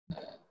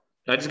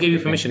I just gave you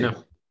permission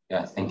now.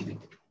 Yeah, thank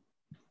you.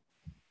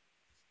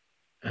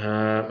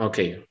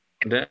 Okay.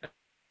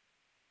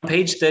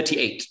 Page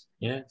 38.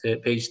 Yeah,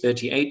 page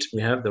 38,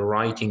 we have the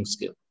writing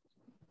skill.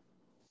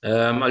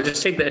 I'll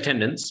just take the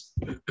attendance.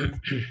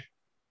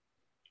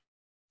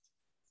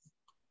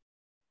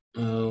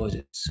 Was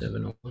it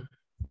 701?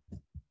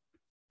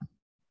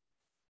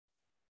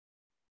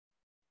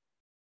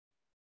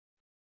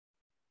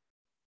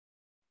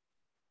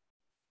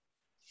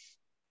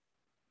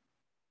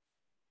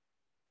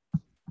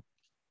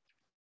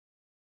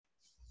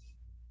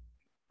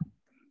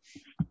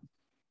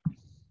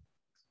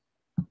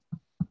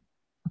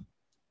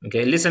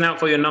 Okay, listen out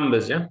for your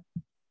numbers, yeah?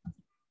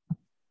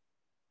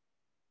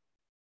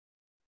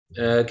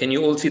 Can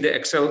you all see the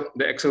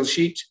Excel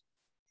sheet?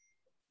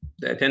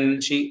 The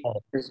attendance sheet?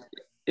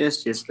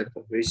 Yes,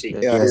 we see.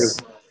 Yes.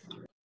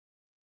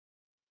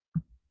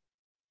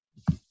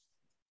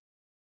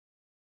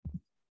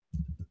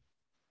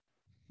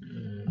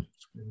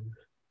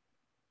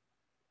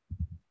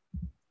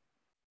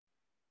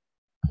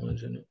 Why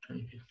is it not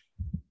changing?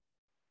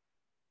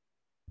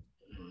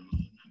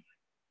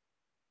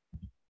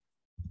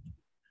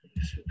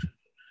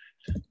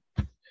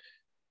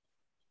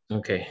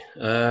 Okay,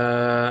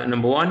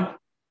 number 1.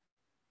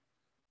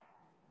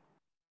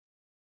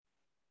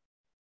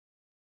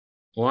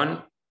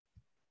 1,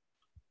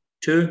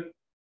 2,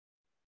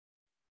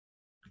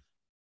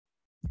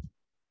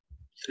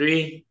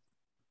 3,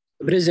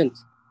 Present.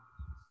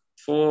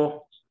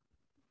 4,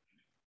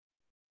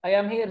 I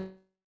am here.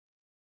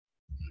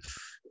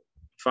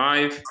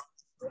 5,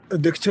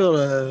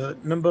 دكتور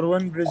number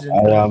 1 present.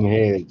 I am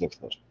here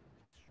دكتور.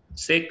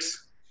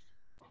 6,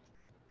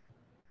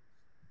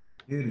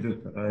 Here,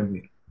 doctor, I am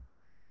here.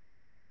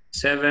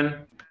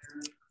 7,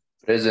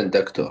 Present,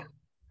 doctor.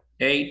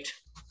 8,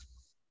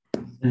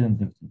 Present,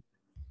 doctor.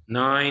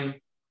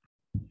 9,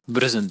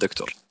 Present,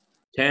 doctor.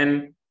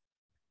 10,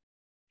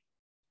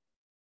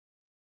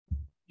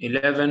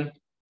 11,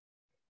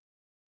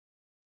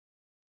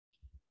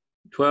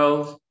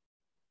 12,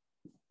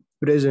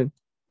 present.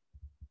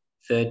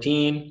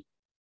 13,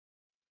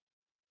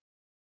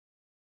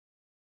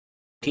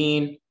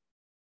 14,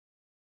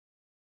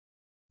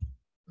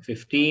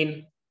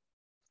 15,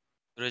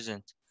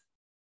 Present.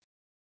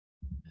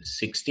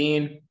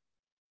 16,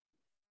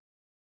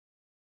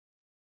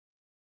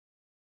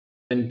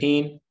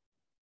 17,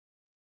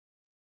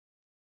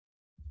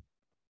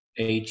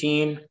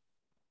 18.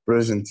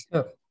 Present.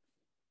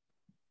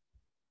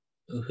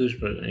 Who's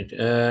present?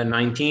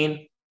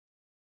 19,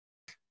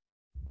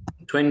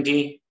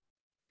 20,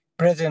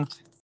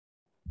 Present.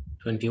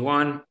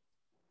 21,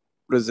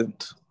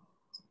 Present.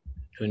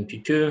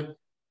 22,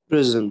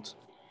 Present.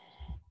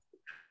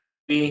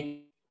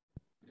 23,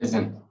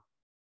 Present.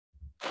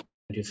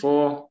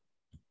 24,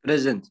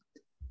 Present.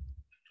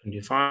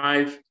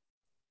 25,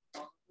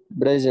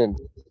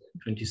 Present.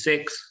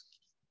 26,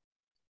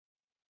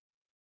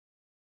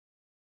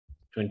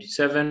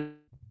 27,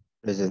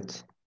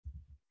 Present.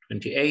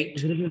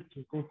 28,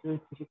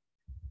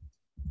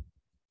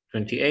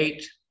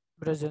 28,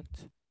 Present.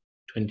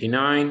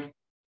 29,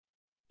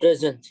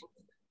 Present.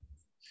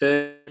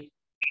 30,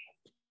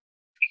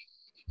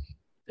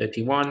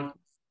 31,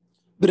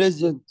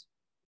 Present.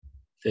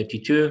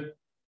 32,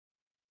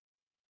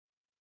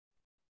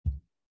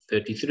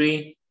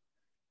 33,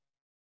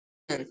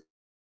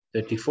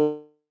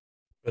 34,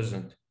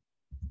 Present.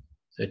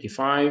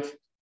 35,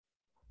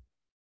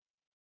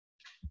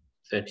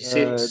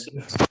 36.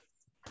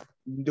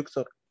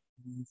 دكتور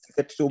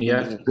 32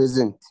 Yeah.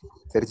 present.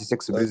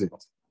 36 present.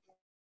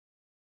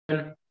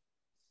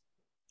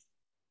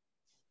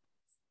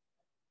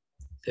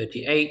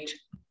 38,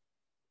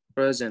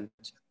 Present.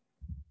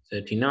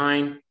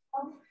 39,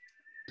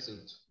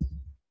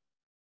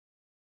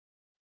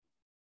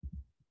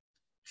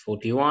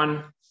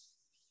 41,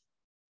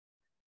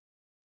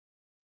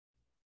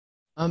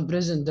 I'm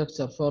present,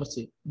 Doctor.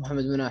 40.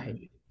 Mohammed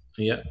Munahi.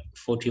 yeah,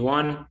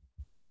 41,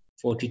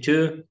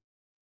 42,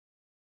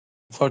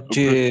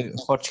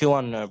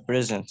 41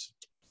 present.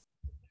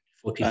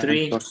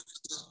 43,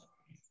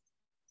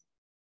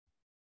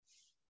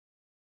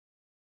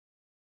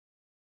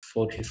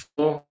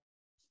 44,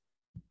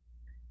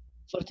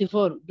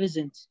 44.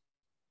 Present.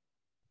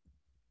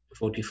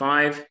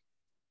 45,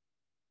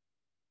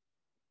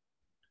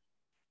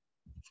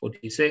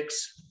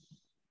 46,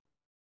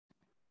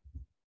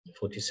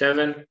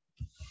 47,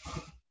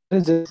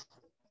 Present.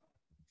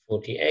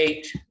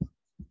 48,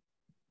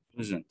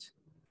 Present.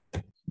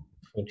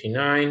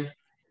 49,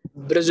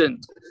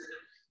 Present.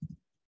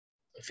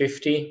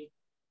 50,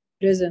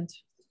 Present.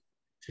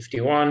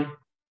 51,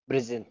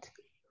 Present.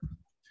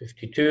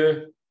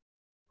 52,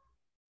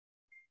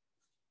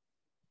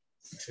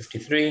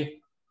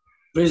 53,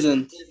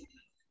 Present.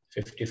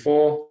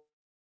 54,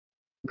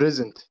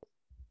 Present.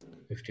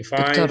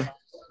 55,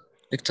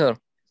 Doctor.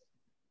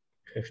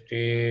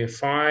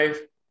 55,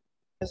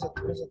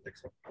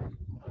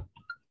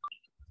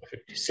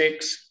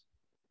 56,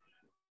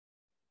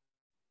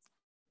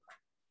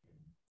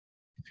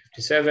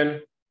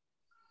 57,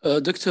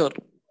 Doctor.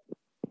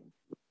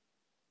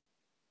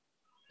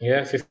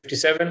 Yeah,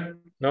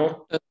 57?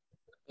 No?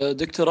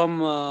 دكتور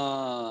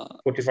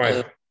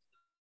 45.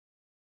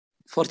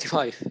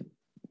 45.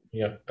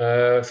 Yeah.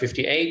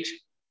 58,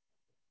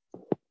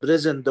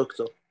 Present,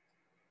 doctor.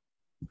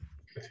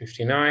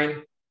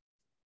 59,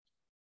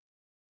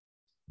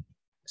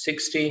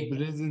 60,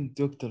 Present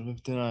doctor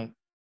 59.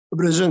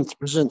 Present.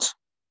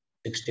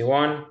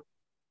 61,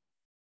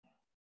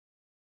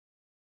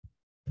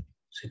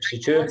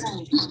 62,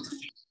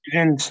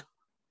 Present.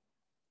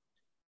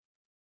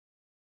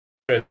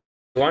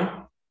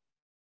 1,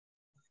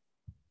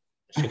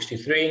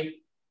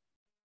 63,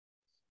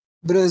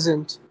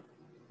 Present.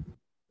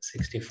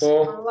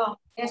 64,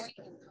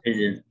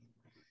 Present.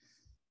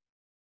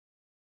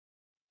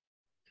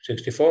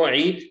 64,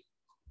 عيد.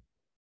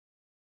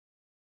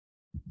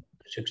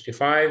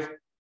 65,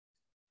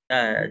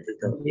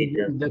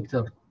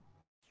 دكتور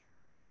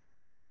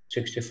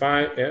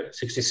 65, yeah,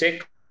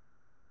 66,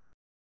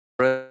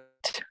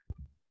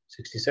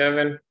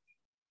 67,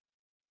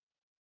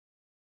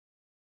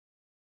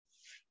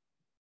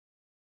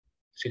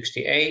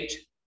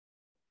 68,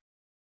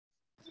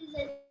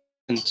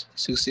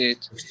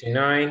 68.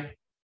 69,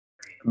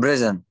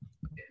 Present.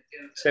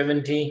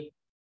 70,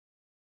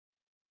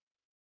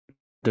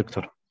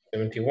 دكتور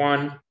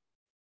 71,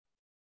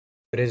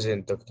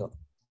 بريزنت دكتور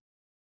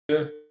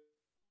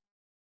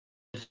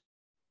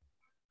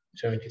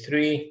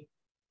 73,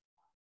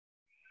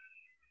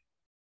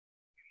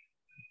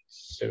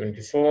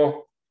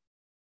 74,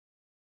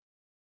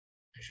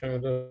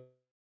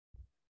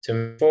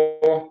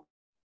 74,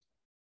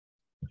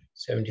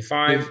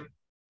 75,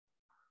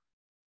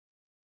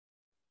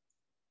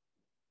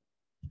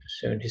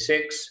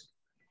 76,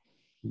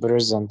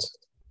 بريزنت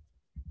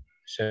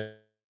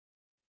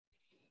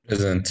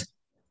بريزنت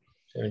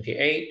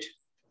 78,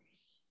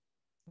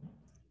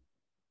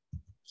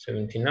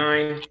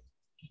 79,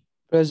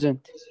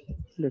 Present.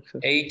 Doctor.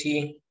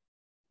 80,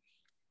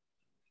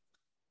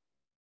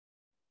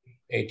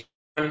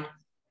 81,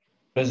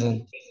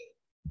 Present.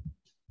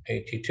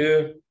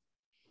 82,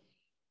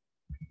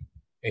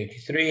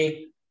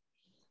 83,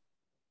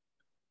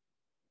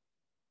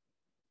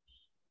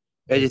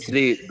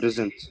 83.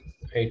 Present.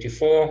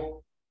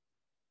 84,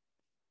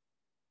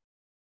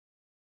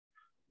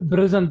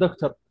 بريزنت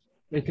دكتور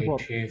 84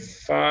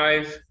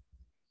 85,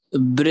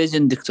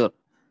 Present, doctor.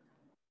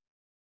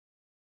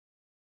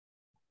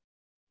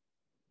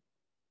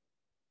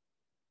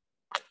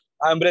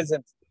 I'm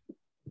present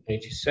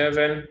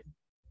 87,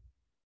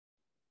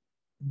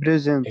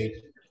 Present.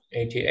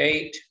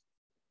 88,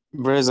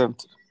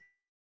 Present.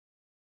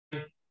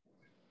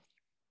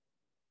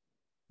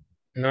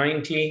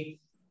 90,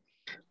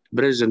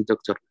 Present,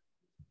 doctor.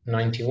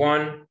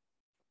 91,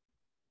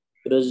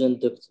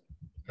 Present, doctor.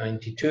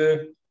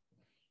 92,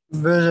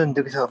 Present,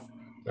 doctor.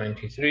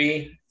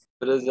 93,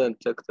 Present,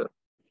 doctor.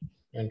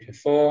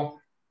 94,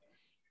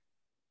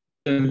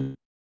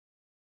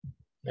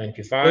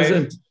 95,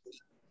 Present.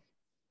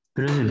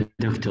 Present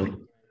doctor.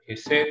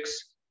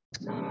 96,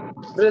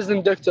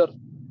 Present, doctor.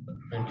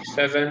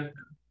 97,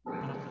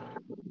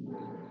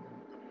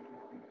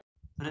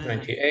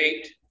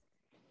 98,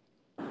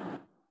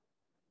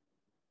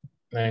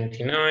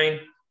 99,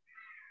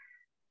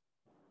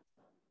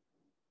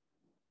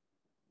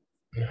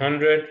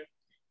 100,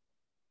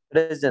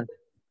 Present.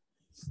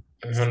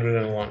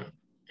 101.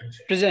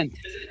 Present.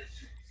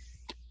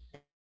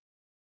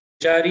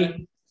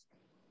 Mishari?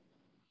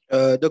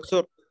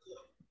 دكتور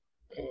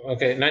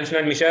Okay,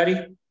 99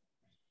 Mishari?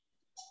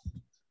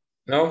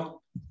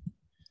 No?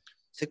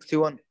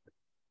 61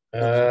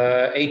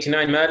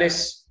 89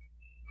 Malis?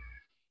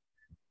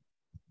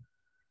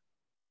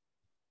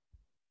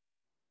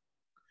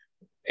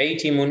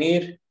 80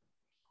 Munir?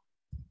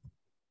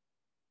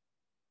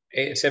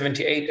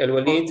 78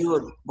 الوليد؟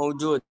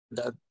 موجود.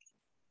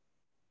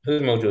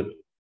 who's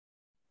موجود؟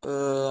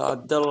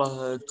 عبد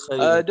الله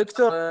تخيل.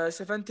 دكتور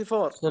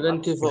 74.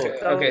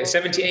 74. Okay,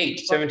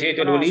 78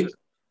 الوليد؟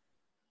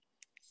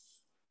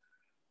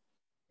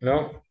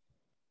 No?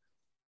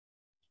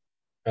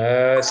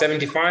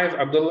 75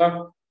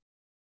 Abdullah?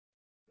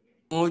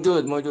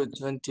 موجود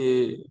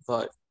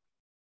 25.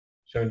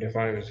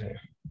 75 is here.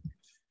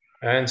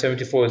 And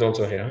 74 is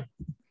also here.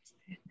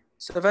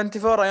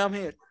 74. I am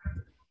here.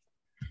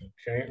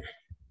 Okay.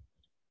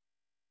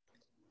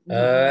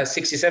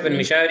 67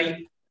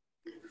 Mishari?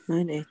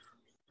 98.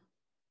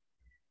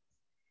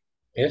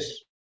 Yes?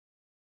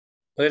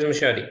 Where's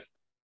Mishari?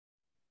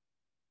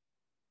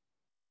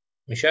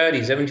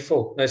 Mishari,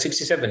 74.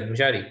 67,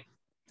 Mishari.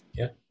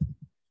 Yeah.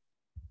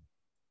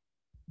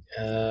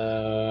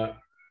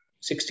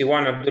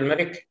 61 Abdul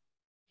Malik?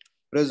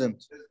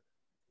 present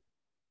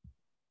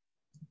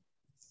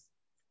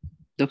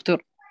Doctor.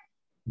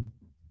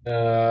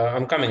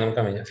 I'm coming.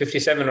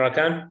 57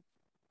 Rakan?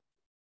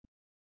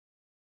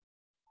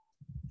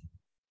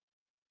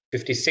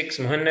 56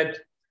 Muhammad?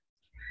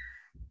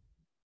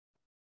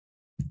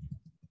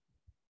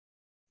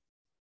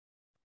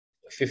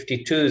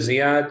 52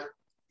 Ziyad?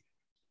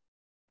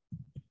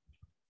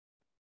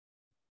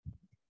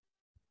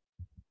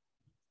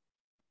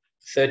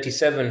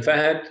 37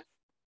 Fahad?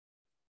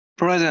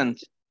 present.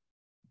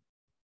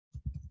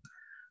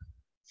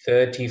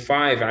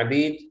 35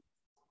 عبيد.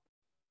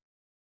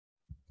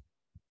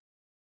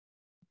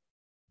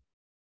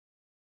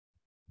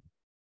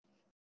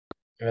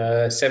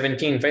 Uh,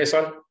 17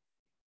 فيصل.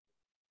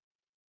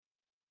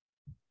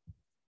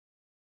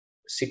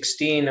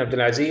 16 عبد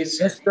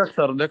العزيز. Yes,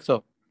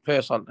 دكتور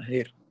فيصل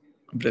here.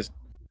 Present.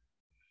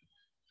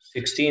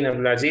 16 عبد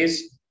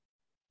العزيز.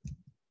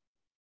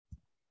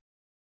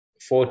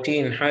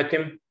 14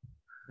 حاتم.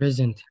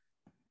 Present.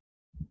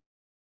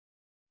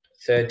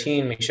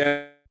 13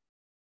 مشاري.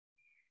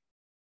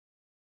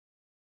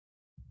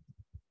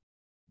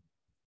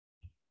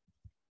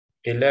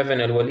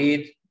 11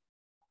 الوليد.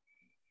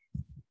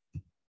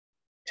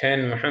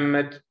 10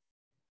 محمد.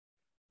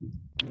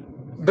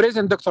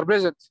 Present دكتور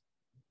present.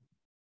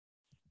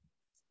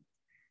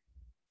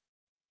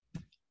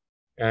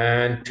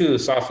 and 2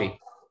 صافي.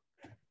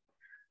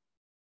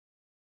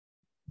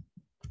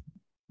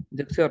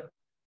 دكتور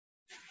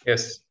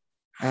Yes.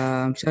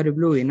 مشاري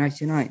بلوي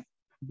 99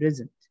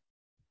 present.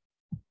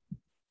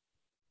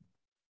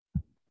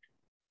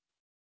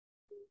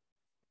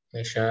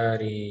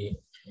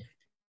 مشاري.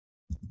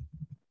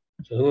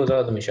 هو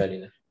هذا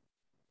مشاري ده.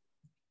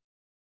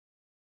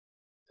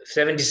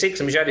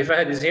 76 مشاري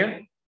فهد is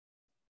here.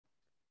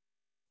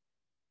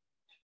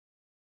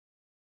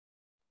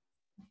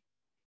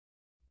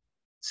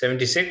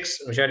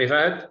 $76 مشاري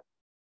فهد.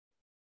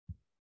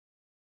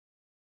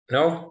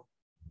 No.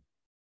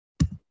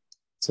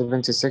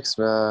 76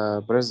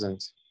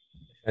 present.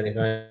 مشاري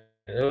فهد.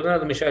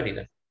 هذا مشاري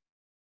ده.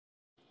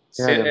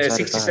 يا مشاري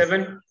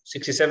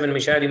 67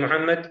 مشاري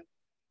محمد.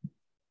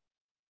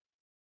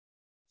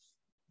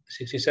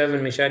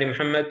 67 مشاري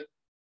محمد.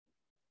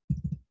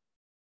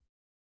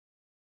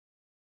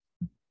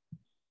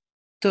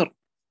 دكتور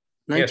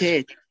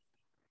 98.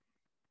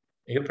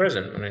 You're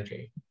present on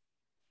 98.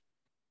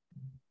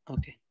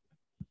 Okay.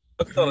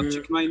 دكتور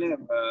check my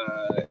name.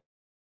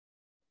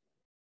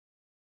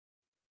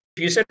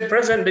 If you said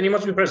present, then you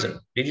must be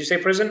present. Did you say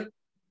present?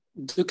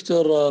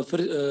 دكتور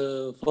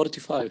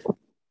 45.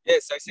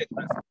 Yes, I said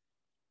present.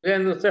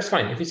 Then that's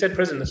fine. If you said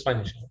present, that's fine.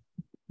 Inshallah.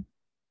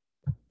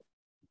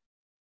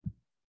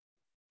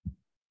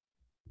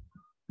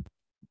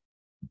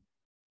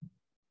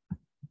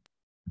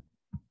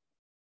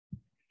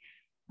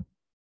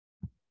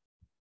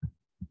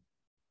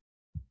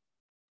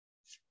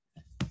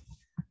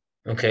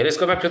 Okay, let's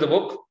go back to the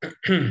book.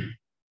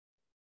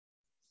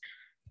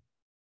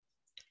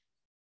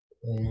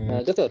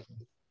 دكتور.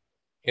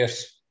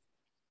 Yes.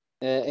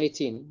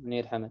 18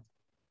 منير حمد.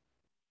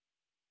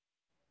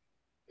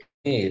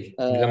 Munir.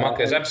 The mark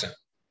is absent.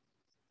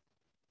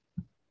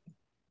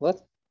 What?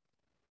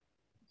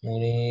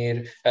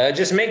 Munir.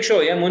 Just make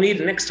sure, yeah,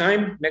 Munir, next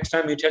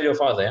time you tell your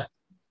father, yeah?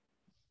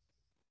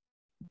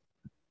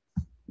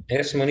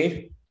 Yes,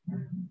 Munir?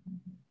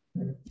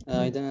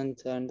 I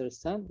don't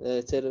understand.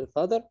 Tell your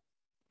father?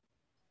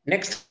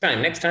 Next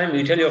time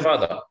you tell your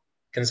father.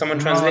 Can someone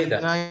translate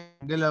that?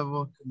 قل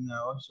أبوك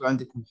إنه وش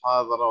عندك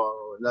محاضرة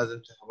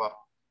ولازم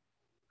تحضرها.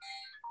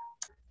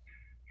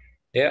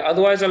 Yeah,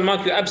 otherwise I'll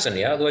mark you absent,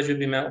 yeah? Otherwise you'll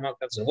be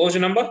marked absent. What was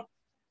your number?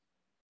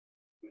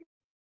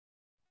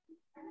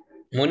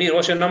 Munir,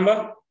 what's your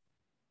number?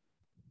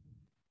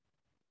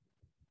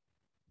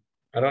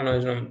 I don't know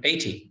his number.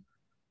 80.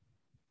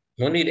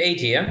 Munir,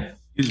 80, yeah?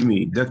 Excuse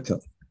me, doctor.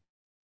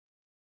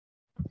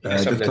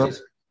 Yes, doctor.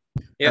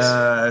 Yes.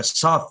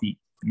 Safi,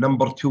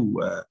 number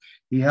 2.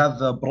 He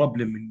has a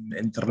problem in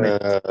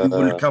internet. He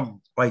will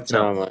come right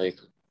now.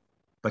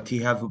 But he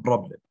has a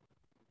problem.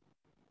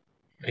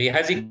 He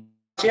has it.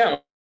 Yeah.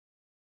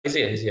 He's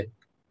here.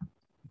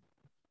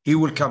 He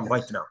will come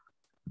right now.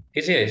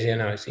 He's here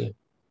now, I see.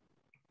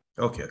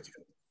 Okay.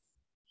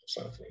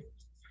 Something.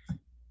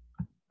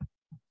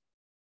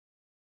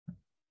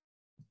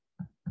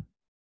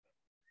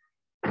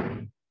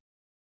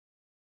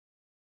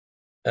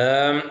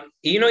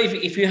 You know,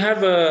 if you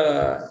have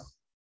a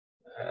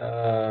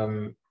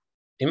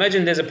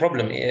imagine there's a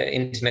problem,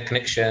 internet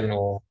connection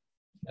or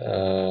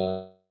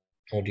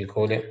what do you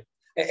call it?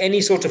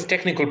 Any sort of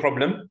technical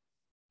problem.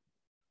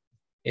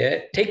 Yeah,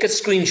 take a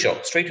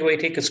screenshot straight away.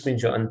 Take a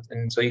screenshot,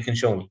 and so you can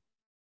show me.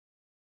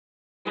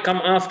 Come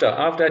after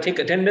I take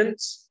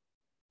attendance.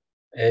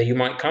 You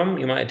might come.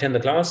 You might attend the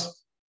class.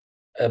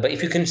 But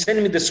if you can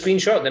send me the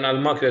screenshot, then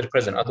I'll mark you as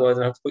present. Otherwise,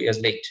 I'll have to put you as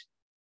late.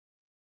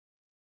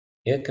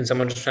 Yeah, can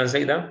someone just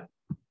translate that?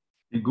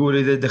 يقول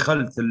إذا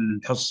دخلت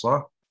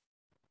الحصة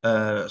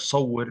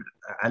صور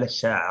على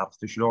الساعة.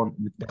 عرفت شلون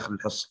بتدخل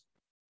الحصة؟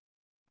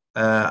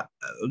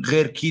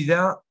 غير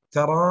كذا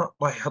ترى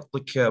راح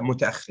يحطك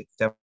متأخر.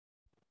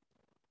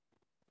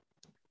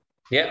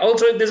 Yeah,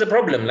 also if there's a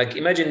problem, like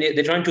imagine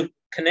they're trying to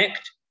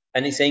connect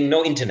and it's saying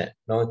no internet,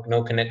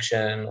 no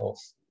connection.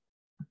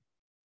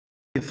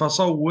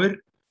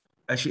 فصور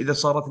إذا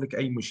صارت لك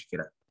أي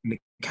مشكلة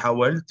إنك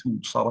حاولت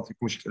وصارت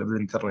لك مشكلة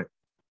بالإنترنت.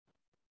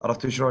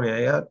 عرفت شلون يا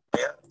عيال؟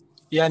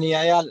 يعني يا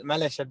عيال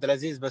معلش عبد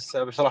العزيز بس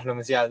بشرح له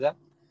من زيادة.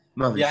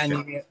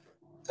 يعني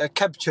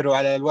كبتشروا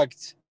على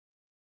الوقت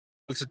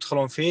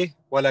تدخلون فيه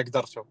ولا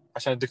قدرتوا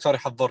عشان الدكتور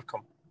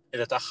يحضركم.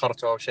 اذا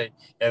تاخرتوا او شيء،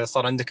 يعني اذا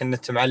صار عندك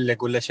النت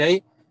معلق ولا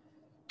شيء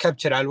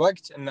كبتشر على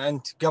الوقت ان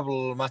انت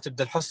قبل ما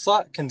تبدا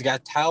الحصه كنت قاعد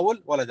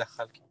تحاول ولا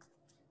دخلك،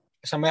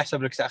 عشان ما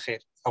يحسب لك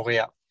تاخير او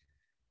غياب.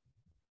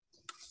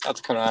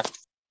 يعطيكم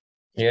العافيه.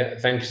 Yeah,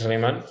 thank you,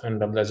 Sulaiman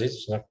and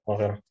Abdulaziz.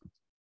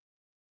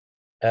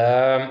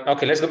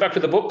 Okay, let's go back to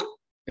the book.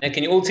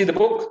 Can you all see the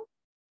book?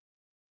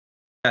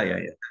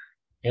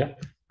 Yeah.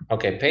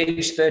 Okay,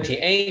 page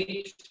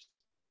 38.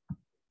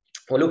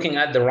 We're looking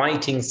at the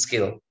writing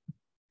skill.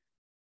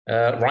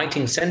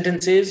 Writing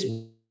sentences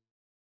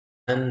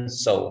and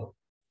so.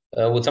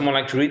 Would someone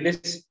like to read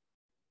this?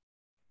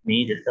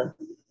 Me, Doctor.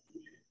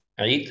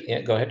 Eid,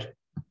 yeah, go ahead.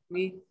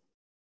 Me.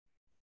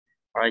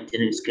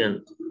 Writing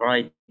skill.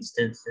 Write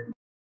sentence.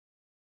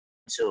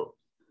 So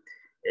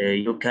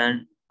you can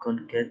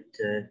connect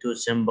two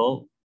symbol.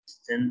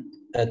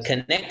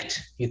 Connect.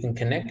 You can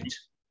connect.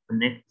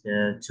 Connect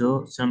two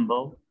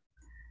symbol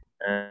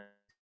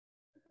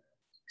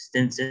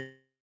sentences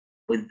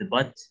with the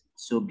but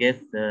to get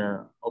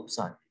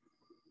opposite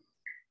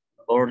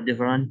or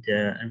different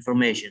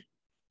information.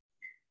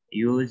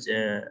 Use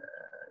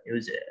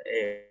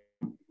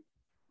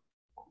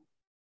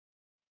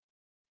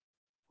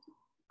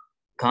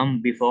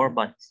come before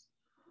but.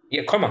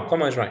 Yeah,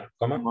 comma is right.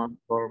 Comma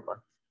before but.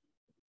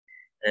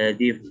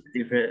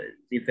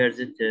 The first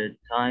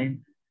time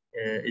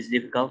is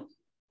difficult,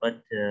 but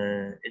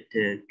it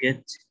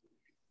gets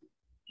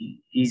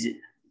easier.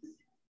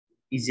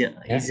 Yeah,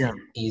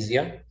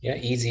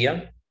 easier.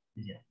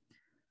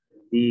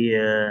 The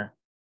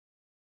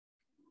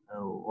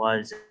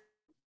was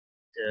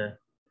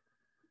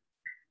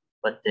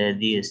but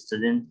the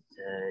student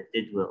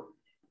did well.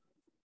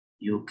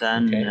 You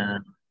can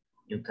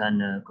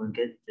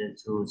connect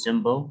to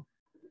symbol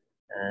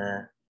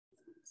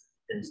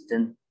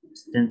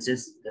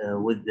sentences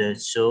with the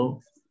so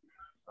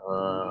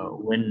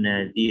when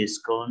the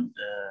scone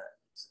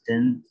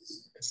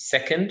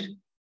second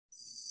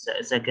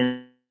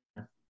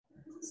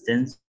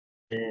stance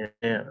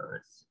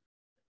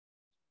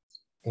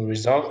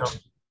result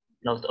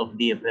of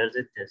the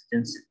present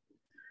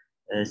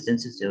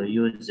tenses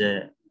use a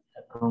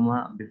comma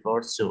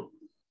before so.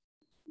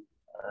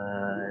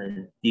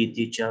 The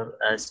teacher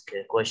asks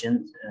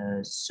questions,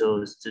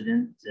 so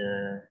students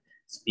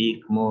speak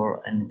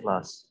more in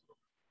class.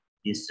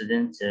 The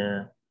students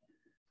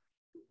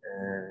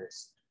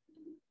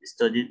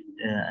studied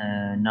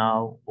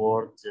now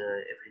words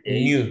every day.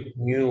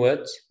 New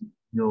words.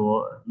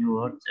 New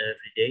words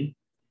every day.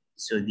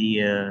 So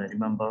they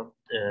remember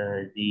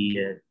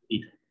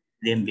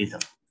them better.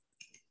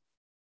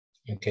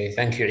 Okay,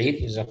 thank you, Eid.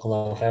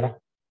 Jazakallahu khairan.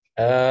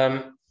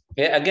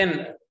 Yeah, again,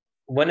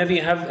 whenever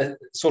you have a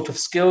sort of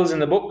skills in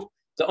the book,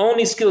 the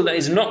only skill that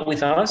is not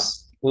with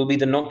us will be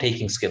the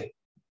note-taking skill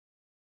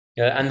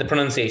and the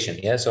pronunciation.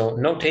 Yeah, so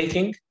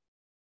note-taking,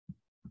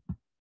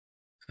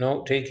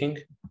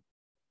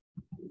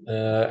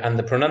 and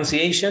the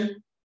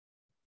pronunciation.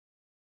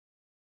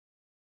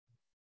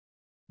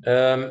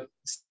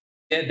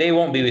 They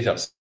won't be with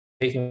us.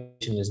 Taking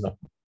is not.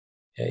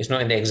 It's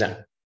not in the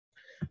exam.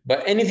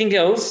 But anything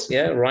else,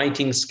 yeah,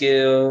 writing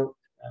skill,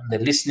 the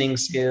listening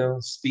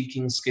skill,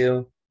 speaking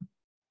skill.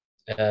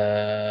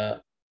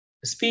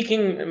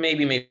 Speaking,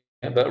 maybe,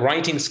 but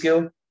writing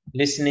skill,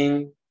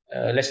 listening,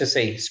 let's just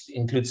say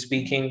include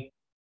speaking,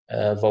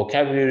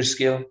 vocabulary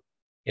skill.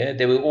 Yeah,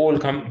 they will all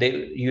come.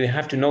 You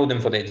have to know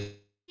them for the exam.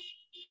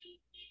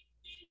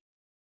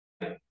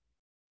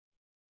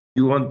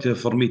 You want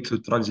for me to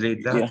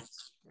translate that? Yeah.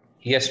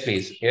 Yes,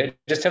 please. Yeah,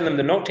 just tell them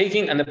the note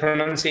taking and the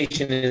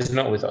pronunciation is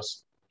not with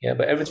us. Yeah,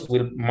 but everything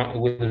will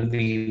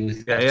be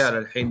with يا عيال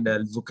الحين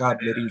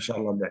الفوكابلري ان شاء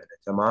الله معنا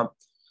تمام،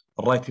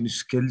 الرايتنج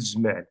سكيلز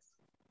معنا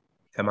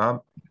تمام،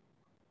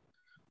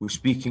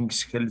 وسبيكينج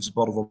سكيلز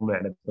برضو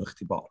معنا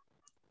بالاختبار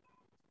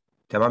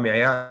تمام يا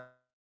عيال.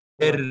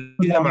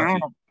 كلها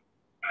معنا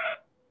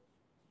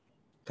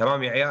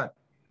تمام يا عيال،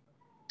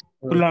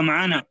 كلها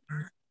معنا.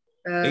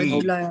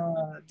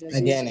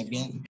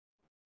 again.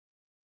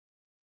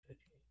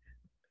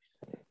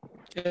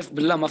 كيف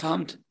بالله ما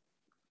فهمت.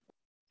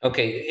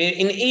 Okay,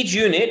 in each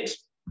unit,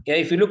 yeah,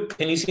 if you look,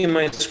 can you see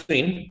my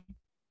screen?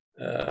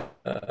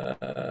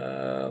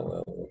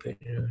 Okay.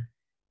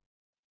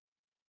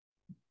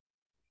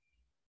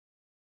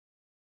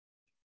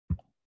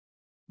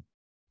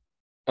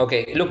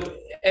 Okay, look,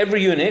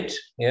 every unit,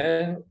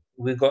 yeah,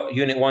 we've got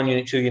unit 1,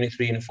 unit 2, unit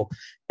 3, unit 4.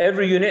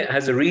 Every unit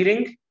has a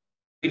reading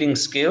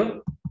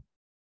skill,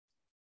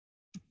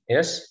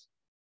 yes,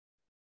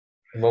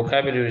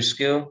 vocabulary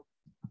skill,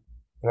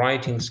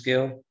 writing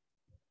skill.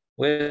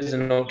 Where's the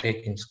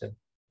note-taking skill?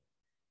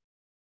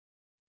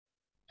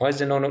 Why is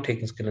there no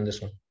note-taking skill in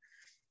this one?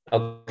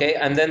 Okay,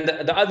 and then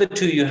the other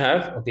two you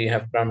have, okay, you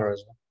have grammar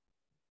as well.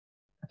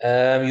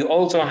 You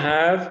also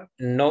have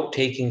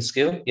note-taking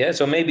skill, yeah,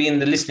 so maybe in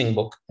the listening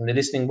book. In the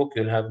listening book,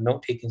 you'll have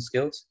note-taking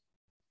skills.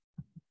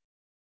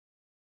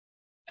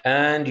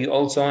 And you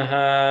also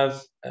have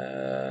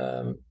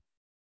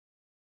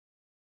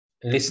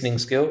listening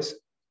skills.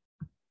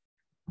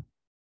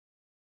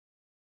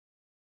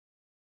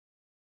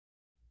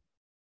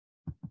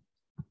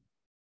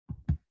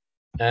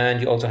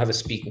 and you also have a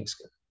speaking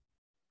skill.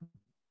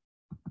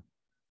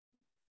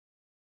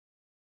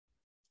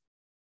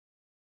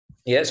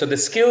 Yeah, so the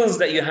skills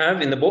that you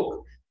have in the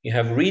book, you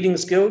have reading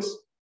skills,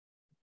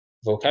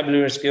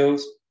 vocabulary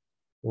skills,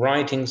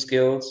 writing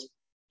skills,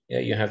 yeah,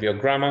 you have your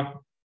grammar,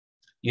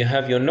 you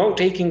have your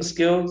note-taking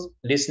skills,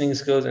 listening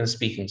skills, and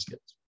speaking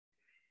skills.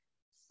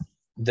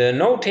 The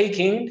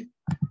note-taking,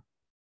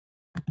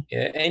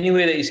 yeah,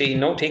 anywhere that you say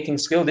note-taking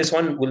skill, this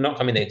one will not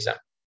come in the exam.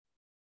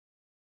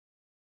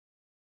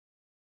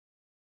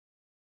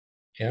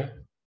 Yeah.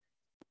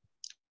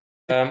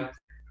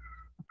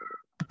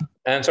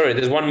 And sorry,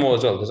 there's one more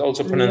as well. There's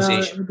also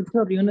pronunciation.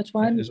 Doctor, unit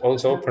 1. There's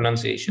also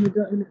pronunciation.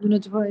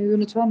 Unit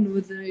 1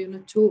 with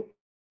unit 2.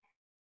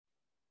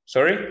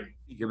 Sorry?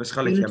 بس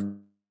خليك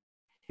يم.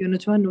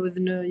 Unit 1 with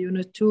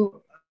unit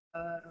 2.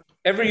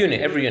 Every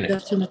unit.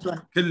 That's unit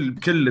 1.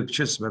 بكل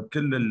بشو اسمه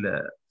بكل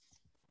ال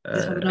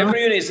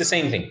every unit is the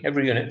same thing.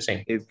 Every unit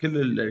same.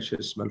 بكل شو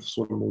اسمه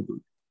الفصول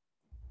الموجودة.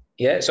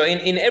 Yeah. So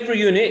in every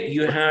unit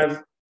you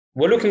have.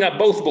 We're looking at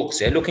both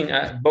books. Yeah, looking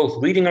at both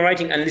reading and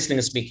writing and listening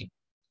and speaking.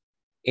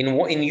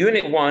 In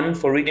unit 1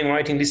 for reading,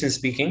 writing, listening,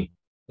 speaking,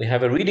 we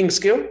have a reading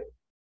skill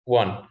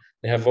 1.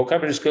 We have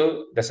vocabulary skill.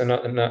 That's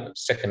another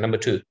second. Number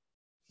 2.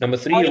 Number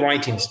 3,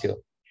 writing skill.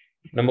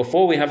 Number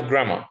 4, we have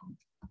grammar.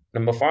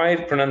 Number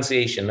 5,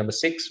 pronunciation. Number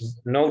 6,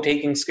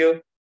 note-taking skill.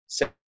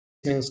 7,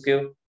 listening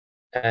skill,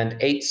 and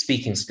 8,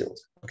 speaking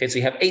skills. Okay, so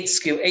you have 8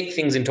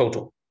 things in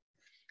total.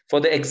 For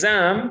the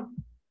exam,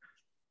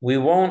 we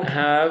won't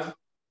have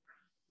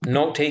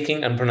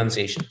note-taking and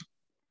pronunciation.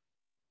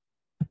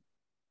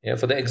 Yeah,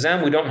 for the exam,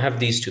 we don't have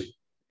these 2.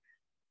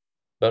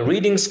 But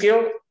reading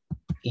skill,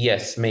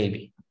 yes,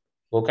 maybe.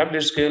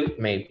 Vocabulary skill,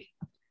 maybe.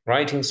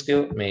 Writing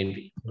skill,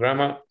 maybe.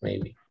 Grammar,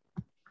 maybe.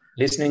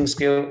 Listening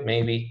skill,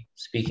 maybe.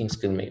 Speaking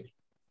skill, maybe.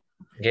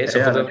 Okay, so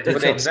for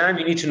the exam,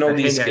 you need to know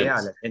these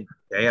skills.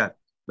 يا عيال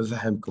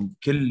بفهمكم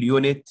كل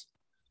يونت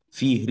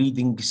فيه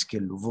reading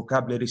skill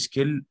وفوكابلري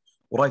skill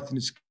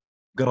ورايتنج skill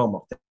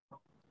جرامر.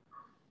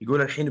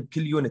 يقول الحين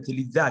بكل يونت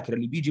اللي تذاكر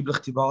اللي بيجي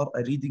بالاختبار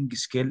الريدنج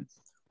سكيل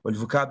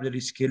والفوكابلري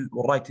سكيل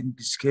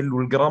والرايتنج سكيل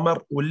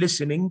والجرامر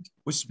والليسننج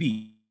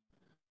والسبيك.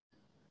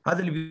 هذا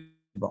اللي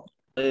بالاختبار.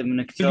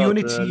 من كتاب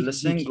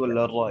الليسننج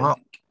ولا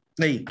الرايتنج؟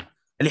 اي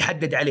اللي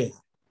حدد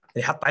عليها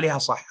اللي حط عليها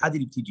صح هذه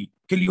اللي بتجي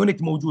كل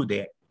يونت موجوده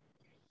يعني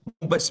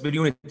مو بس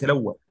باليونت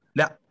الاول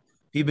لا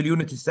في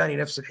باليونت الثاني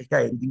نفس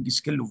الحكايه ريدنج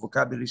سكيل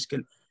وفوكابلري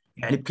سكيل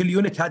يعني بكل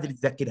يونت هذه اللي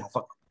تذكرها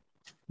فقط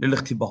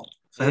للاختبار.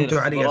 فهمتوا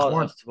علي يا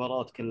اخوان؟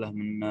 الاختبارات كلها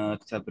من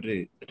كتاب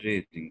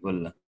الريدنج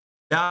ولا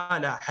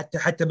لا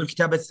حتى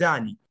بالكتاب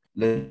الثاني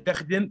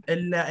نستخدم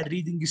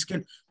الريدنج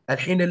سكيل.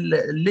 الحين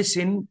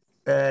الليسن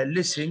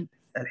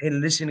الحين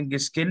الليسننج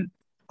سكيل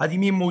هذه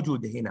مين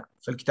موجوده هنا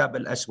في الكتاب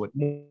الاسود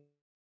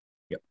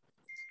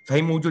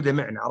فهي موجوده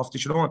معنا. عرفت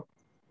شلون؟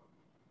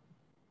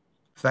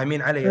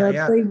 فاهمين علي يا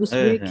عيال؟ طيب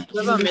وسبيك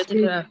تمام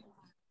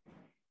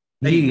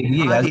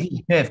يعطيك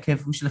دقيقة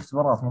كيف وش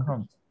الاختبارات ما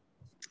فهمت.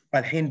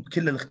 الحين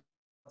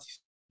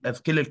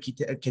في كل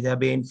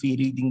الكتابين في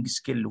ريدنج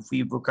سكيل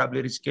وفي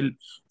فوكابلري سكيل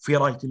وفي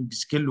رايتنج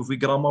سكيل وفي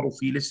جرامر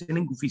وفي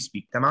ليسننج وفي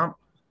سبيك. تمام؟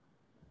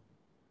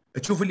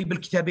 تشوف اللي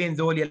بالكتابين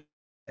ذول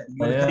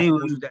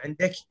موجوده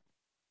عندك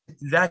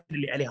تذاكر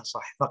اللي عليها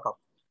صح فقط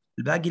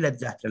الباقي لا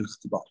تذاكر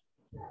الاختبار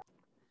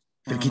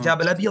في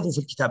الكتاب الابيض وفي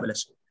الكتاب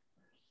الاسود.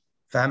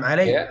 فاهم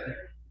علي؟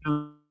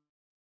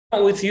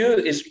 With you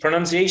is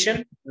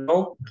pronunciation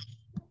no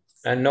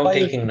and note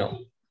taking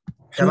no.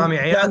 تمام يا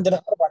عيال؟ عندنا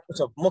 4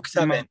 كتب مو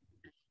كتابين.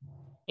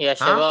 يا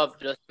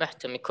شباب لو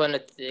سمحتم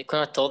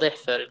يكون التوضيح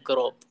في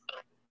الجروب.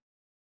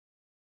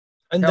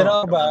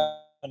 عندنا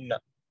 4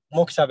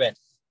 مو كتابين.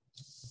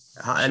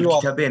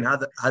 الكتابين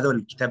هذول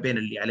الكتابين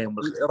اللي عليهم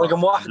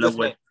رقم 1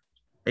 و2.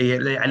 اي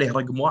اللي عليه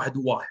رقم 1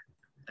 و1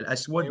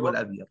 الاسود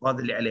والابيض هذا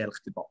اللي عليه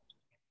الاختبار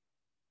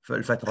في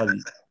الفتره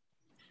دي.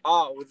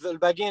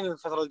 والباقيين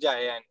الفتره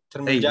الجايه يعني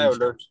الترم الجاي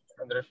ولا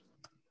ادري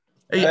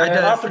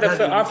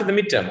after the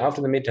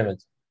midterm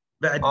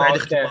بعد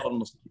اختبار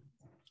النص.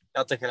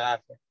 يعطيك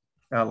العافيه.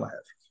 الله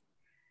يعافيك.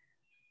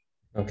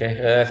 اوكي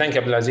ثانك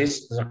يو عبد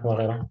العزيز جزاك الله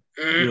خيرا.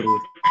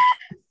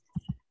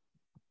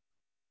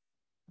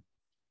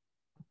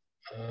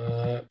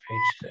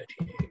 Page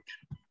 38.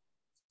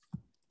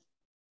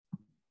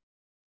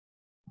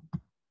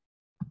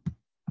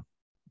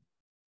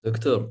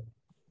 Doctor.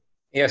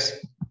 Yes.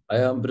 I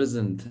am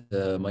present.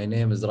 My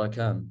name is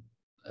Rakan.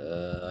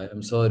 I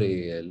am sorry.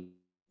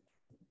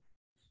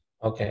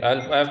 Okay,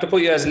 I have to put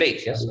you as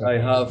late. Yes. I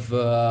have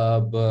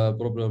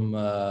problem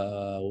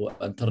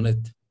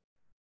internet.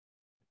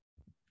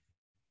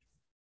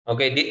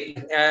 Okay.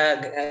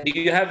 Do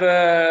you have a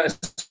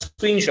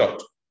screenshot?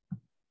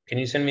 Can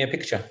you send me a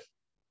picture?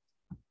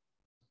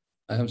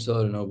 I am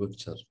sorry, no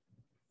picture.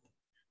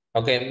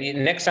 Okay.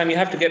 Next time you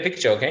have to get a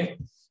picture. Okay.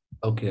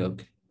 Okay.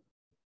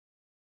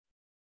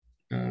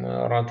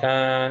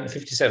 Rakan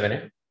 57.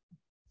 Eh?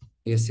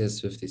 Yes,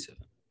 57.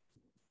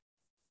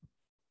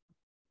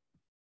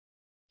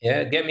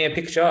 Yeah, get me a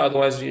picture,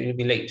 otherwise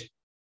you'll be late.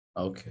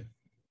 Okay.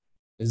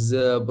 Is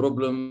a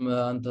problem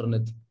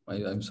internet?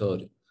 I'm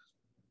sorry.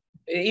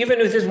 Even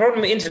if there's a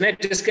problem with internet,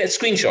 just get a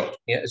screenshot.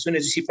 Yeah, as soon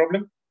as you see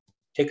problem,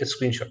 take a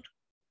screenshot.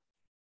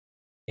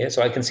 Yeah,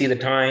 so I can see the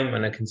time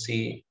and I can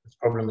see the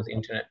problem with the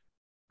internet.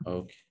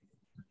 Okay.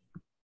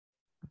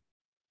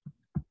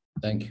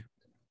 Thank you.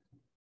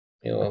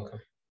 You're welcome.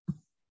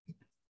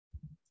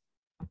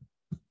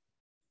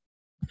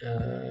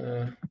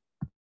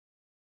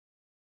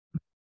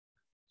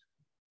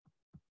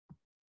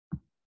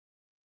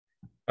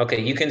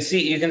 Okay, you can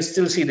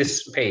still see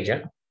this page,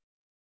 yeah?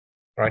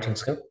 Writing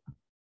skill.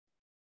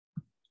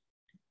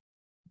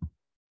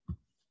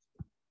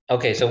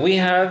 Okay, so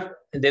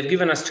they've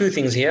given us two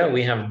things here.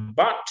 We have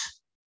but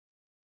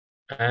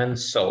and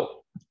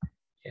so.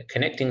 Yeah,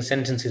 connecting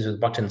sentences with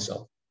but and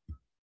so.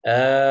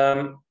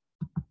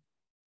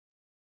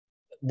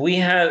 We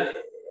have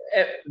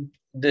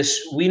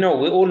this, we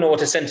all know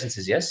what a sentence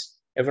is, yes?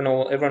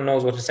 Everyone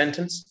knows what a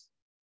sentence?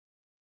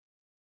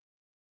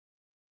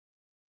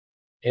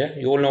 Yeah,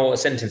 you all know what a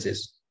sentence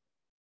is.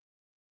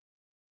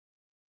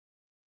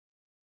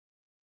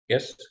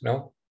 Yes,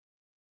 no?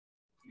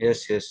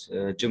 Yes,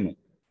 جملة.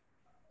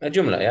 A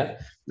jumla, yeah.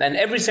 And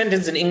every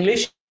sentence in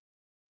English,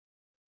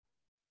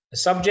 a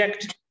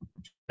subject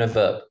and a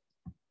verb.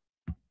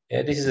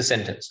 Yeah, this is a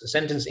sentence. A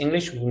sentence in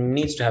English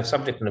needs to have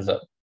subject and a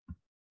verb.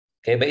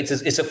 Okay, but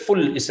it's a full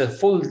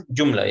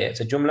jumla, yeah. It's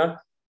a jumla,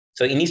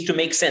 so it needs to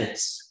make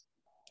sense.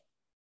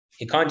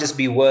 It can't just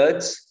be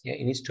words. Yeah,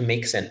 it needs to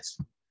make sense.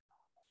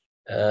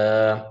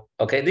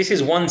 Okay, this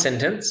is one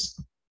sentence,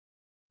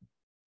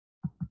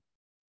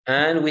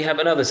 and we have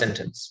another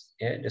sentence.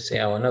 Yeah, just say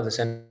another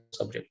sentence,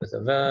 subject with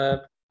a verb.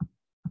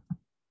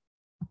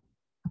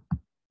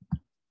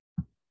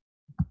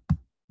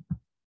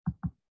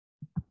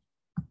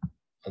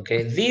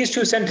 Okay, these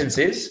two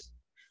sentences,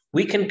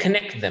 we can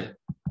connect them.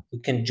 We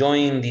can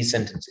join these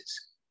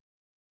sentences.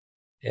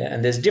 Yeah,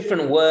 and there's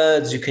different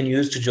words you can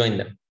use to join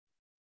them.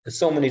 There's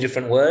so many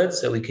different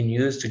words that we can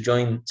use to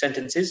join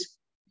sentences.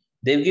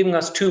 They've given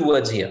us two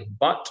words here,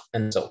 but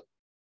and so.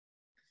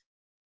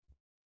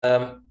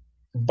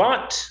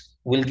 But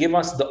will give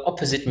us the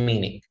opposite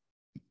meaning.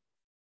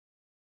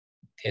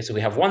 Okay, so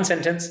we have one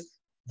sentence.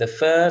 The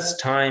first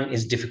time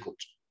is difficult.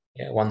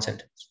 Yeah, one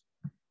sentence.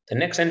 The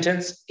next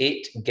sentence,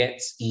 it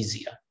gets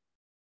easier.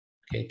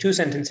 Okay, two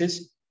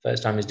sentences.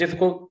 First time is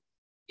difficult.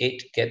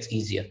 It gets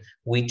easier.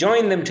 We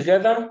join them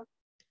together,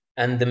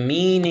 and the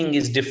meaning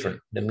is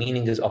different. The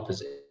meaning is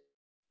opposite.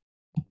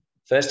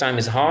 First time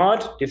is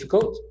hard,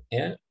 difficult.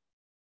 Yeah,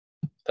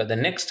 but the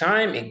next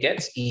time it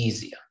gets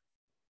easier.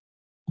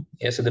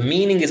 Yeah, so the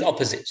meaning is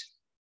opposite.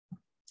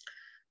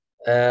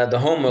 The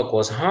homework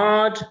was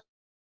hard.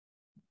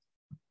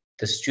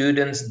 The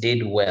students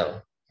did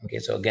well. Okay,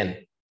 so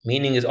again,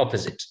 meaning is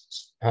opposite.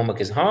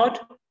 Homework is hard.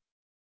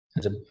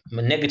 There's a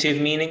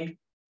negative meaning.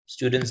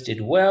 Students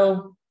did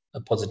well. A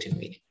positive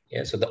meaning.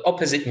 Yeah, so the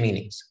opposite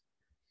meanings.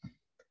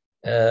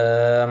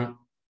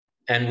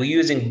 And we're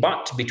using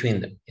but between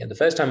them. Yeah, the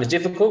first time is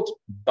difficult,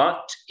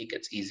 but it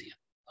gets easier.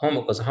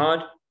 Homework was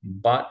hard,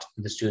 but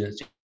the students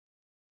did.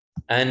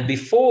 And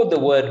before the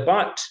word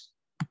but,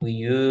 we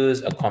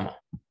use a comma.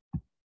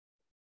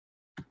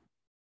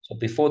 So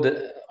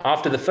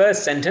after the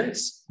first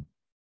sentence,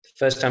 the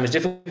first time is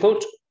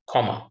difficult,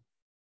 comma.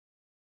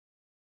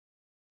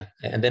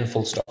 And then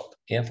full stop.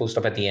 Yeah, full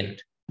stop at the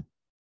end.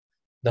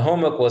 The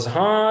homework was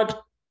hard,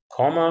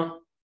 comma,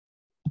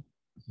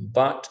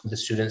 but the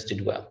students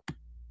did well.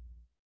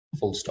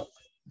 Full stop.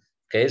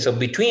 Okay, so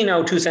between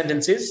our two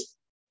sentences,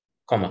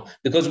 comma.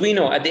 Because we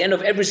know at the end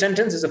of every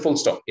sentence is a full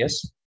stop,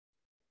 yes?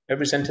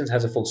 Every sentence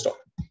has a full stop.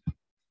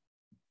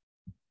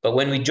 But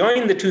when we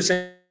join the two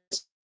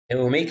sentences and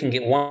we're making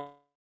it one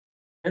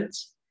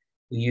sentence,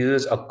 we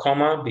use a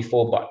comma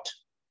before but.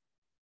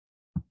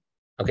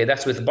 Okay,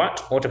 that's with but.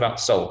 What about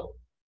so?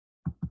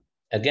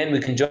 Again,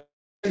 we can join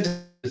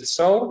with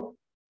so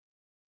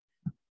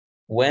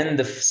when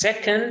the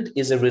second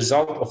is a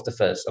result of the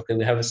first. Okay,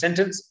 we have a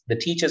sentence, the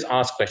teachers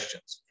ask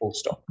questions, full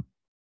stop.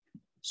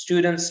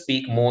 Students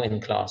speak more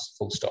in class,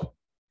 full stop.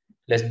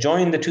 Let's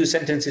join the two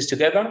sentences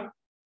together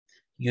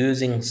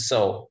using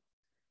so.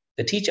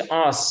 The teacher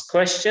asks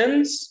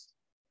questions,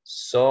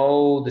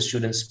 so the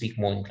students speak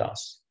more in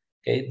class.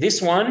 Okay, this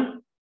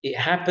one, it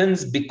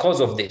happens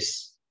because of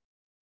this.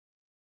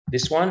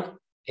 This one,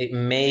 it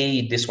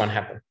made this one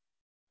happen.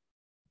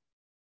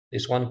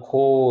 This one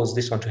caused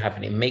this one to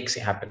happen. It makes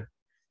it happen.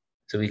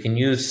 So we can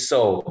use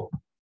so,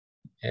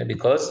 yeah,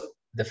 because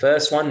the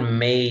first one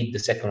made the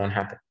second one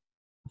happen.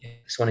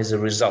 This one is a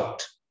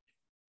result.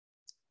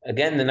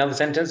 Again, another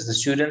sentence, the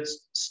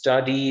students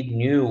studied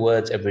new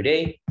words every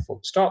day, full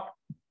stop.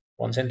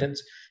 One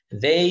sentence,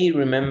 they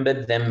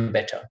remembered them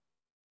better.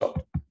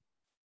 Stop.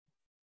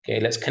 Okay,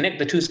 let's connect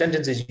the two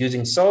sentences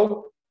using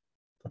so,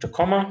 put a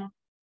comma.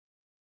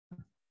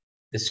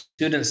 The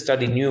students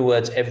studied new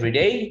words every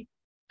day.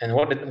 And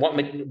what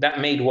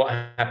made what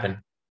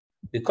happen?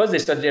 Because they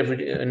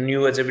studied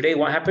new words every day,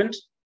 what happened?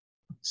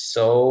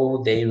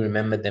 So they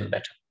remembered them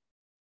better.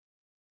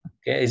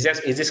 Okay, is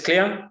this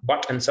clear?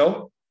 But and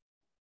so?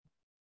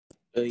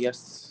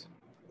 Yes.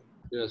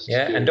 Yes.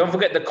 Yeah, and don't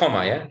forget the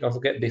comma. Yeah, don't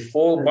forget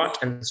before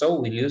but and so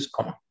we'll use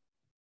comma.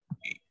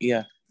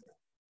 Yeah.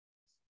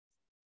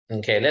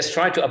 Okay, let's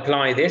try to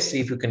apply this. See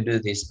if we can do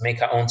this.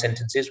 Make our own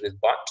sentences with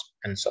but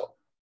and so.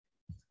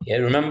 Yeah,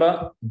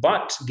 remember,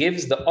 but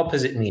gives the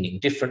opposite meaning,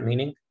 different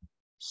meaning.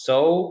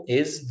 So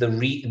is the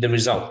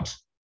result.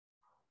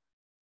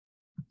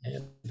 Yeah,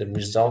 the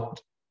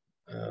result.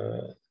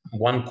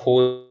 One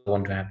cause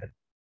want to happen.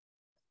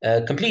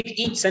 Complete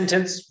each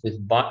sentence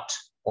with but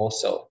or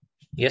so.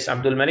 Yes,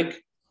 Abdul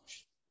Malik.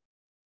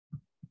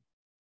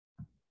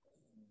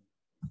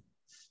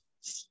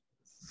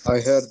 I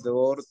heard the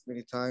word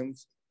many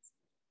times,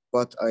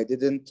 but I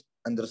didn't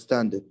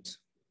understand it.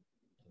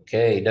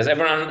 Okay, does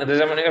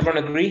everyone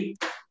agree?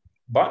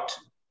 But?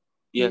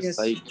 Yes,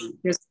 I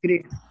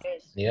agree.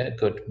 Yeah,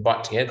 good.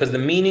 But, yeah, because the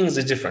meanings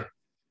are different.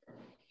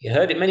 You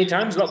heard it many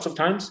times, lots of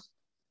times,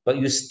 but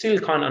you still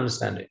can't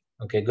understand it.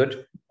 Okay,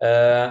 good.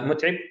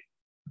 Mut'ib?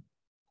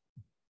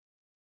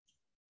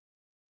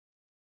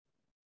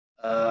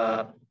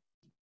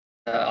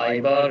 I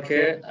barked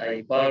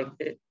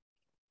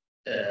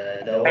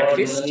the word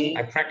money.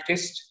 I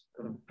practiced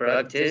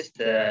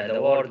The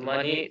word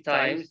money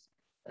times,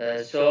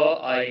 so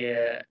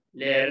I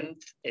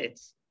learned it.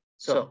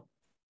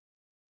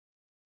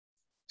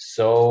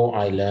 So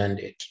I learned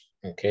it.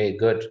 Okay,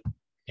 good.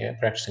 Yeah,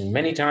 practicing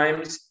many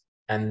times.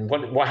 And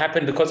what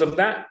happened because of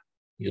that?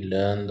 You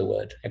learn the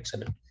word.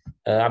 Excellent.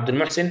 Abdul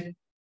Muhsin?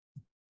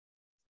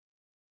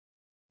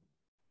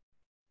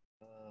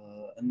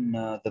 In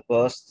the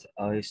past,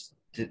 I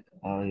studied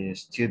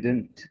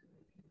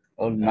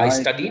all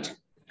night.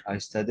 I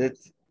studied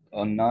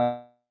all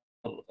night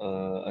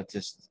a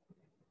test.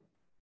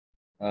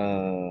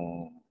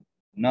 Now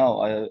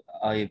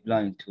I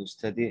plan to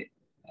study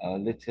a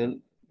little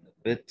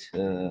bit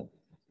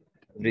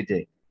every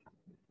day.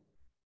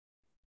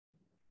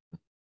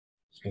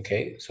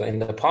 Okay, so in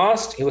the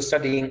past, he was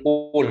studying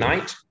all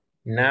night.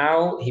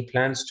 Now he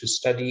plans to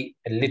study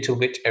a little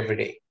bit every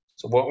day.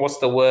 So what's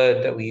the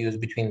word that we use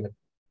between them?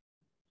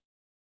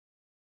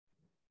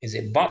 Is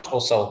it but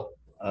or so?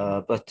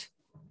 But.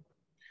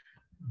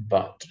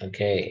 But,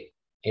 okay.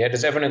 Yeah,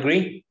 does everyone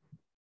agree?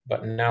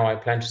 But now I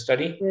plan to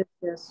study?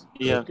 Yes.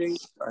 Yeah.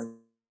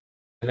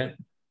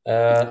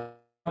 Yeah.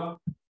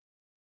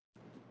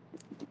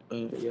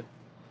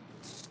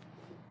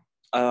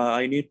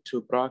 I need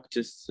to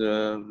practice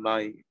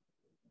my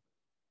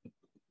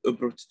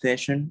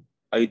pronunciation.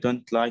 I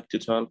don't like to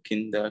talk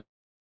in the.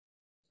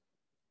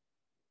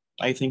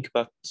 I think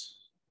but.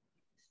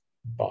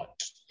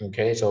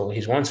 Okay, so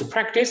he wants to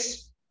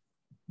practice,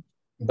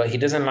 but he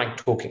doesn't like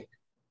talking.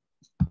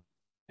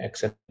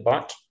 Except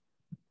but.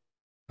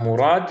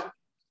 Murad?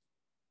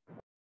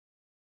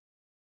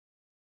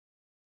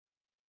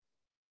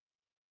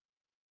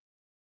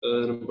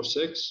 Number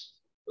 6.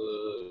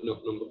 No,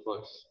 number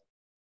 5.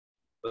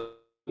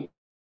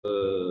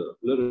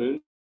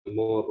 Learning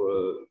more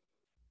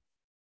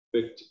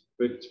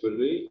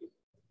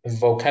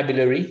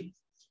vocabulary.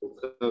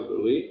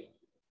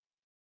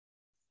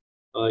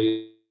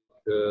 I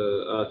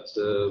at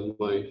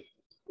my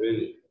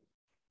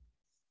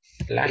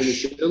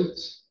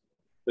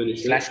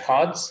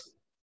flashcards.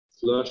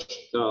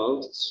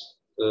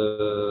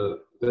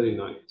 Very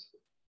nice.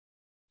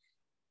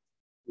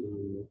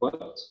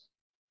 What?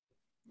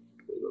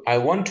 I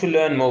want to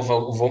learn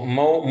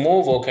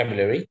more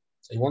vocabulary.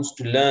 So he wants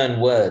to learn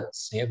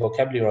words. Yeah,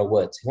 vocabulary are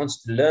words. He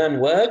wants to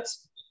learn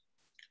words.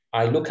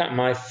 I look at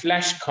my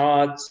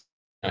flashcards,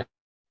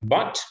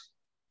 but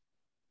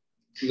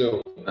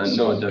no,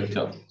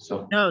 doctor.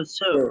 So no,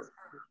 so.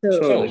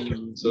 No.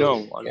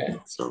 Yeah.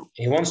 So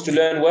he wants to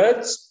learn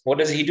words. What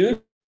does he do?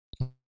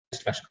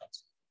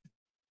 Flashcards.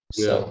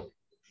 So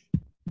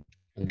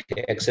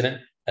okay,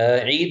 excellent.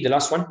 Eid, the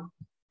last one.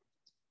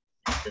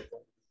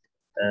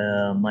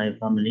 My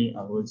family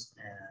always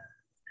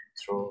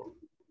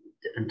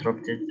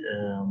interrupted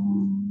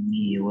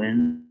me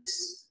when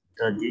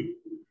study.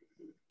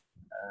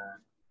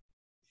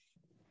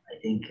 I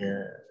think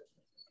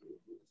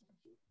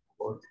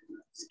about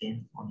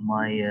skin on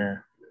my.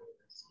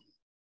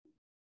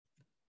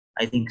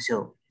 I think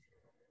so.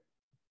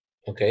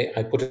 Okay,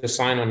 I put a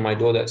sign on my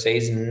door that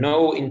says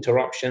no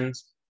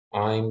interruptions.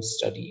 I'm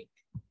studying.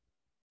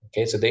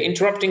 Okay, so they're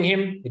interrupting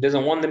him. He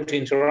doesn't want them to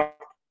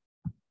interrupt.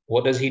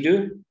 What does he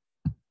do?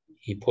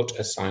 He put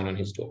a sign on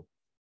his door.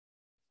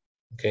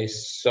 Okay,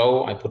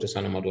 so I put a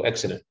sign on my door.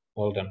 Excellent.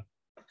 Well done.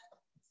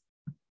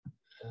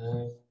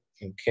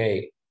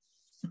 Okay.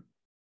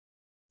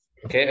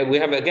 Okay, we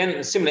have again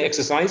a similar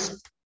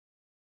exercise.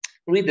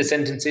 Read the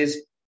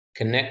sentences,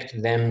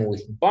 connect them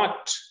with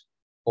but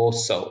or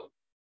so.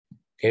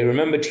 Okay,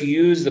 remember to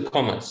use the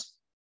commas.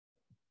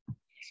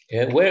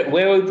 Okay,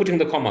 where are we putting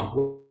the comma?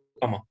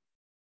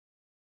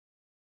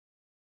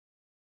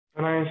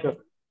 Can I answer?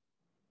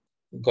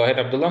 Go ahead,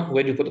 Abdullah.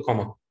 Where do you put the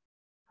comma?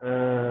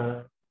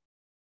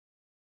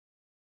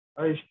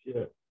 I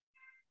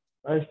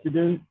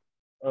student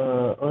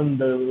on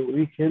the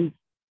weekend.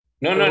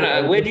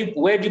 No. Where do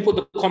you put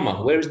the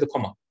comma? Where is the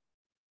comma?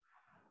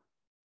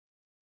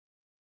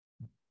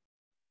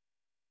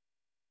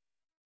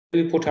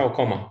 we put our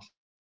comma?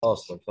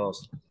 فاصل.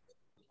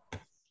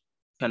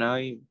 Can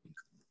I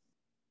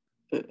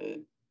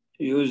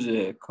use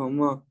a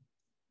comma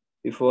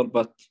before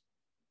but?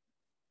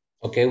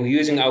 Okay, we're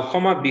using our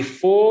comma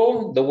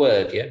before the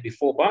word, yeah,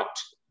 before but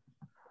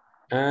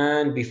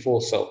and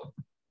before so.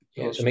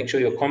 Yeah, so make sure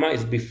your comma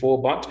is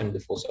before but and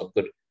before so.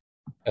 Good.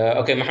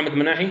 Okay, Mohammed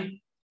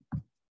Manahi.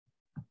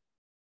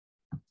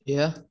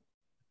 Yeah.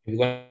 You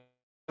got...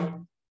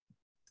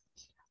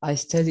 I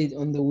studied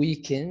on the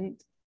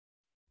weekend.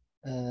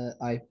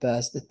 I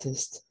passed the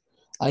test.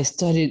 I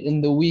studied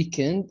in the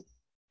weekend.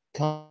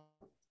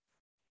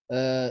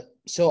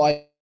 So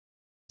I.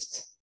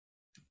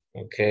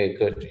 Okay,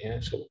 good.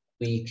 Yeah, so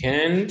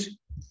weekend,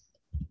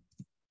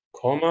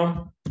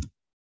 comma,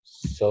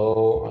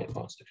 so I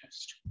passed the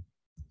test.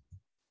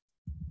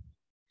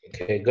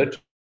 Okay, good.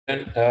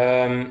 And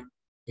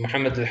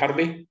Mohammed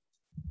Al-Harbi.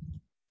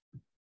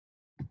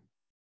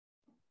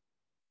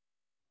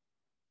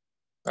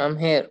 I'm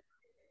here.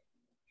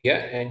 Yeah,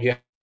 and you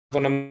have a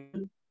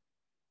number?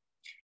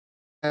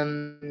 I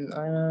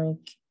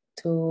like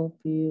to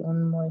be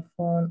on my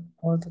phone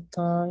all the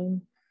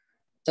time.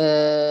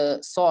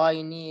 So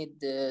I need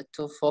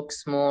to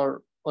focus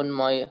more on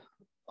my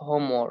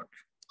homework.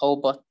 Oh,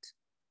 but.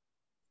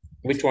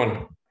 Which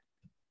one?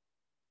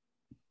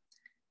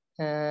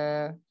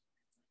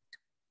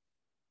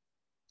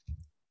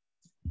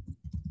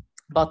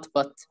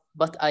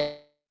 But I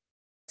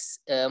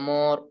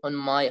more on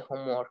my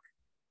homework.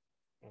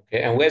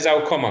 Okay, and where's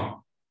our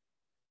comma?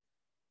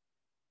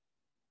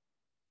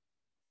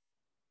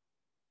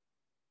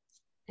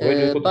 Where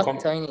do we put the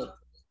comma? I need.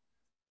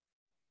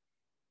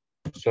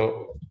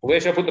 So where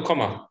should I put the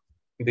comma?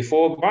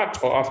 Before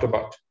but or after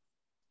but?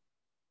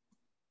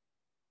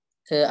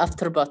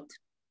 After but.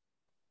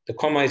 The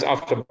comma is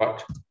after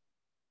but.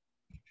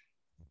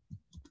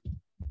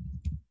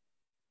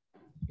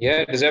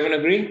 Yeah, does everyone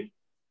agree?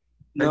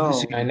 No.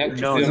 I like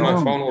to be on my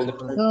phone all the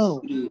time.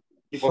 No.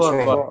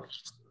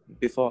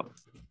 Before.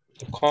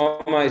 The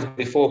comma is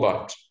before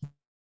but.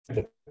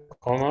 The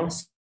comma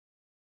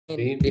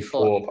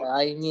before but.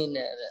 I mean.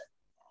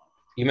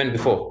 You meant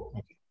before.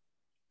 Okay.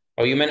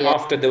 Or you meant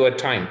after the word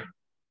time.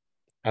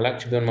 I like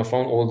to be on my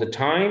phone all the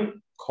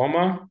time,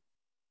 comma,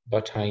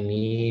 but I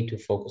need to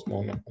focus more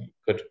on my phone.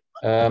 Good.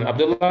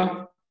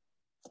 Abdullah?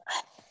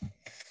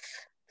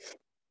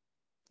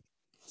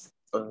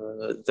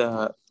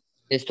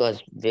 This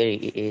was very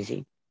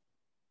easy.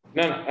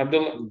 No,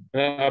 Abdullah.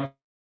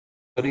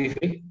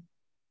 Dhafiri.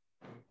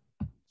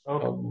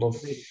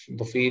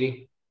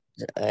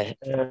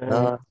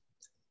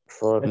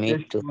 For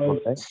me to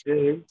focus,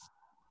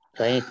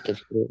 trying to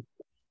sleep.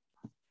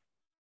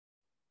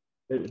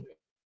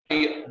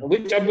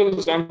 Which Abdullah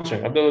is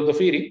answering? Abdullah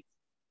Dhafiri?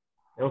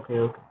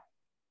 Okay.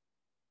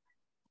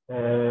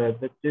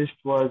 The test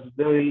was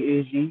very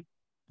easy.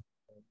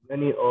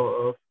 Many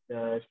of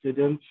the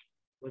students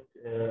with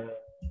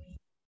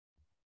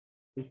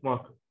this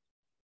mark.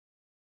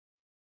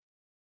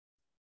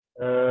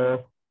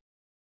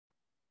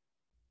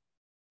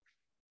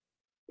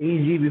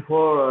 Easy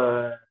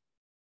before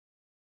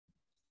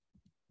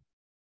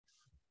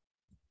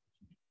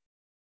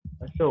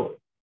so.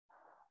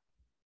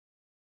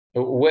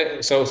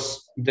 So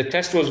the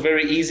test was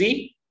very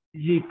easy?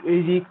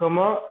 Easy,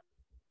 comma,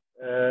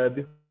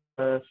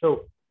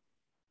 so.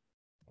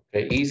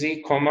 Okay,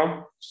 easy,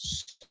 comma,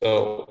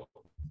 so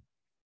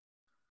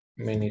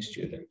many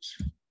students.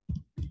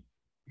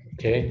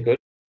 Okay, good.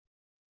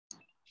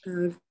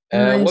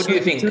 What do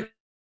you think?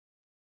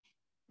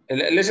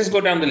 Let's just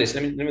go down the list.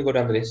 Let me go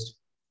down the list.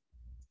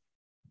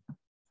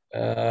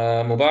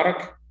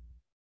 Mubarak?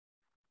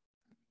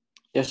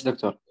 Yes,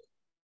 doctor.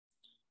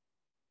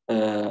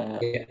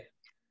 Yeah.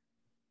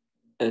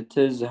 It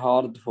is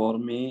hard for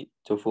me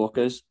to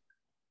focus.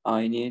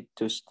 I need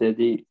to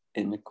study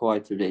in a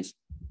quiet place.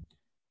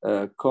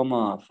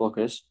 Comma,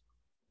 focus.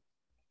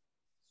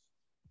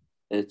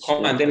 It's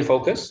comma and then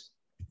focus?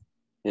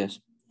 Yes.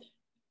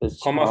 It's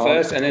comma hard.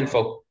 First and then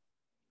focus?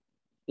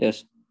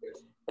 Yes.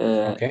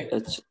 Okay.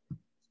 It's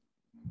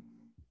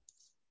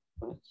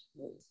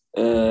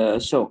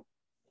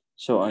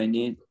so I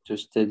need to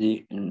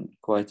study in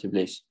quiet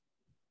place.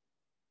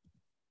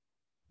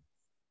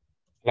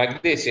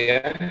 Like this,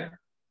 yeah?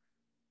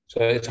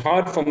 So it's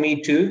hard for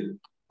me to,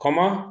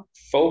 comma,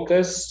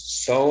 focus,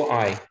 so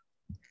I.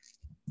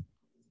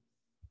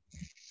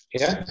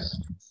 Yeah?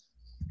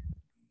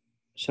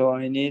 So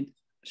I need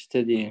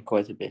study in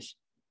quiet place.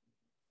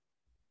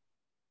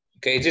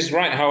 Okay, is this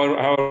right?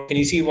 How can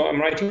you see what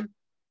I'm writing?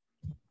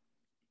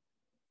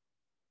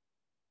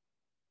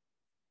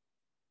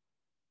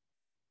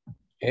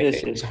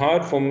 Yes, it's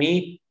hard for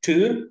me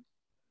to,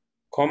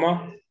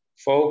 comma,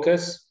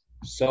 focus,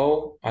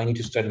 so I need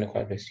to study in a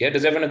quiet place. Yeah,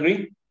 does everyone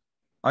agree?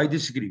 I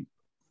disagree.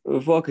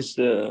 Focus.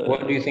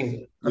 What do you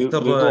think?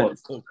 Before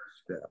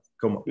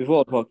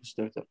focus,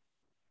 doctor.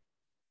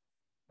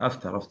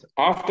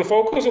 After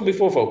focus or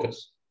before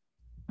focus?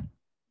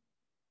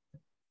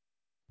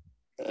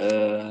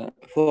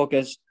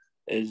 Focus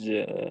is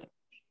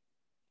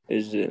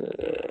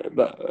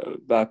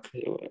back.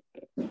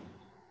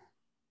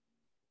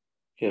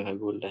 كيف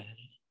أقول له؟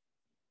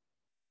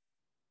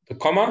 The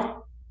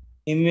comma.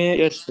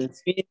 Yes.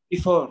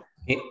 before.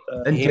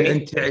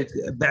 انت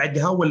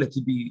بعدها ولا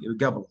تبي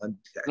قبلها؟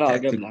 انت لا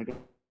قبلها.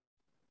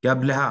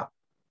 قبلها.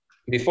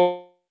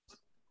 Before.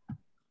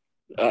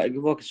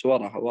 فوكس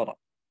ورا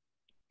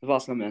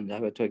الفاصلة من عندها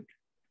بتوقف.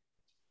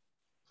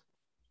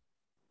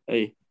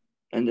 اي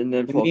عندنا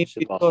الفوكس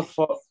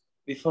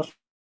before.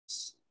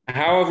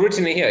 How I've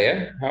written it here, yeah?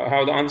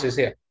 How the answer is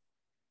here.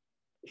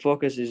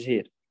 Focus is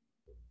here.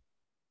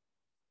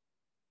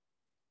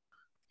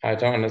 I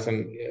don't understand.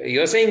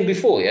 You're saying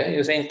before, yeah?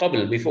 You're saying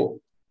قبل, before.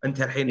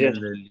 انت الحين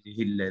اللي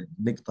هي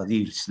النقطة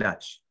دي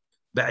السلاش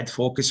بعد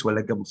فوكس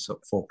ولا قبل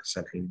فوكس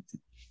الحين؟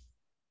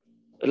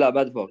 لا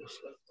بعد فوكس.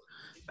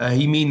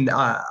 He means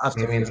after.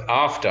 He means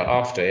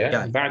after,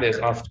 yeah? بعد is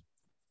after.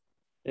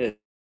 Yeah.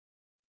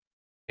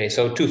 Okay,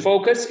 so to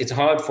focus, it's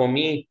hard for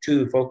me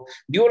to focus.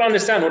 Do you all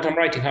understand what I'm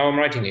writing, how I'm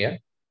writing here?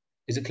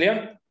 Is it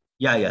clear?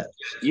 Yeah.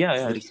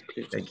 It's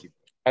clear. Thank you.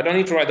 I don't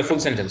need to write the full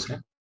sentence. No?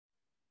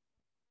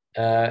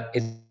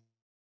 It's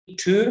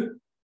to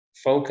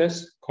focus,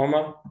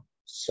 comma,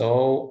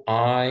 so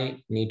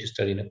I need to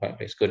study in a quiet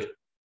place. Good.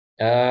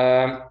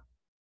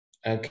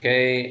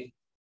 Okay,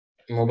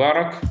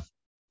 Mubarak.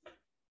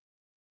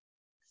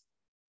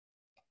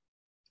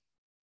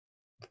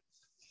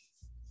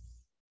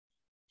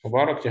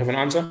 Mubarak, do you have an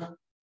answer?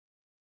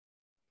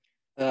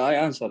 I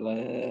answer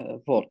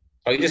 4.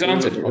 Oh, you just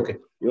answered? Okay.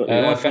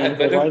 Fahad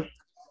Badr?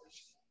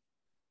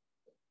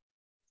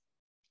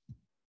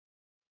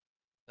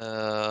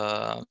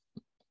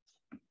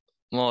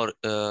 More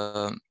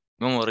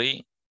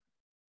memory.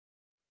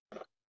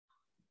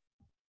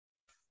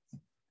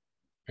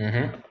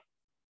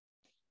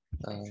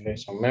 Okay,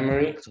 so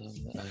memory.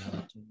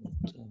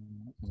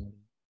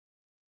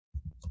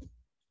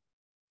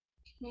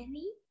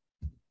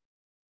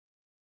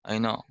 I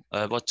know,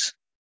 but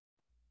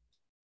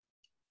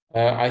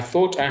I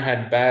thought I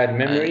had bad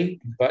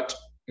memory, but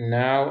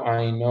now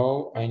I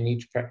know I need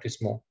to practice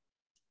more.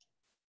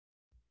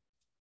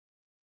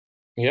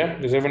 Yeah,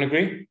 does everyone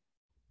agree?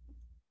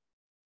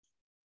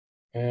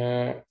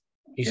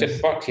 You said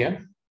but, yeah?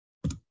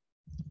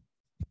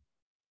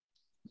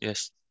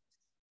 Yes.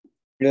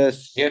 Yeah,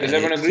 does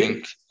everyone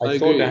agree? I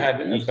thought I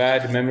had a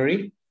bad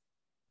memory.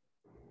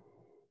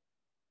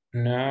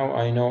 Now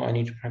I know I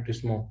need to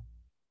practice more.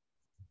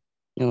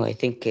 No, I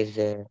think is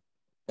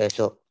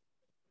so.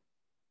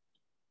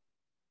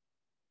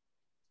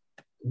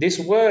 This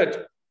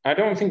word, I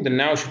don't think the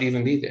now should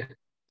even be there.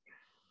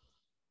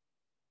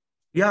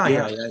 Yeah,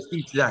 I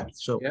think that.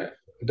 So yeah,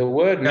 the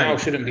word now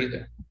shouldn't be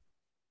there.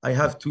 I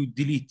have to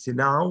delete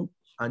now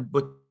and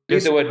put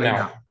delete the word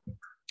now.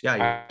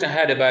 Yeah. I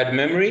had a bad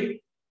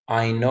memory.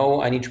 I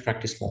know I need to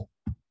practice more.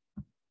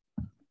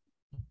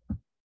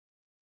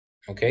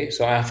 Okay,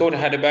 so I thought I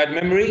had a bad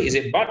memory. Is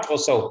it but or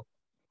so?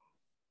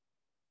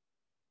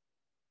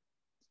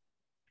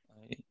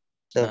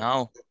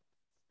 Now.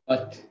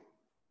 But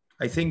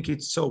I think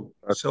it's so.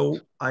 So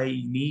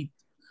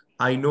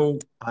I know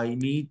I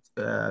need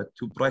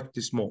to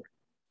practice more.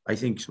 I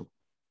think so.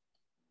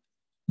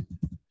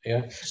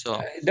 Yeah.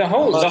 So the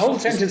whole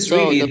sentence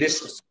really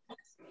this.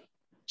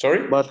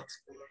 Sorry. But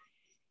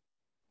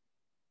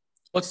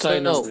what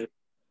kind of?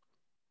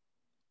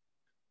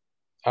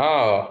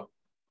 Oh,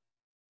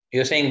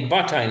 you're saying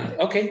but I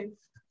okay.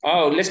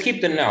 Oh, let's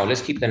keep the now.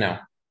 Let's keep the now.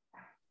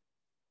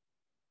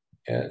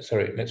 Yeah,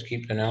 sorry. Let's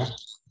keep the now.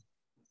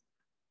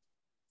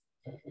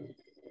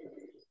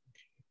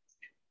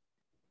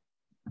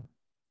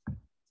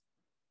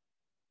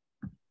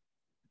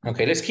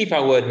 Okay, let's keep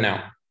our word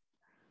now.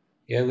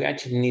 Yeah, we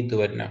actually need the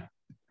word now.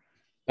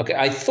 Okay,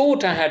 I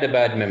thought I had a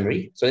bad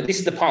memory. So this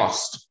is the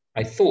past.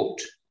 I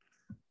thought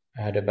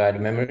I had a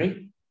bad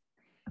memory.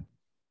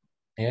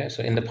 Yeah,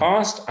 so in the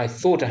past, I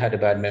thought I had a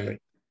bad memory.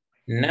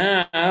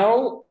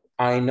 Now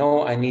I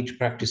know I need to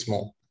practice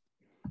more.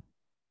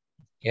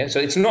 Yeah, so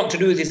it's not to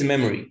do with his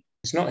memory.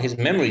 It's not his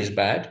memory is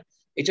bad.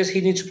 It's just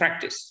he needs to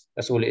practice.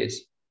 That's all it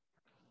is.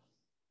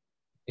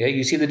 Yeah,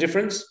 you see the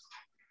difference?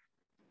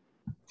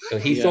 So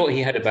he thought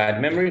he had a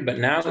bad memory, but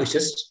now it's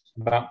just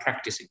about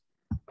practicing.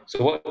 So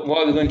what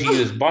are we going to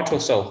use? But or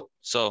so?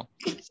 So.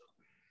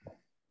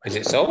 Is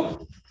it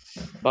so?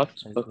 But.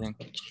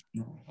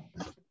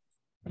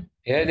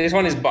 Yeah, this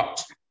one is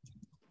but.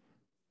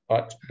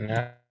 But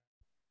now.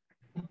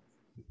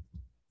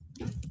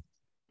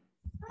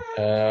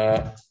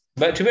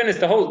 But to be honest,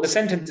 the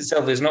sentence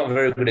itself is not a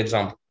very good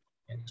example.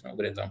 It's not a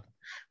good example.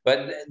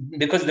 But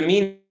because the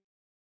meaning,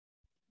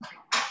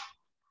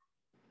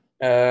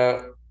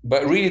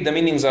 but really the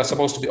meanings are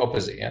supposed to be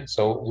opposite. Yeah.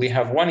 So we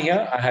have one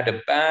here. I had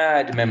a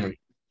bad memory.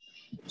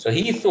 So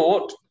he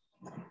thought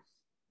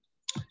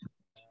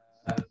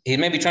he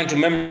may be trying to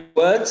remember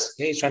words.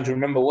 Yeah, he's trying to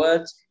remember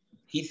words.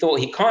 He thought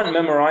he can't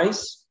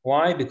memorize.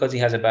 Why? Because he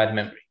has a bad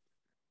memory.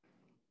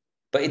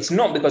 But it's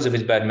not because of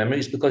his bad memory.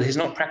 It's because he's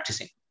not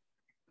practicing.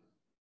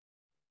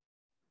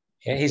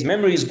 Yeah, his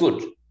memory is good.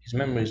 His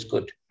memory is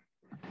good,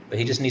 but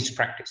he just needs to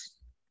practice.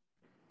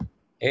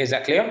 Yeah, is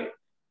that clear?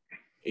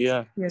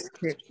 Yeah. Yes,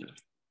 clear.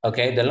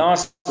 Okay, the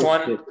last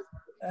one.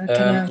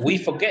 We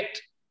forget.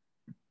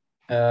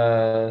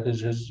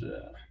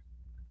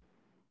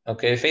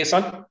 Okay,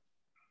 Faisal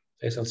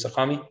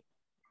Sakami.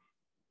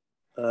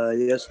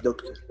 Yes,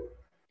 doctor.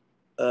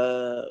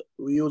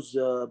 We use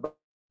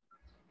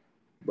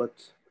but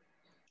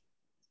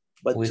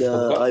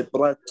I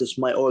practice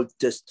my old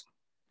test.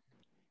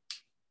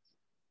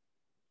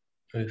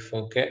 We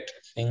forget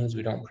things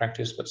we don't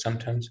practice, but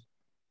sometimes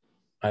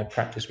I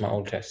practice my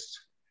old tests.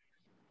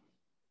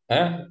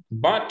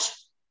 But,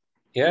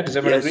 yeah, does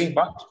everyone agree?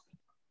 But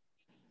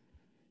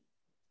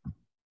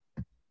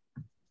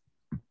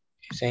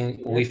you're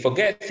saying we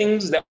forget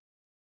things that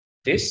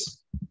this.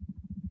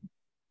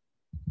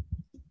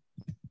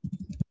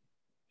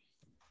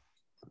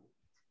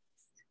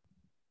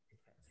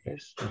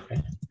 Yes,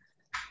 okay.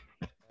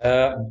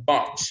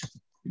 But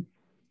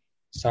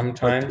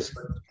sometimes,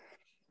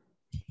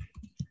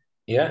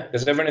 yeah,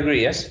 does everyone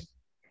agree? Yes,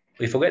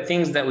 we forget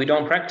things that we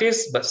don't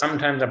practice, but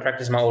sometimes I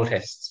practice my old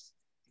tests.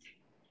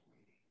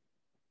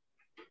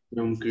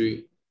 I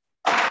agree.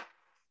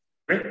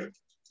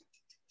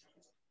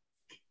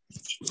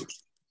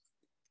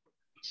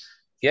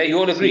 Yeah, you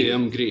all agree? Yeah,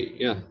 I agree,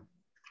 yeah.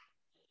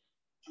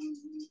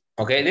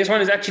 Okay, this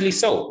one is actually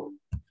so.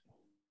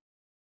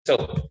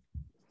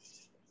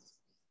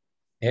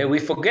 Yeah, we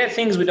forget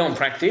things we don't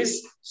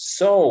practice.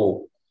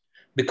 So,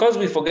 because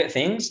we forget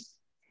things,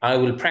 I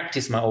will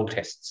practice my old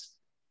tests.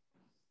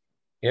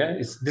 Yeah,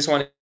 it's this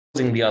one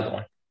using the other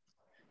one.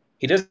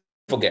 He doesn't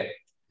forget.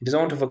 He doesn't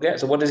want to forget.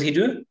 So what does he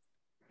do?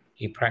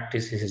 He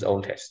practices his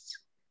old tests.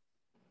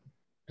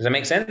 Does that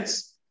make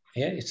sense?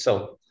 Yeah, it's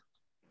so.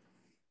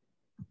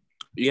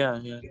 Yeah.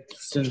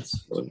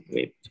 Since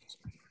wait.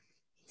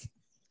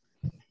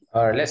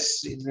 All right,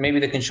 maybe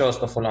they can show us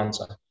the full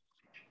answer.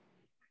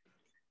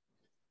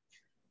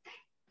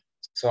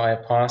 So I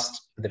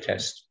passed the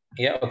test.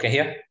 Yeah, okay,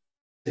 here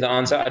is the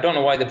answer. I don't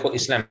know why they put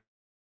Islam.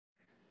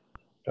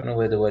 Don't know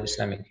where the word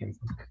Islamic came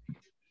from.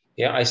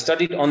 Yeah, I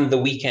studied on the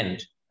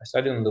weekend. So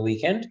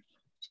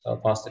I'll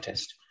pass the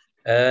test.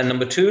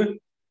 Number 2,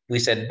 we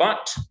said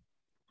but.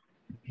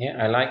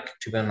 Yeah, I like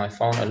to be on my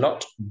phone a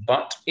lot,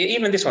 but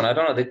even this one, I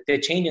don't know, they're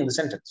changing the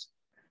sentence.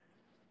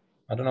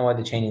 I don't know why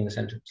they're changing the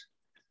sentence.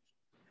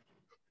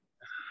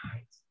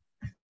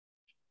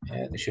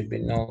 Yeah, there should be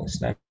no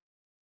Islam.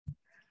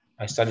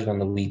 I studied on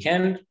the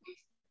weekend,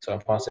 so I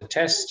passed the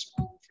test,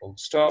 full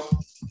stop.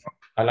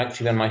 I like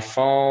to be on my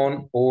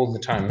phone all the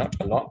time, not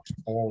a lot,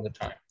 all the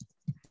time.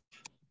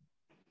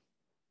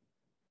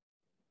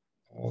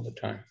 All the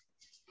time.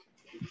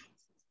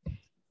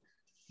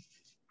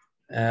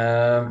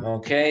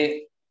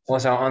 Okay,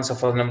 what's our answer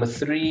for number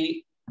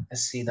 3?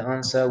 Let's see the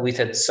answer. We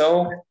said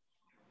so.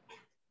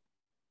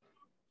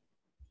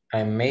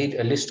 I made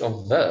a list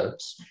of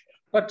verbs.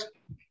 What?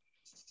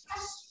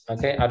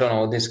 Okay, I don't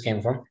know where this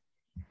came from.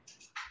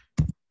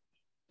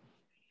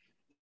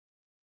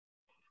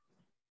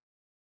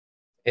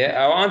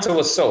 Yeah, our answer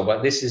was so,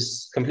 but this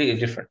is completely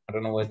different. I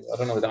don't know where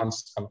the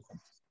answer is coming from.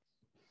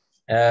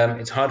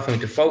 It's hard for me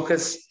to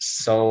focus.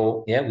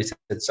 So yeah, we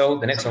said so.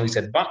 The next one we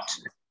said but.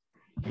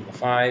 Number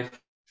 5.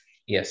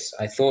 Yes,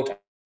 I thought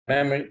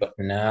memory, but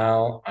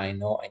now I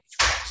know I need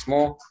to focus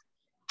more.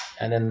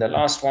 And then the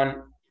last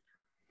one,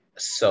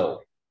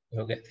 so.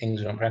 We'll get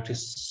things we don't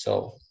practice.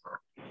 So.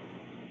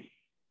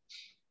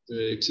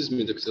 Excuse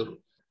me, doctor.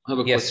 I have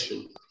a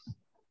question.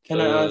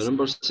 Can I ask?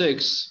 Number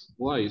 6,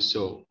 why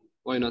so?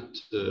 Why not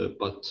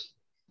but?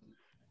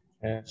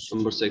 Yes.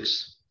 Number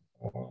 6.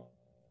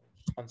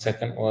 1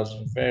 second, was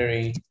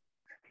very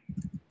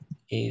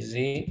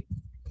easy.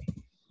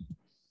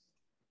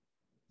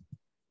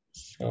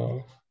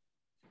 So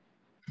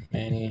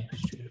many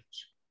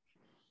students.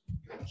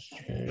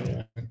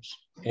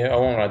 Yeah, I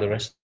won't write the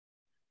rest.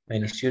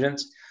 Many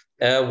students.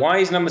 Why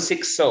is number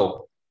 6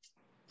 so?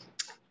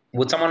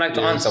 Would someone like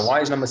to answer?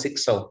 Why is number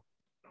 6 so?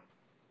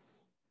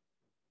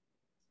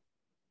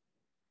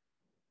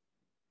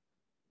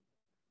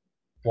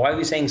 Why are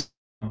we saying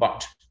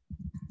but?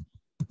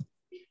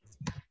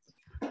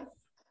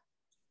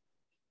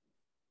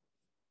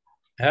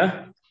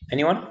 Huh?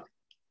 Anyone?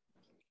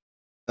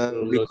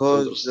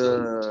 Because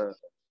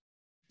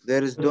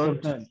there is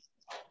don't.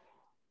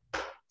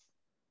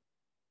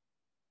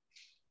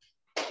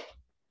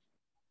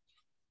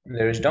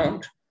 There is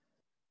don't.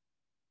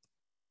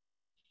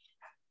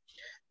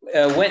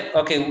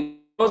 Okay,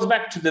 goes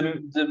back to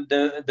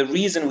the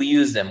reason we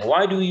use them.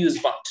 Why do we use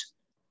but?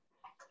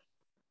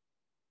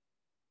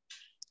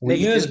 We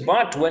use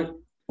but when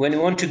we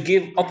want to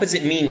give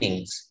opposite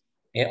meanings.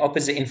 Yeah,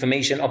 opposite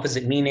information,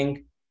 opposite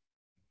meaning.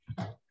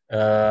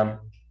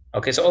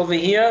 Okay, so over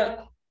here,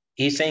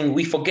 he's saying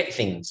we forget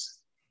things.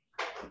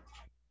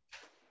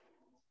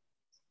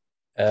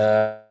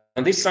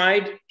 On this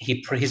side,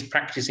 he's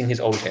practicing his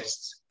old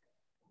tests.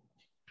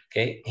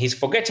 Okay, he's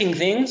forgetting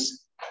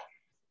things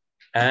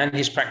and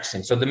he's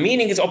practicing. So the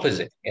meaning is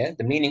opposite. Yeah,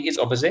 the meaning is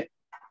opposite.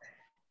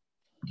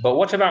 But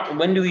what about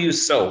when do we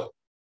use so?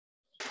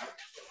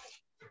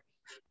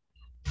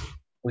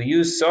 We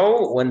use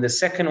so when the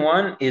second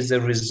one is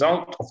a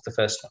result of the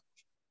first one.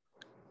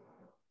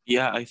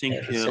 Yeah, I think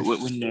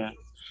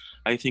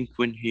I think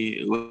when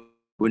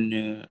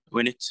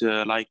it's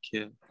like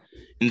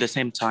in the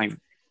same time,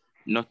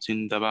 not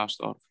in the past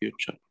or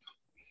future.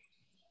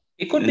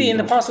 It could be in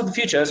the past or the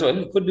future as well.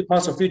 It could be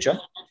past or future.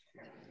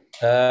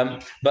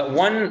 But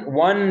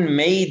one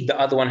made the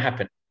other one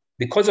happen.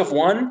 Because of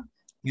one,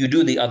 you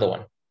do the other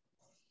one.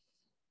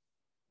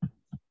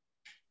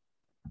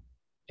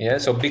 Yeah.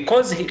 So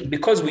because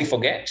we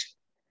forget,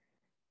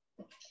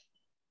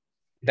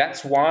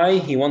 that's why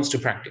he wants to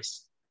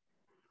practice.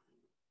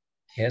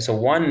 Yeah. So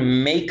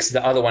one makes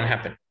the other one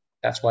happen.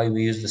 That's why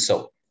we use the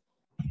so.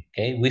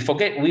 Okay. We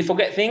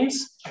forget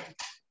things,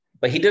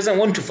 but he doesn't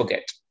want to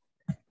forget.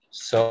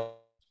 So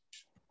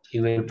he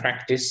will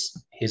practice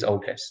his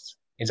old tests.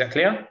 Is that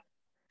clear?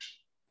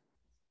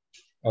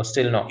 Or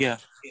still not? Yeah.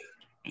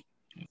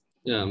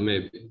 Yeah,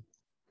 maybe.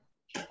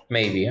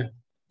 Maybe, yeah.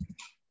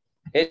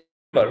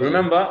 But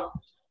remember,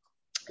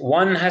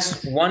 one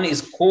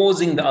is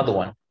causing the other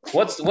one.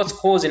 What's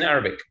cause in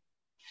Arabic?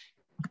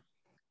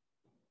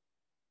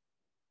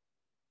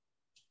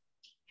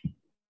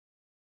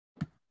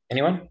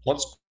 Anyone?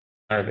 What's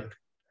Arabic?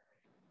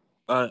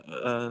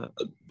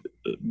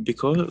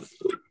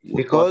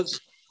 Because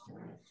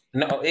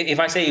no, if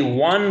I say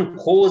one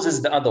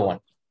causes the other one.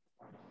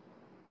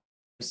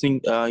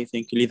 I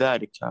think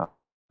لذلك.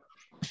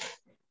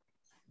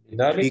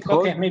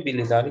 Okay, maybe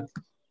لذلك.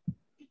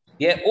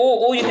 Yeah,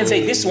 or you can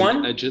say this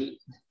one.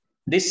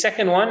 This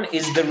second one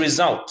is the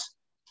result.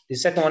 The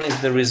second one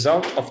is the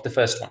result of the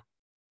first one.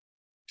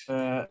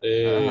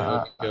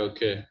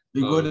 اوكي.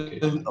 يقول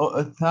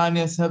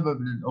الثانية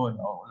سبب للأولى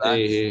أو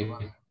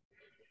العكس.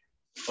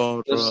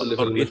 نفس اللي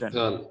في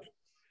المثال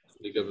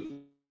اللي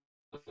قبل.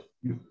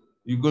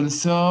 يقول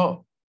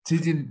سو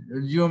تجي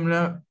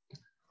الجملة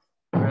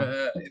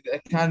إذا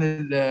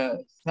كان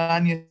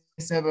الثانية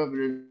سبب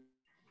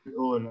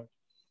للأولى.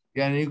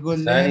 يعني يقول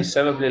الثاني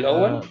سبب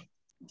للأول؟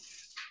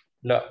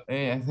 لا.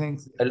 إيه I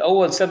think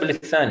الأول سبب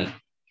للثاني.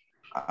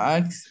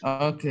 عكس.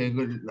 أوكي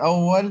يقول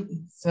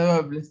الأول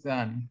سبب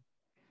للثاني.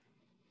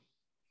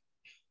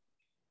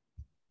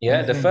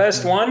 Yeah, the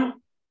first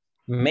one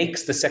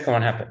makes the second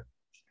one happen.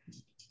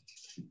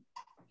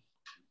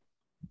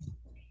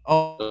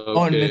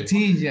 Oh,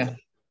 النتيجة.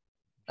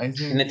 I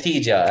think.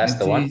 Natija, that's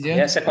the one.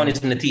 Yeah, second one is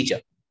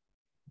Natija.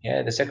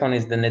 Yeah, the second one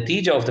is the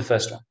Natija of the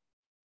first one.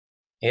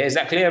 Yeah, is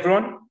that clear,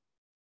 everyone?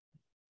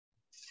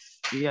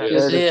 Yeah,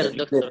 clear,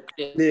 doctor.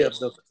 Clear,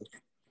 doctor.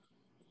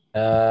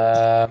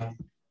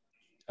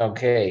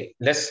 Okay,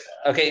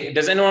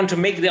 does anyone want to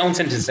make their own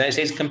sentences? It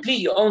says complete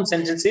your own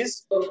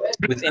sentences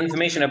with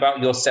information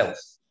about yourself.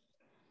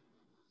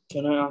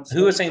 Can I answer?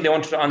 Who was saying they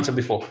wanted to answer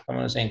before?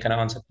 Someone was saying, can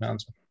I answer? Can I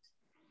answer?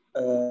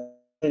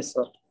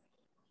 Faisal.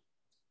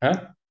 Huh?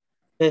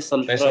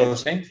 Faisal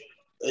was saying?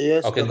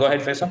 Yes. Okay, go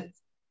ahead, Faisal.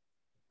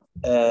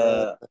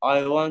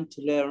 I want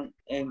to learn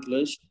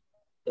English,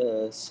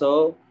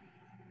 so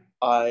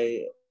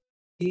I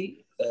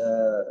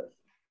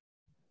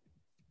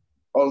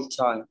all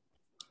time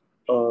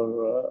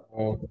or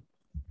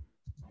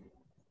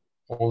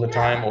all the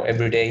time or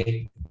every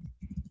day.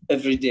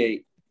 Every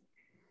day.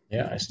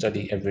 Yeah, I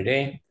study every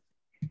day.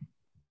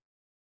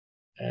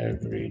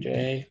 Every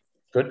day.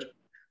 Good.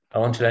 I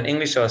want to learn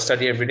English, so I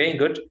study every day.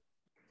 Good.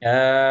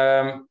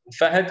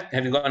 Fahad,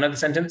 have you got another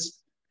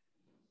sentence?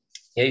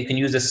 Yeah, you can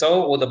use the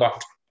so or the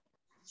but.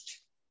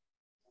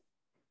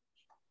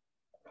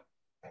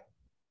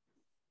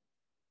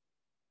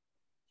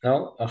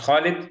 No?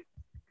 Khalid?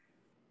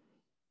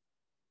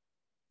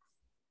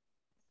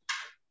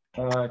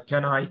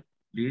 Can I,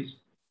 please?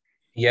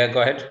 Yeah,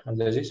 go ahead.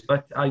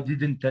 But I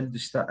didn't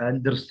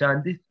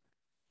understand it.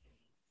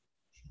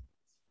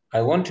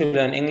 I want to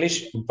learn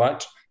English,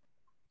 but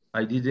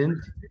I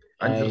didn't.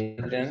 I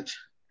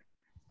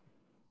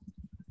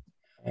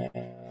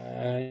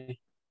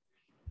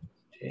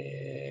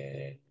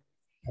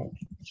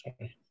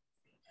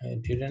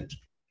didn't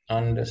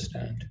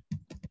understand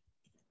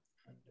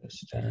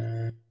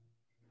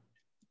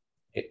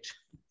it.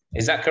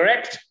 Is that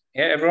correct?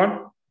 Yeah,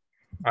 everyone?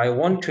 I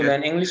want to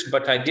learn English,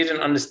 but I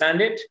didn't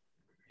understand it.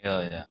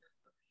 Yeah.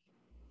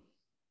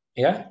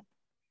 Yeah?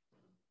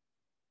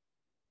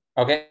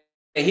 Okay.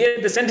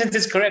 Here, the sentence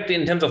is correct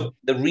in terms of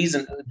the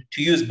reason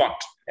to use but.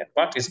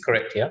 But is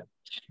correct here.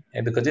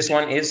 Because this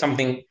one is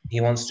something he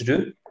wants to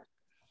do.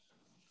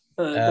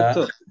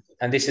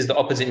 And this is the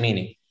opposite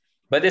meaning.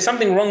 But there's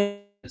something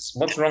wrong.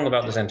 What's wrong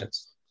about the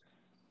sentence?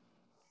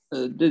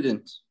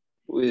 Didn't.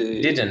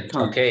 Didn't.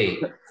 Can't. Okay.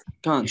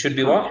 Can't. It should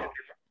be can't. what?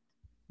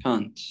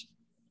 Can't.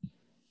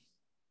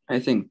 I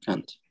think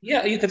can't.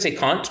 Yeah, you could say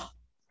can't.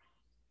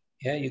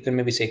 Yeah, you can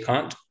maybe say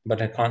can't,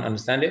 but I can't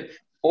understand it.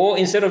 Or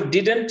instead of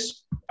didn't,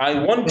 I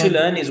want to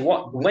learn is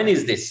what? When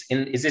is this?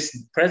 Is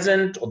this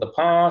present or the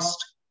past?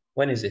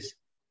 When is this?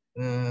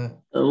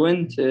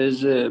 When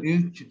is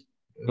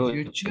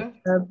future?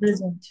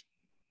 Present.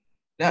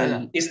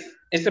 No.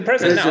 It's the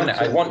present now.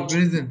 I want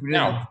present.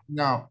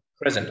 Now.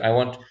 Present. I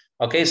want.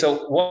 Okay,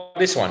 so what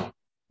this one?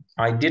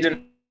 I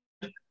didn't.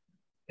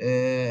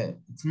 It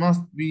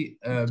must be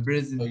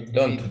present.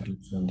 Don't.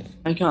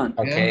 I can't.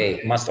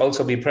 Okay, must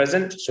also be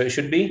present. So it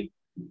should be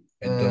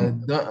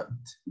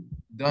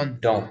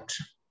Don't.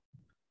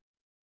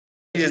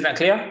 Is that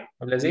clear,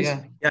 Abdulaziz?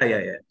 Yeah.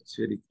 It's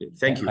very clear.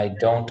 Thank you. I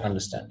don't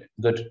understand it.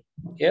 Good.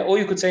 Yeah, or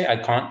you could say I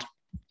can't.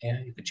 Yeah,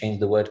 you could change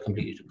the word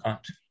completely to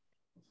can't.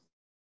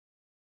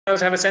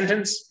 Else have a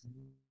sentence?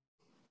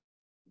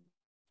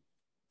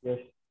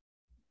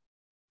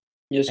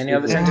 Yes. Any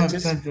other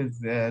sentences?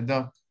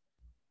 Doc.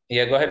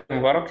 Yeah, go ahead,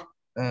 Mubarak.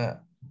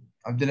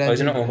 Abdulaziz. Oh,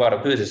 is it not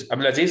Mubarak? Who is this?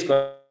 Abdulaziz, go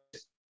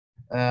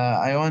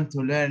ahead. I want to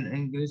learn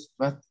English,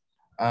 but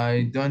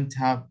I don't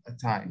have a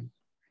time.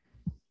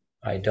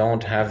 I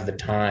don't have the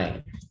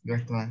time.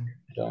 That one.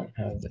 I don't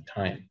have the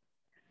time.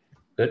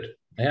 Good.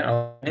 Yeah,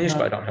 I'll finish,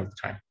 but I don't have the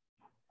time.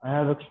 I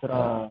have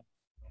extra.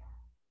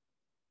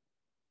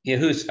 Yeah,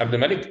 who's Abdul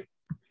Malik?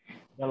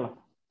 Yalla.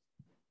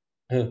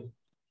 Who?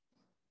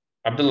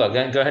 Abdullah, go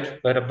ahead. Go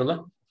ahead,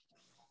 Abdullah.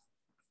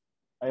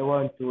 I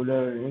want to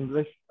learn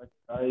English, but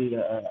I'm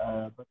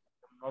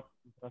not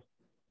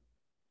interested.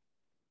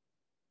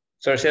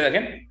 Sorry, say that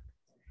again.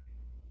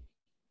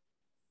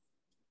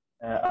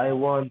 I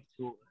want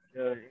to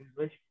learn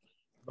English,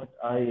 but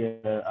I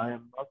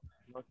am not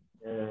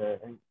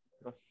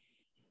interested.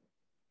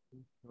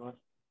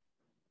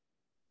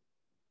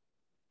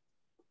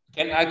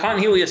 I can't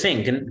hear what you're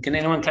saying. Can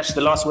anyone catch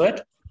the last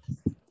word?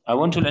 I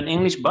want to learn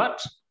English,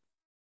 but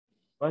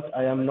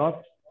I am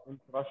not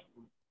interested.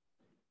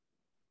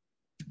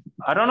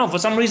 I don't know. For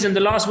some reason, the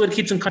last word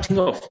keeps on cutting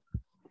off.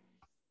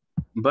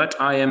 But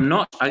I am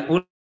not. I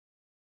will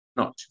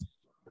not.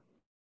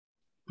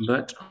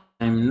 But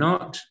I'm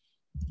not.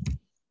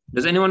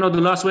 Does anyone know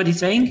the last word he's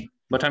saying?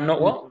 But I'm not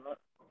what?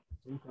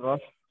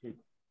 Interested.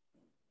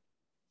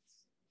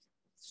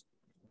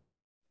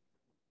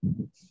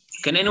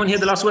 Can anyone hear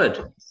the last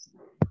word?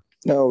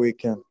 No, we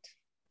can't.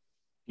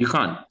 You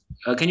can't.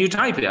 Can you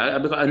type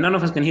it? Because none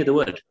of us can hear the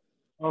word.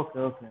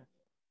 Okay.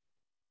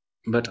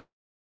 But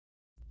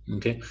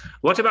okay.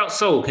 What about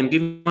so? Can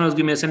one of us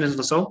give me a sentence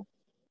for so?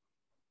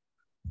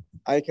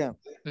 I can.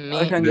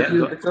 I can give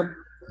you better.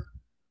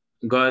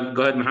 Go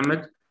ahead,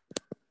 Muhammad.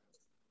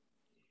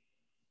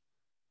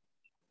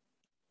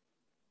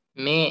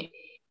 Me.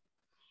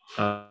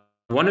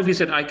 One of you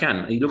said I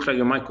can. It looks like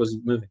your mic was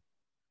moving.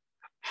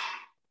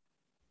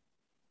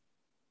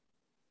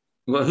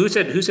 Well, who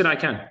said I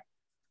can?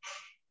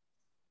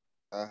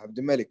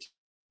 Abdul Malik.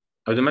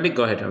 Abdul Malik,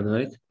 go ahead, Abdul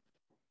Malik.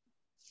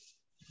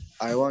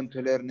 I want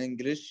to learn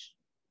English,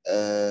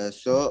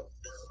 so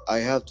I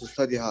have to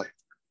study hard.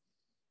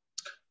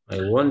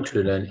 I want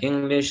to learn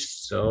English,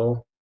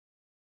 so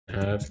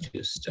I have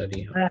to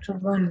study hard. I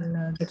have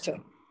one, Doctor.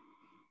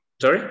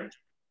 Sorry?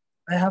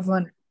 I have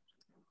one.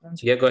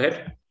 Yeah, go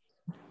ahead.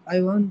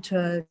 I want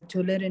to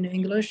learn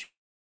English.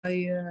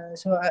 I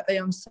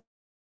am.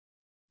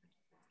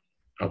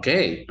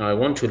 Okay, I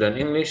want to learn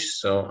English,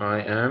 so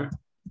I am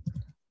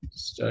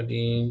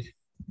studying.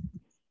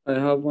 I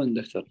have one,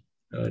 Doctor.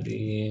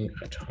 Studying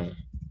at home.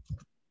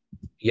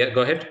 Yeah,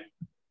 go ahead.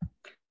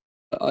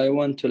 I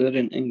want to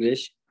learn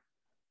English,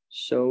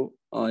 so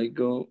I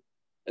go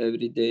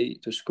every day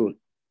to school.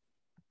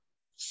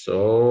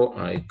 So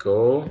I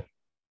go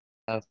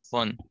have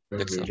fun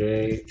every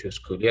day to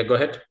school. Yeah, go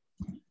ahead.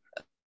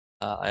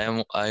 I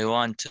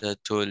want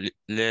to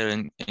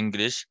learn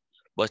English,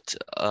 but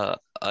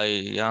I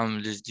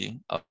am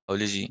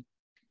lazy.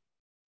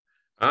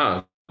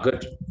 Ah,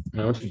 good.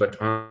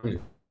 But I'm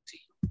lazy.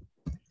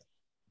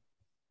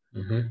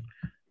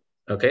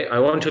 Okay, I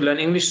want to learn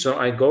English, so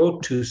I go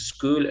to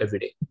school every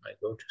day. I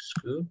go to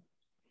school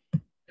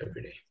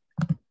every day.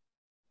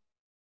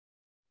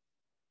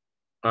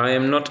 I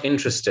am not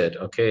interested.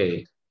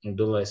 Okay,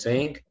 Abdullah is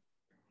saying,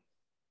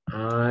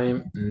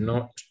 I'm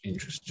not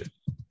interested.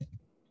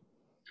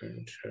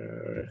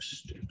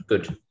 Interested.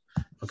 Good.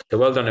 Okay,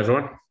 well done,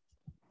 everyone.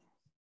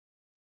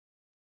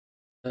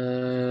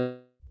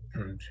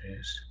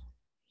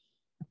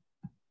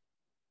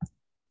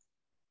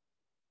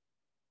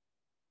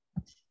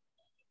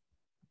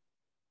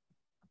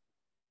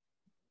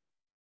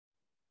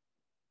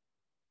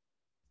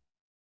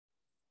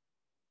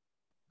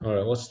 All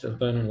right, what's the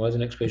going on? Why is the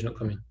next page not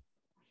coming?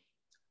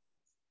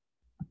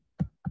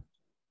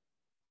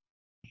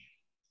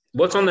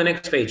 What's on the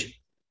next page?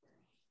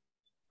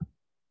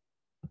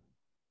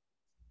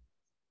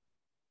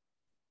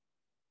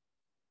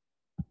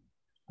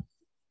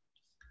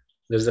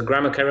 Does the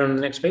grammar carry on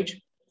the next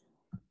page?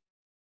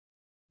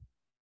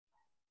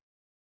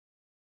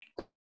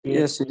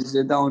 Yes, it's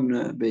the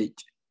down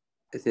page,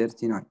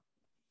 39.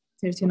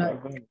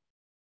 39.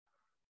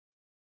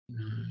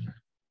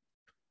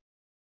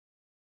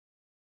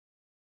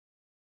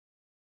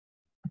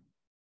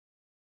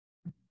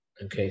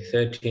 Okay,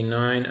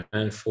 39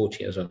 and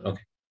 40 as well.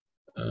 Okay.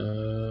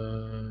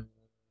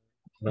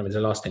 Grammar is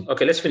the last thing.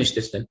 Okay, let's finish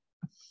this then.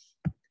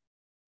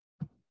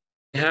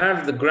 We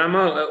have the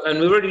grammar, and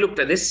we already looked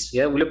at this.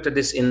 Yeah, we looked at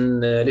this in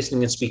the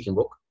listening and speaking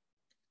book.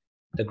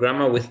 The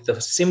grammar with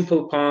the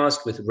simple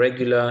past with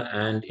regular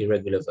and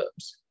irregular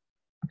verbs.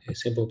 Okay,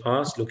 simple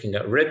past looking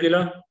at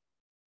regular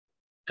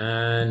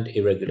and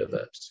irregular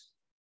verbs.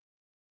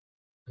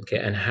 Okay,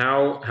 and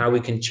how we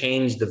can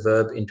change the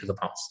verb into the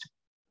past.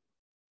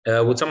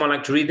 Would someone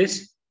like to read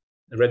this?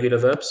 The regular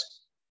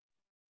verbs?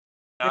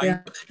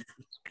 Yeah.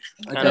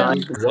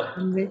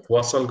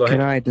 Wasal, go ahead.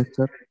 Can I,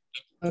 Doctor?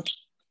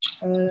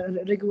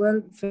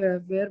 Regular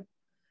verb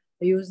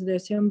use the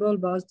simple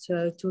past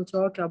to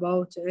talk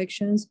about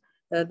actions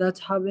that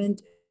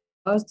happened in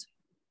the past.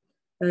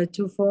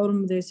 To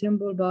form the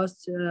simple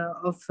past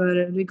of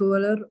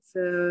regular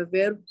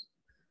verb,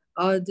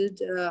 added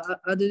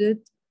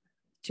it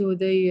to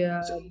the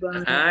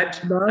add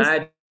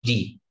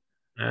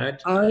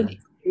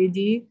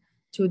ed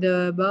to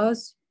the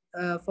past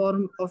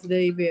form of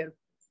the verb.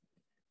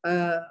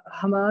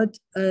 Hamad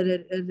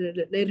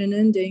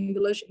learned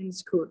English in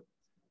school.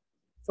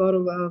 For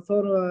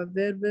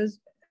verbs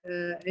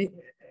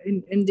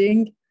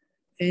ending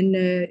in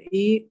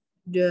e,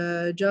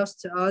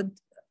 just add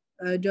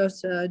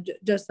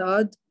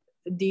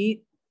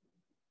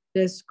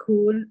the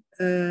school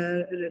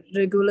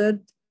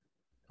required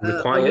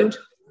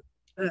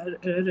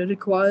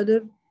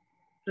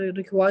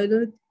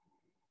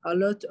a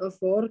lot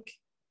of work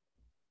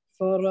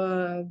for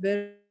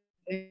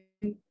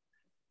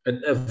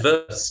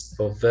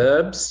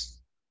verbs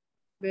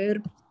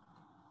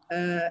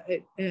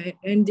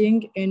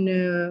ending in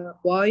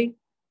y,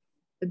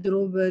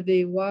 drop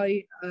the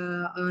y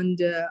and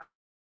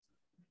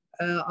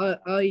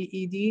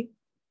IED.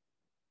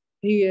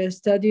 He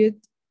studied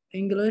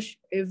English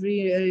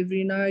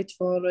every night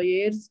for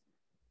years.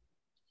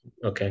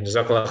 Okay,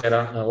 Jazakallah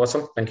khairan.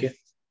 Wasal, thank you.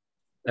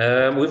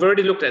 We've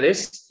already looked at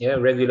this, yeah,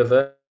 regular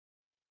verb.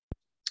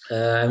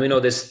 And we know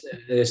there's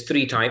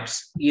three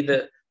types.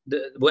 Either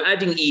we're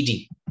adding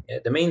ed. Yeah,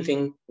 the main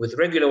thing with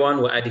regular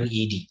one, we're adding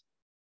ed.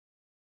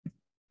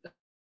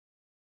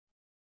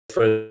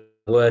 For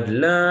the word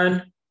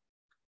learn,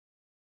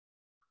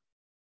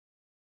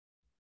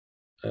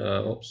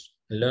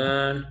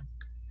 learn,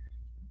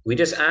 we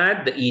just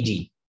add the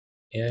ed.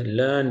 Yeah,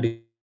 learn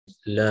becomes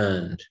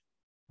learned.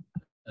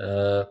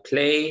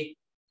 Play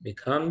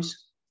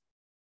becomes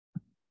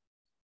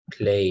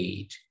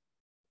played.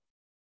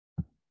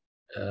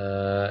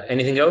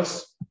 Anything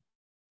else?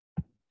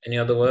 Any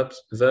other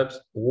verbs?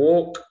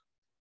 Walk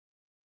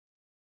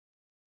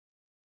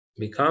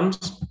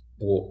becomes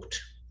walked.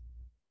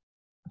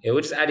 Yeah,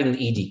 we're just adding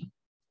the ed.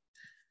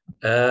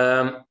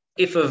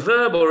 If a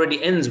verb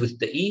already ends with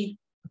the e,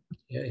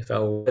 yeah, if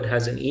our word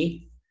has an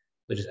e,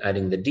 we're just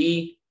adding the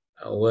d.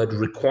 Our word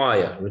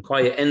require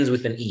ends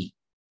with an e.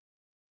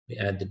 We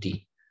add the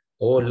d.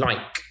 Or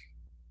like,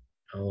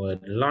 our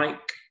word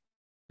like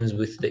ends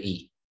with the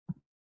e.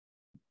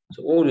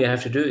 So all we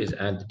have to do is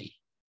add the d.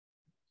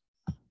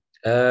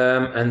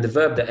 And the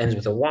verb that ends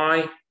with a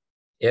y,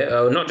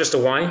 yeah, not just a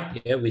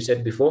y, yeah, we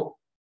said before.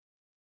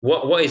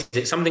 What is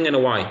it? Something and a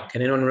y.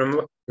 Can anyone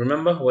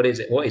remember? What is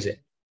it? What is it?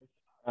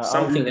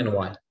 Something and a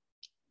y.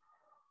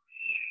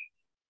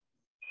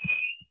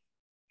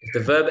 If the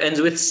verb ends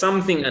with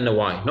something and a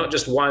y, not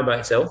just y by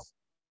itself.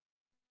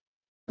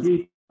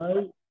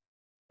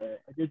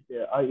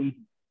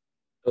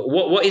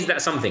 What is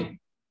that something?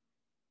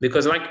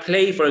 Because like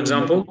play, for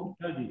example,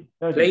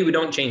 play, we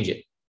don't change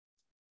it.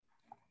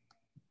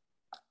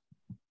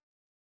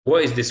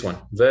 What is this one?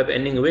 Verb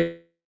ending with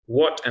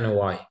what and a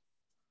y?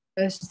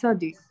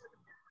 Study.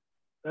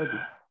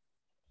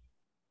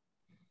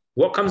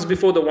 What comes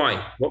before the y?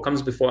 What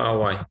comes before our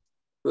y?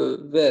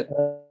 Verb.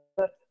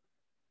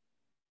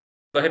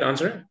 Go ahead,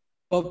 answer it.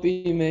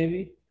 Copy,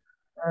 maybe.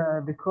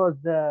 Because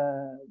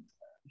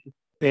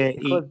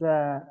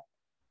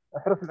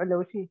حروف العلة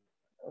وش هي؟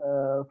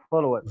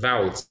 Followed.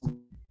 Vowels.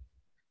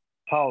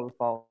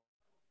 Vowel.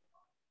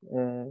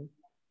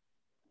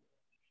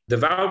 The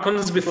vowel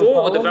comes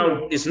before, or the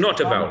vowel is not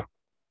a vowel?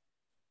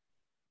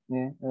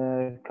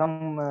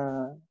 Come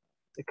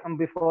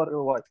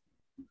before what?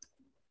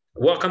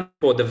 What comes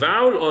before, the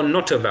vowel or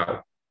not a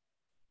vowel?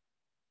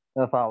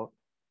 A vowel.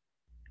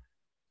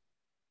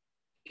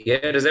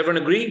 Yeah, does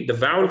everyone agree? The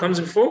vowel comes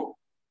before?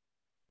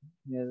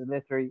 Yeah, the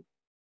letter E.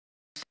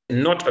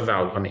 Not a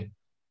vowel, honey.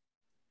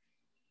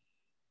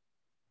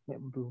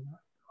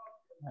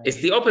 It's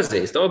the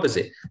opposite. It's the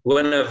opposite.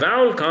 When a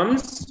vowel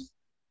comes,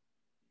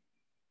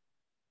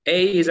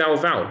 A is our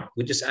vowel.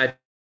 We just add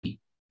E.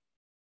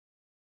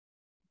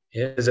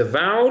 Yeah, there's a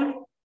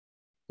vowel,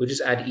 we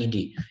just add ed.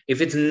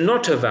 If it's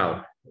not a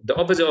vowel, the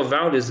opposite of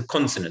vowel is a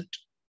consonant.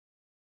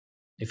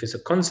 If it's a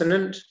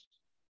consonant,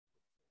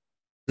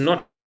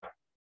 not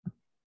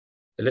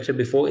the letter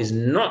before is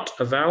not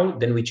a vowel,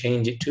 then we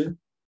change it to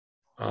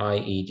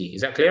IED.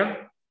 Is that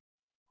clear?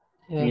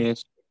 Yeah.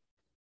 Yes.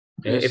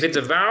 If it's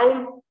a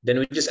vowel, then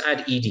we just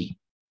add ed.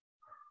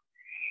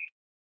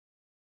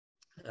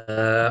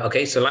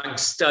 Okay, so like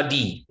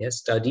study, yes,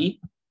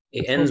 study,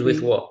 it ends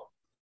with what?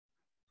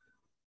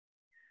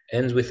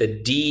 Ends with a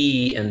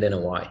D and then a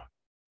Y.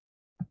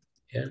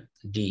 Yeah,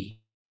 D.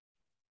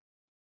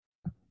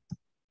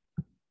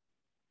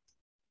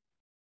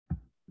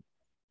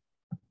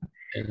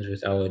 Ends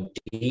with our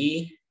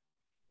D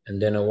and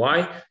then a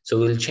Y. So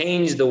we'll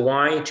change the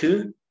Y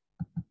to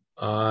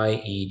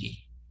IED.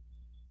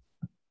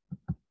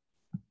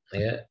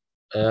 Yeah.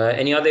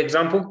 Any other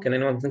example? Can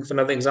anyone think of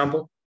another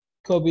example?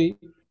 Copy.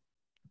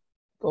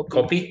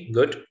 Copy.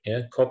 Good.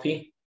 Yeah,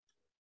 copy.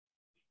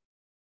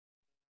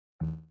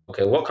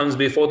 Okay, what comes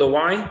before the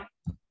Y?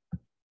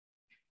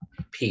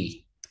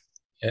 P.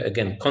 Yeah,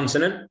 again,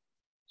 consonant.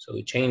 So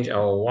we change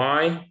our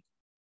Y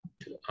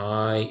to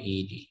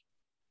IED.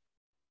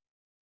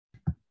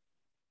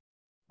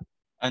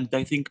 And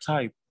I think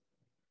type.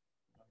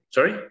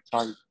 Sorry?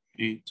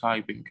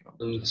 Typing.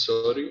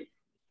 Sorry?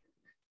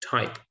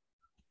 Type.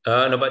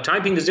 No, but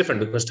typing is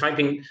different because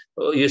typing,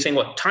 you're saying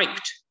what?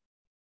 Typed?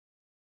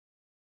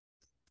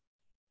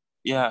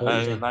 Yeah,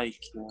 What like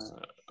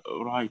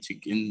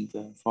writing in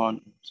the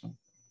phone. So.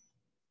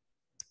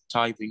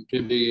 Typing.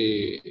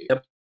 We're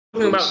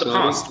talking about the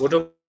past. We're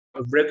talking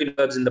about regular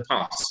verbs in the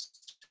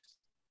past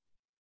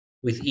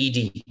with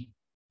ED.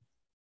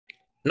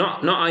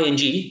 Not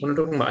ing. We're not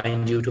talking about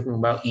ing. We're talking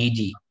about ed.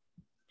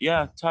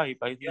 Yeah, type.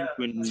 I think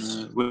when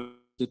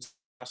it's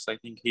past, I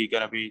think he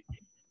gonna be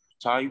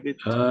type it.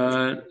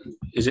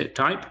 Is it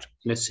typed?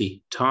 Let's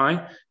see.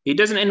 Tie. It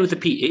doesn't end with a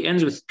P. It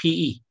ends with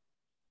PE.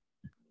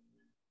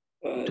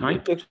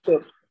 Type.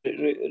 Doctor,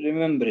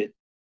 remember it.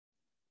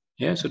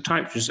 Yeah, so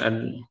type, just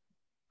add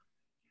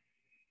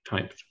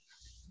typed.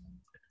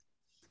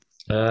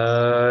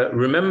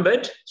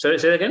 Remembered. Sorry,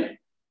 say it again.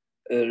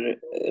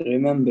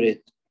 Remember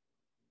it.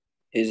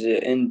 Is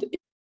end.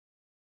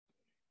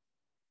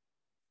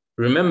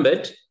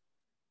 Remembered.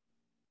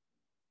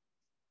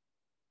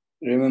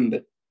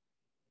 Remember.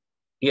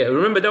 Yeah,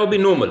 remember, that will be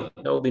normal.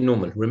 That will be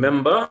normal.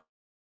 Remember,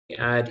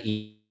 add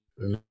E.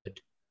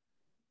 Remembered.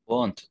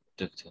 Want,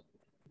 doctor.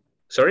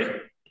 Sorry?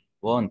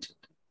 Want.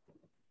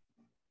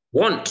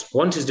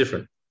 Want is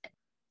different.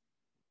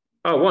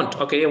 Oh, want.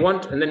 Okay, yeah,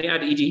 want, and then you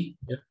add ed.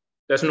 Yeah,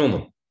 that's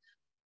normal.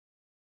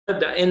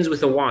 That ends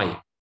with a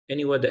Y.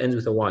 Any word that ends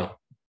with a Y.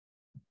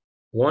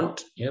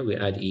 Want, yeah, we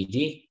add ed.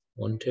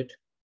 Wanted.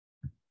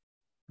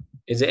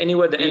 Is there any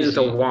word that ends with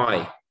a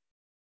Y?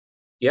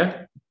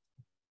 Yeah?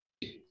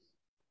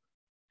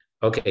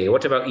 Okay,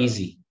 what about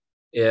easy?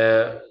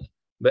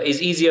 But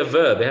is easy a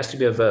verb? It has to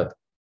be a verb.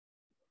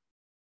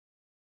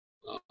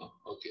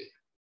 Okay.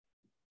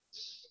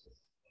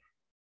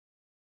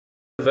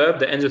 A verb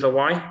that ends with a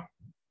Y?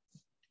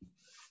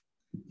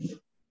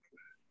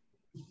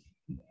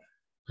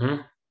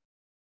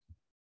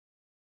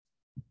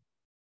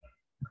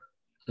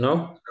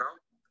 No?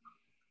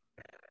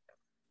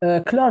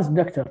 Close,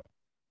 doctor.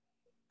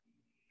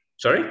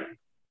 Sorry?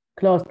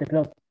 Close.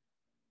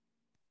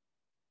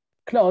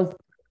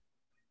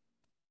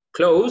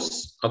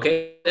 Close,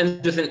 okay,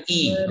 ends with an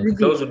E.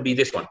 Close would be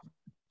this one.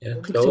 Yeah,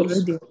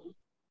 close.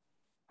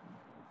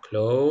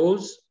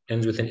 Close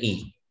ends with an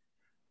E.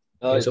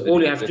 Okay, so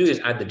all you have to do is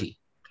add the D.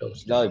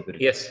 Close. Library.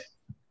 Yes.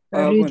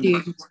 Ready.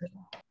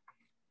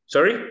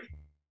 Sorry?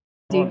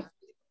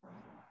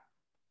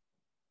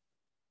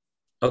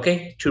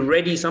 Okay, to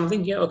ready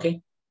something, yeah,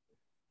 okay.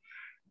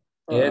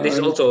 Yeah, this is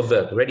also a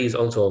verb. Ready is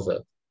also a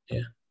verb.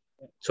 Yeah.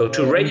 So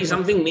to ready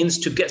something means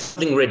to get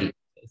something ready.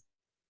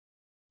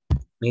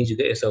 Means you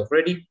get yourself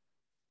ready.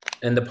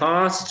 And the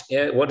past,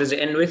 yeah, what does it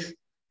end with?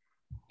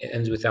 It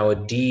ends with our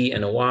D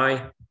and a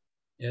Y.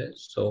 Yeah,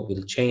 so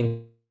we'll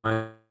change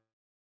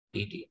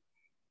DD.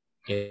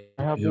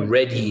 Yeah, you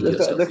readied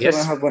yourself. Doctor,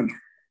 Yes? I have one.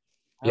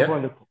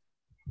 Yeah?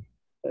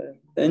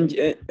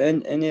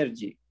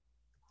 Energy.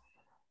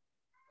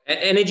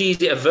 Energy,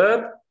 is it a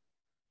verb?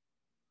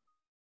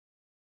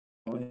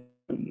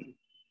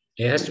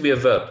 It has to be a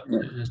verb.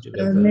 It has to be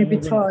a verb. Maybe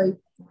try.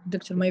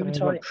 Doctor, maybe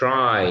try.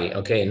 Try.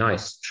 Okay,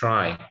 nice.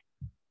 Try.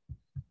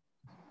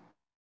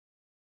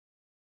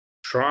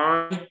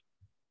 Try.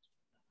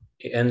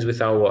 It ends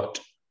with our what?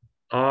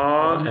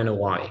 R and a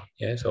Y.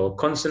 Yeah, so a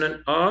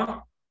consonant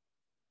R.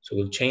 So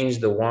we'll change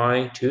the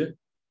Y to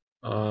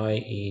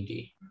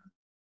I-E-D.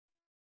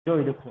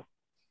 Enjoy, doctor.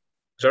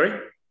 Sorry?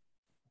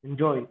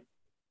 Enjoy.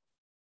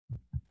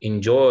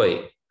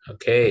 Enjoy.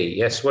 Okay,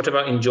 yes. What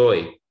about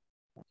enjoy?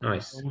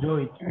 Nice.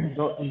 Enjoy.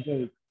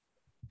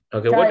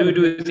 Okay, what do we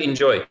do with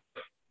enjoy?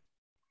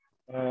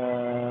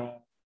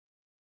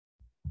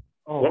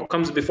 What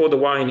comes before the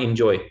Y in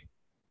enjoy?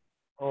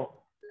 So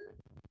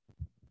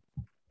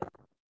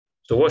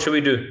what should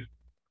we do?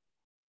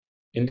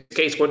 In this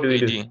case, what do we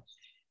do?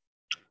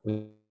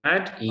 We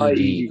add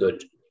ED.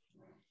 Good.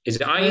 Is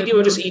it IED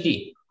or just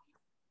ED?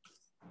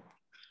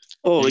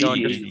 Oh,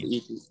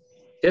 ED.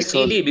 Just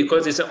ED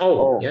because it's an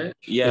O. Yeah.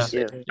 Yes.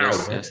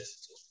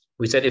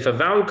 We said if a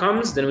vowel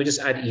comes, then we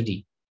just add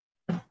ED.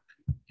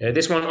 Yeah,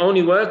 this one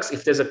only works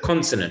if there's a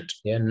consonant.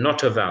 Yeah,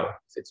 not a vowel.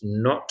 If it's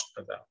not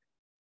a vowel.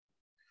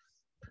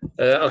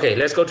 Okay,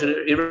 let's go to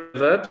the irregular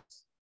verb.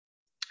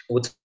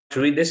 Would to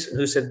read this?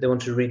 Who said they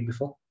want to read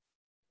before?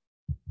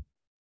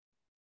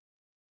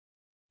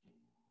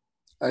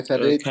 I can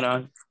read. Can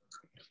I?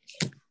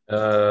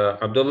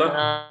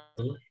 Abdullah.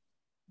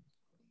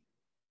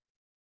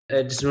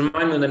 Just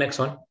remind me of the next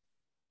one.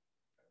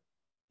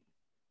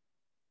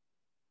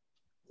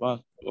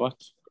 What?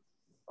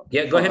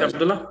 Yeah, go ahead,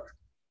 Abdullah.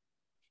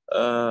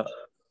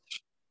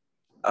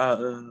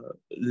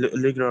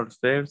 Regular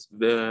verbs,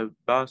 the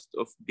past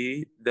of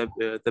be, the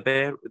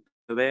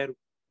verb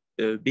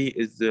be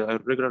is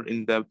irregular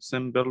in the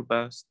simple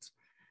past.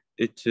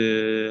 It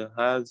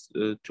has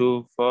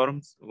two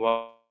forms,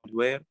 one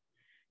where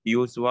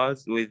use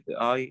was with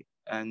I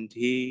and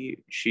he,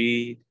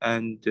 she,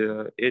 and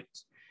it.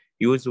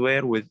 Use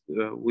were with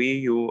we,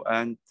 you,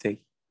 and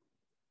they.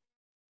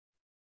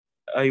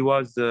 I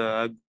was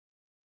a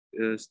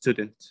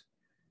student.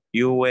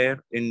 You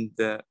were in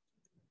the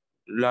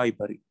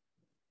library.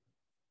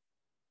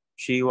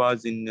 She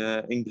was in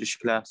English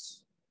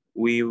class.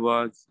 We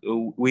were at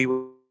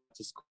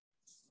school.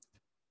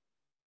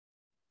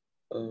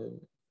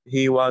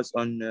 He was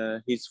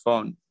on his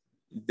phone.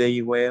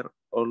 They were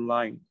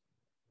online.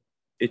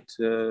 It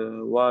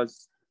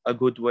was a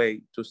good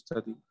way to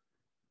study.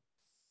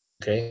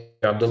 Okay,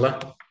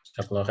 Abdullah.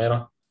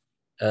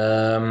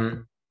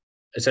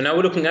 So now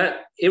we're looking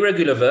at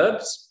irregular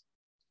verbs.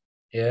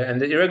 Yeah, and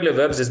the irregular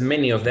verbs, there's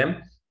many of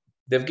them.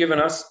 They've given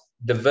us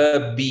the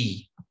verb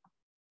be.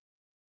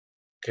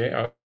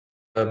 Okay,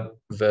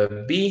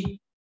 verb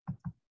be.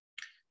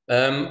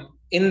 In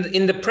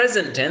the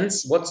present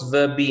tense, what's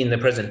verb be in the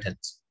present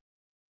tense?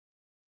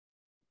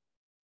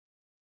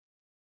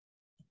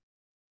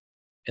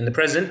 In the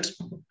present,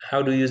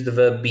 how do you use the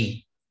verb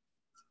be?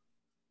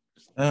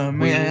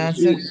 May I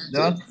answer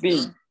that?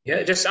 Be.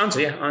 Yeah, just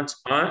answer. Yeah, answer.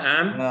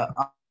 I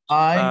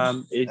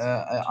am. Is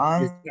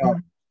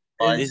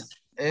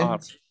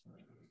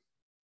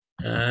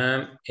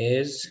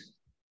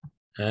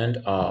and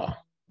are.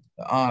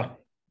 Are.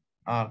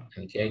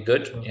 Okay,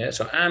 good. Yeah,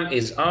 so am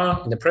is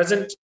are in the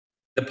present.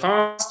 The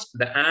past,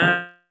 the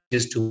am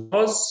changes to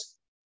was,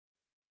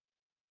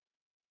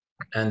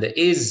 and the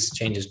is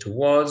changes to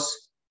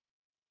was,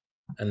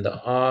 and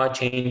the are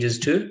changes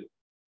to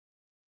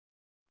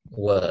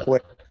were.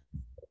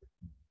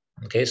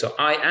 Okay, so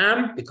I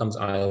am becomes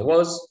I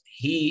was.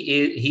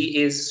 He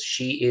is,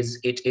 she is,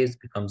 it is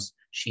becomes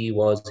she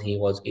was, he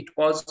was, it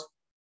was.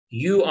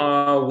 You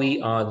are,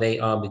 we are, they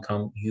are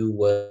become you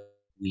were,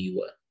 we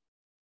were.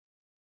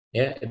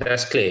 Yeah,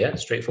 that's clear, yeah?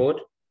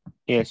 Straightforward?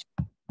 Yes.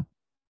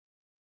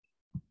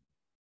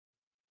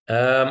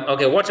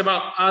 Okay, what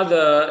about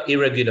other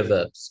irregular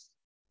verbs?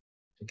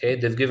 Okay,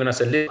 they've given us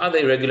a list of other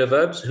irregular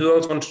verbs. Who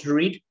else wanted to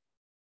read?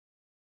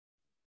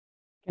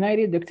 Can I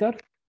read, Doctor?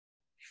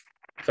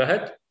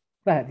 Fahad?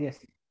 Fahad, yes.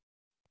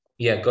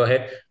 Yeah, go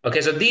ahead. Okay,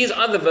 so these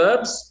other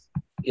verbs,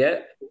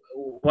 yeah,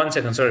 1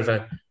 second, sorry,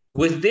 Fahad.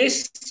 With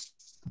this,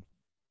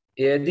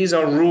 yeah, these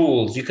are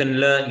rules. You can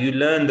learn, you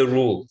learn the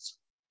rules.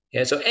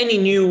 Yeah, so any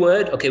new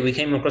word, okay, we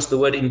came across the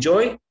word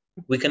enjoy,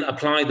 we can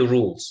apply the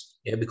rules,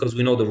 yeah, because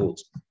we know the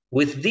rules.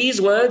 With these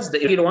words, the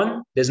irregular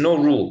one, there's no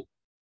rule.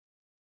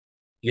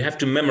 You have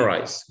to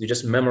memorize. You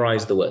just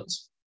memorize the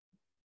words.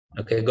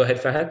 Okay, go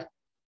ahead, Fahad.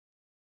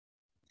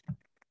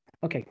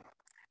 Okay.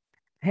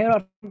 Here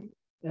are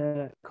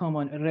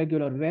common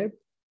irregular verbs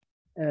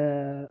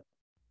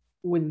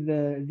with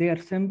their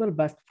simple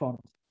past forms.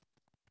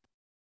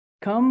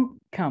 Come,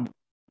 come.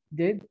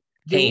 Did,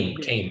 came,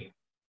 did. Came.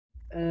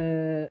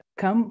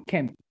 Come,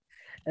 came.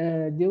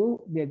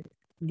 Do, did.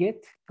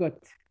 Get, got.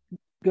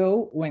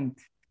 Go, went.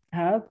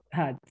 Have,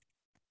 had.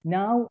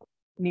 Now,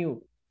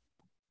 new.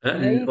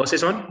 What's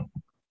this one?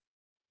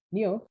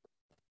 New.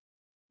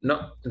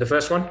 No, the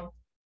first one?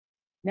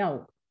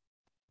 Now.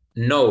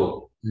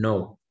 No,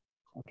 no.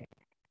 Okay.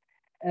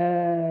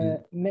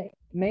 Make,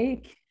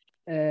 made.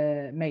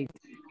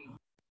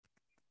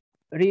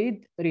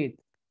 Read, read.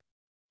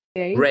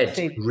 Say, read,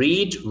 said.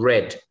 read,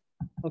 read.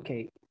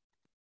 Okay.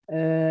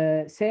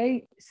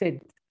 Say,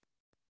 said.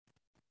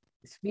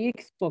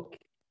 Speak, spoke.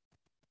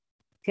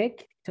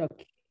 Tick,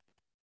 took.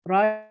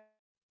 Write.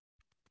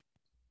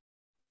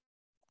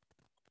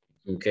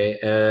 Okay,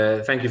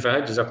 thank you,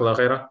 Fahad. Jazakallah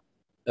khairah.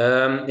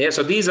 Yeah,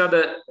 so these are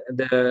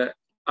the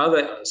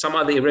some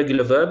other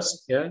irregular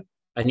verbs, yeah,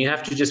 and you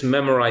have to just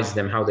memorize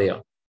them how they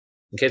are.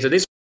 Okay, so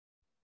this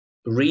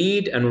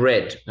read and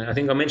read. I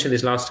think I mentioned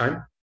this last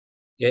time.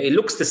 Yeah, it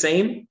looks the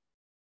same,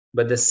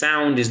 but the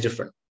sound is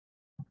different.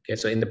 Okay,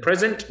 so in the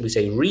present we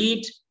say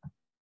read,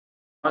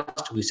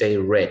 past we say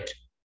read.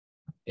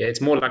 Yeah,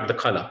 it's more like the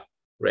color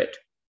red.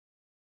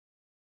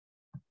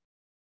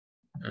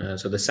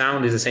 So the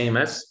sound is the same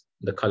as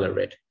the color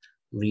red,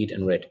 read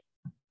and read.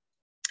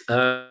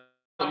 The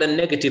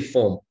negative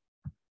form.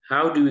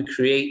 How do we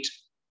create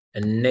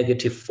a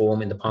negative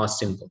form in the past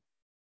simple?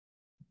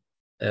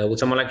 Would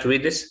someone like to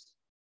read this?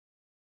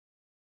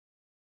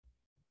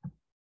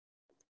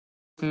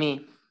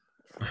 Me.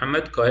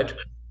 Muhammad, go ahead.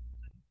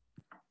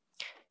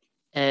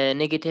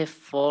 Negative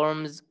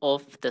forms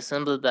of the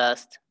simple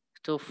past.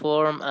 To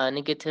form a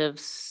negative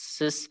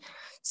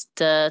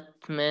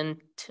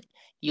statement,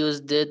 use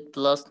did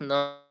plus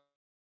not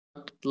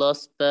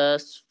plus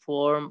past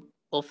form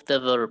of the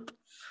verb.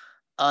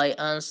 I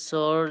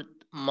answered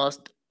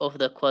most of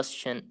the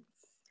questions.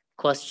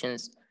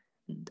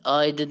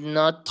 I did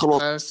not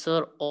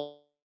answer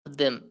all of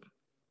them.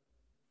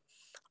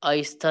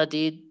 I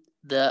studied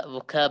the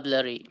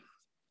vocabulary.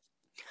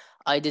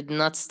 I did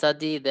not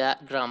study the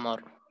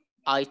grammar.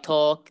 I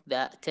took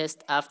the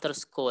test after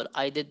school.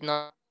 I did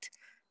not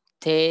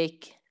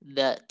take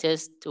the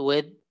test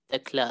with the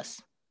class.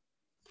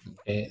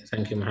 Okay,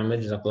 thank you,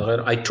 Muhammad.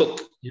 I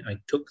took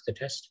the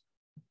test.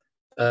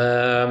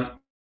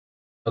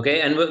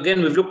 Okay, and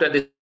again, we've looked at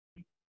this.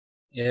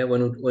 Yeah,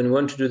 when we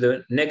want to do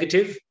the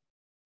negative,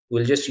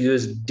 we'll just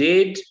use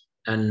did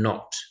and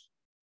not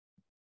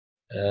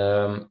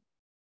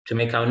to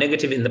make our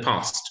negative in the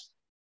past.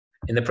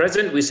 In the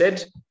present, we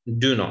said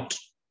do not.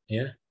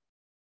 Yeah,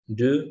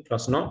 do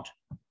plus not.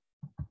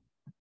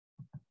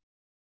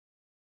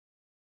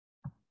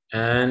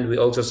 And we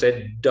also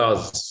said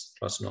does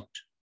plus not.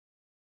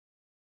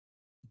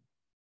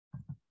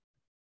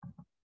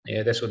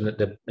 Yeah, that's what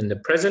in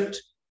the present.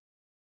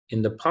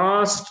 In the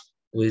past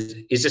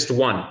is just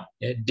one.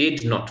 Yeah?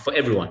 Did not for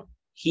everyone.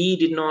 He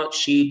did not,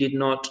 she did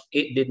not,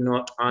 it did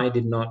not, I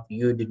did not,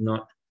 you did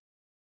not,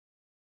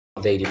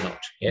 they did not.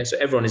 Yeah, so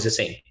everyone is the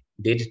same.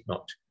 Did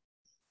not.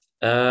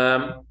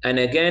 And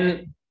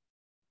again,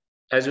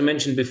 as we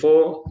mentioned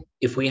before,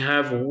 if we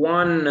have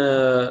one,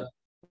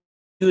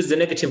 use the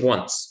negative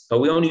once, but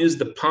we only use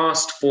the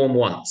past form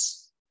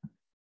once.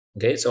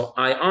 Okay, so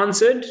I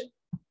answered.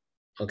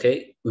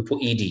 Okay, we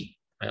put ed.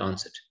 I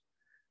answered.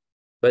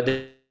 But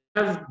then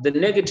we have the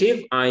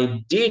negative.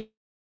 I did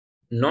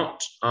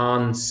not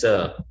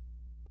answer.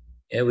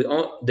 Yeah,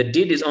 the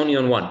did is only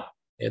on one.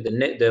 Yeah,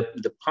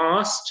 the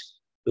past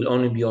will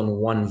only be on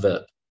one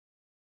verb.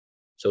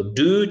 So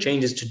do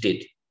changes to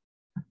did.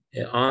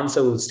 Yeah,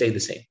 answer will stay the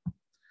same.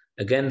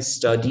 Again,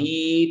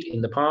 studied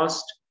in the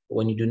past.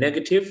 When you do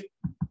negative,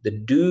 the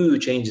do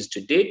changes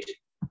to did,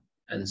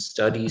 and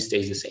study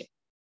stays the same.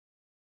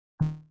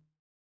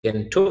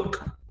 Again,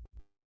 took.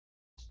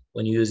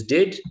 When you use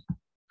did,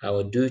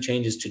 our do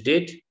changes to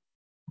did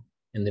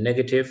in the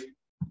negative,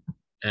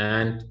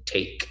 and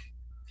take.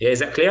 Yeah, is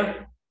that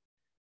clear?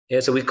 Yeah,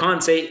 so we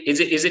can't say, is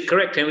it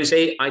correct? Can we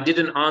say, I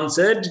didn't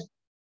answered?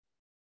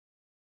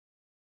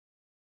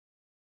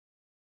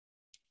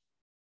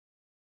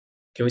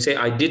 Can we say,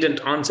 I didn't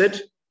answered?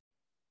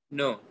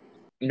 No.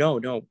 No,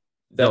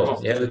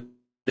 yeah,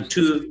 the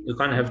two, we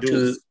can't have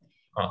two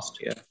past.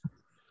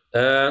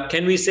 Yeah.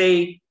 Can we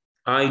say,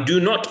 I do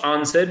not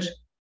answered?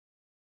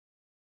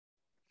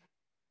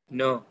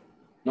 No.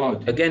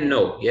 Again,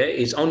 no, yeah,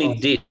 it's only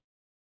did.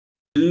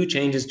 Do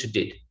changes to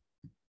did.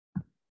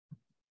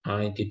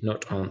 I did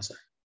not answer.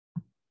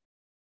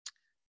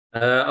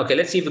 Okay,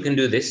 let's see if we can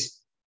do this.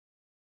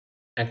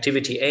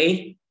 Activity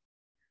A.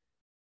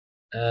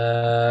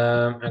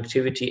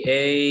 Activity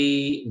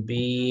A,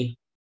 B.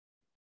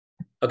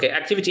 Okay,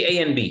 activity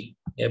A and B.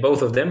 Yeah,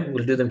 both of them.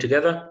 We'll do them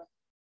together.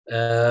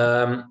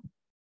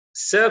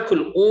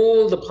 Circle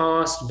all the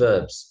past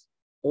verbs,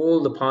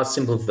 all the past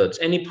simple verbs.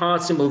 Any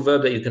past simple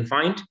verb that you can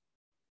find.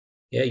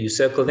 Yeah, you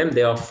circle them.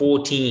 There are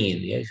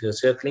 14. Yeah, if you're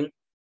circling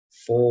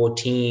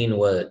 14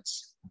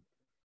 words.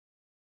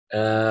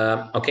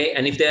 Okay,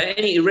 and if there are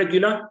any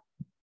irregular,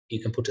 you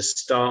can put a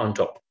star on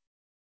top.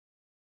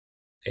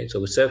 Okay, so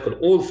we circle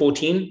all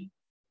 14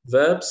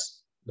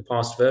 verbs, the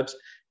past verbs.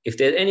 If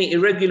there are any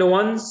irregular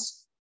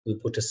ones, we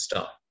put a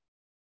star.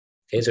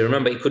 Okay, so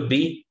remember, it could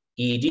be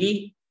ed,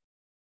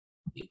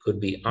 it could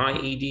be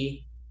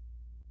IED,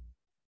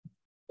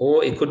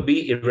 or it could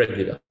be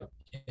irregular.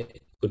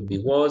 It could be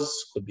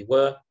was, could be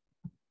were,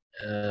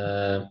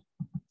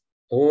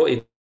 or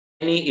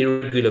any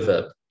irregular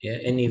verb. Yeah,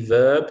 any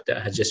verb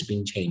that has just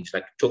been changed,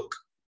 like took.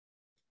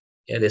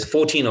 Yeah, there's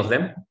 14 of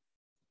them.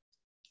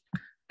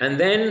 And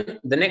then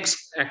the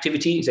next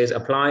activity says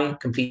apply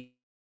complete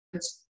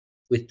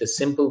with the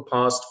simple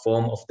past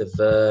form of the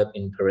verb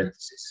in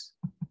parentheses.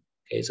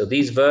 Okay, so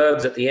these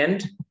verbs at the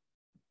end,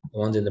 the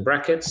ones in the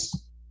brackets,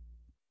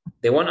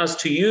 they want us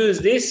to use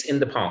this in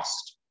the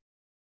past.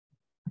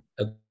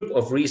 A group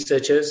of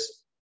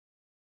researchers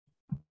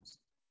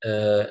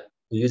were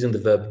using the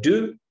verb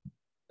do,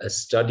 a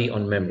study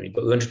on memory.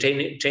 But we're going to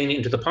change it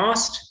into the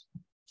past.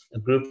 A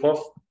group of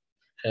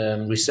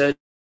research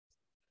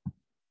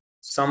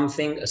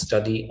something, a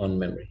study on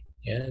memory.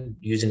 Yeah,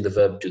 using the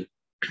verb do.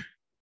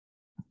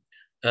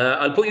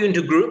 I'll put you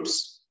into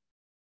groups.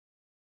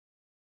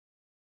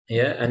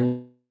 Yeah,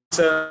 and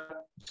so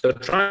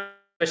try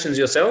questions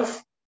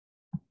yourself,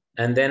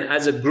 and then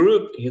as a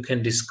group you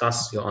can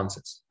discuss your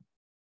answers.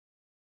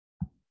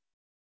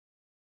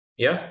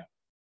 Yeah.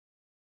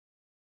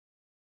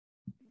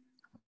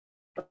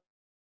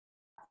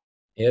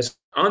 Yes.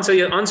 Answer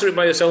it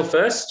by yourself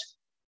first,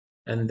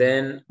 and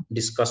then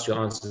discuss your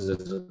answers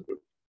as a group.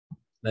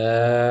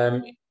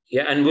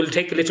 Yeah, and we'll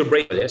take a little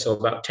break there, so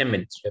about 10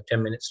 minutes. You have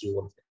 10 minutes to do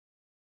all of it.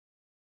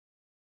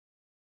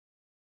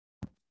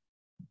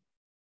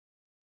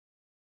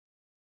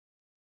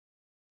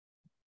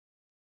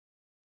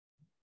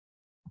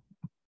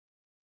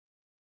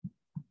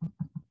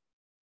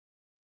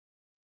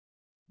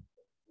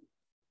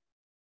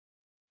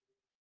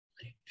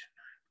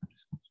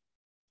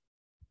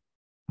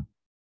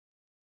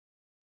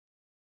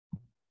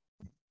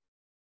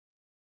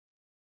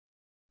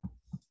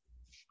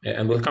 Yeah,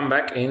 and we'll come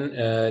back in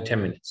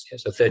 10 minutes. Yeah,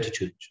 so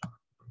 32.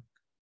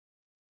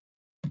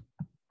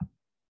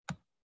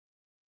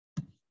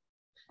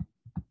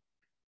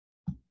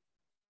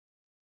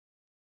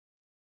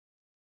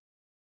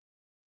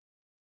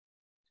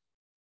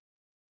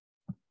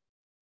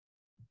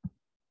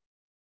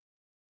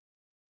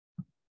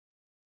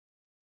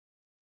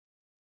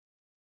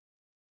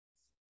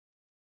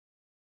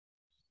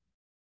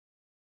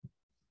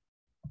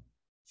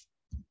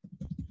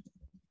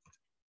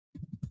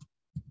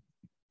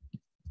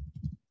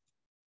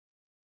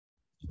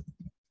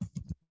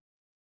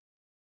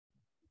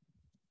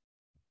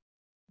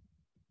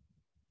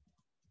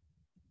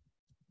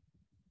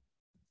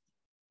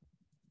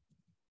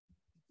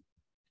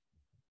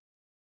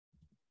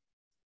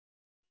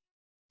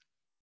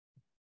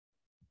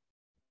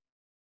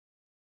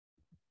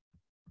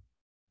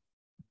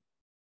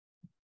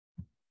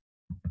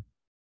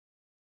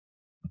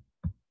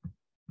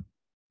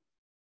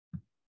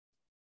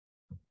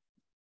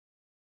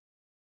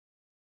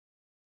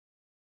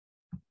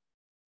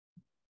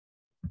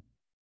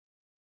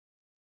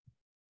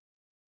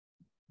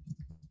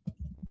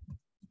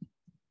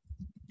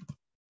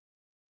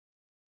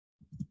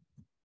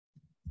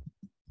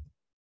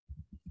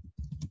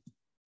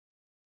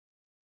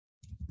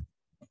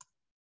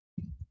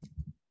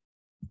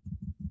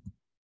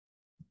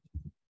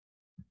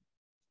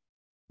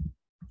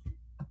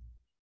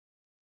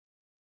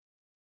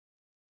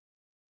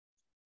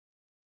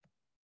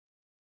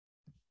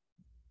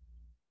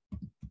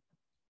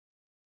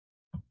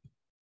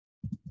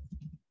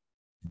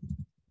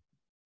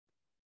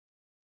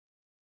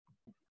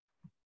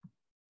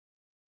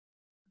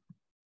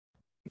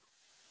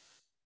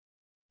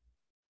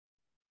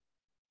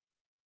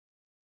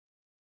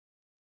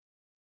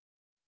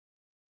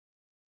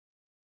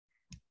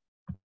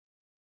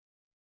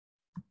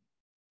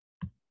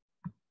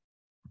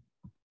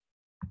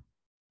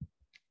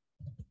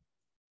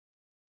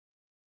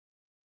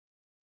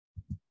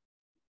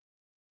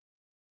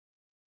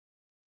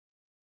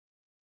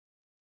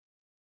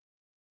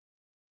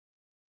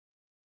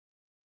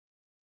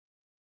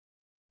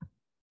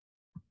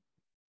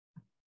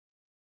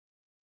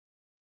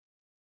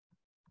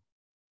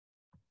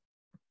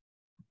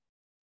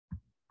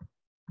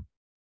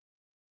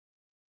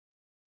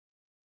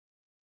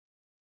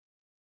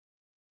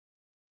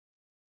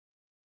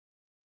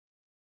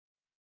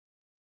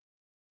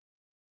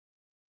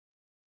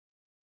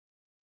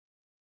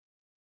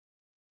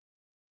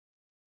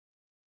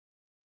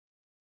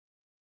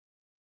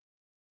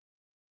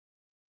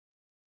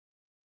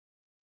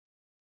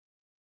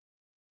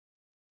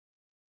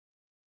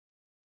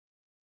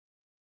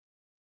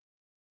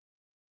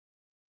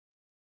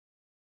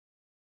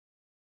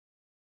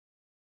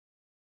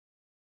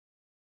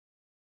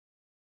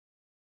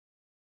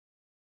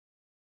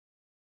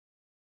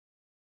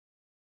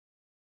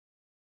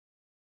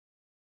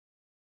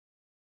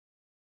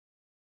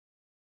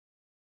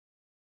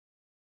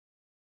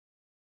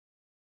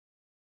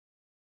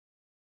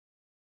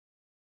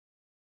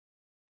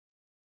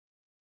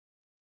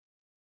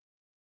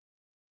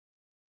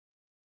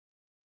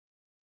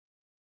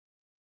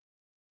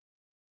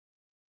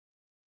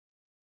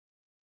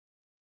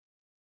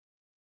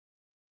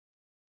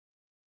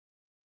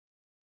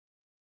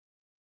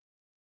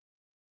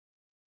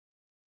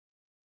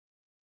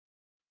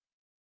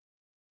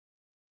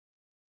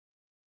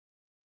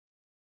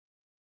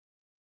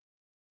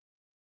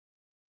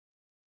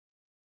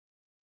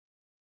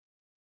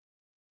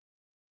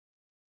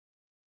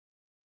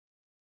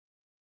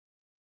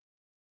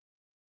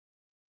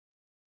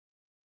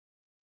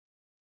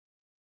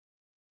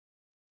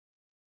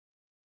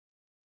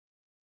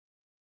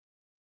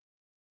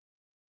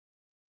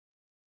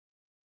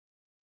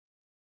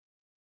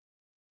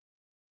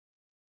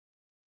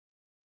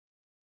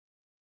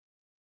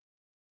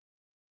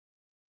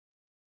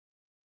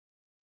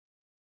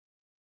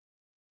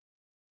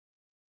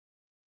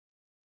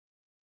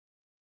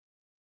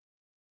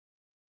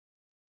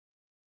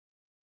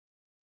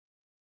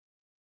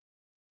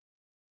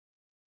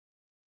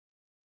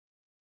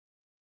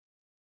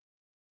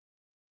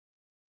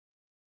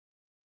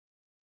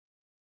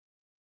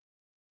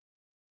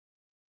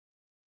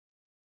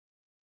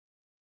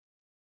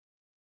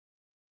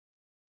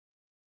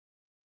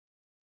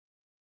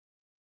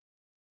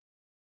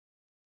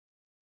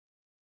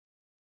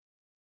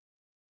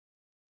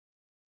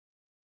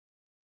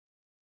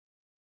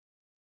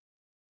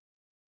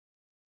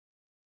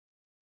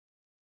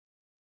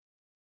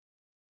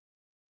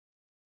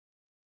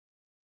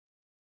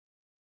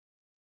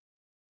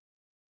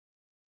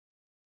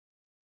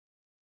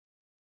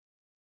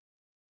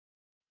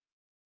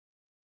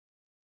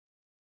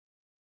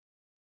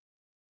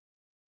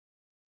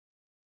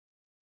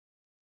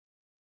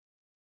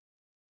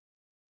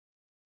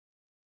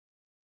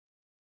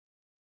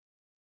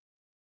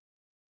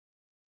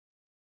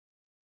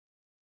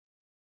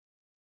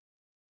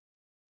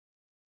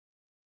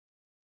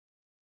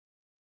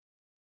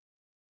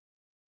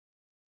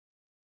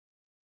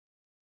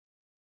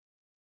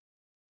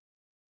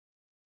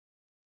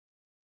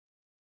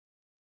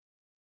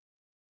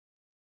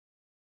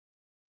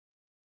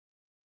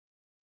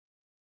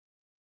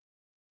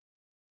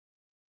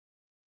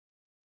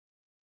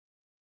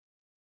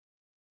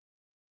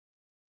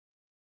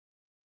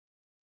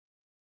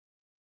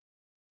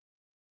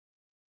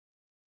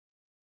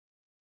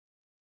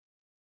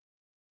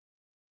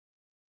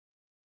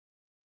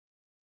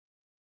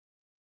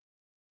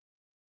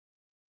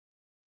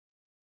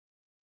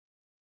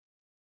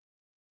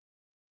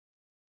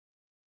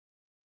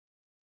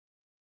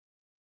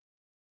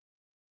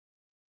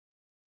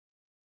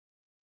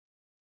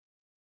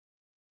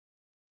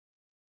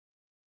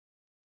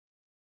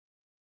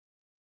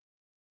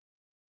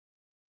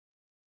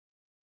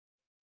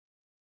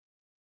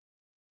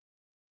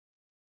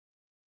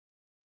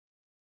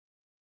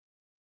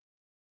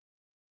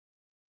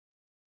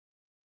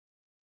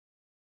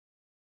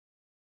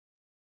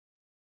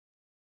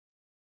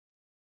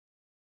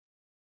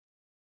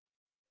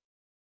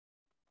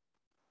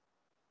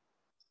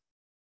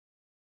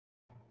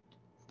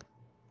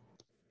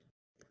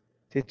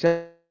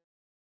 Teacher,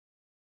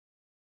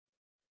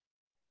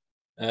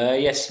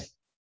 Yes.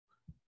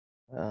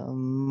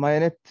 my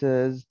net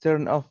is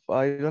turned off.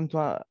 I don't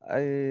want.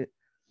 I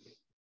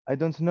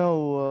don't know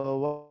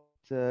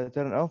what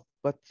turn off,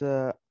 but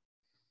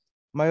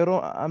my room.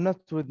 I'm not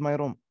with my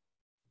room.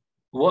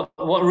 What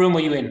room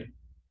are you in?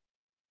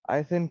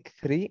 I think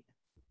 3.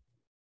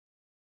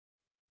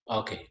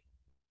 Okay.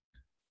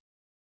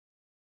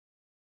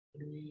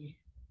 3.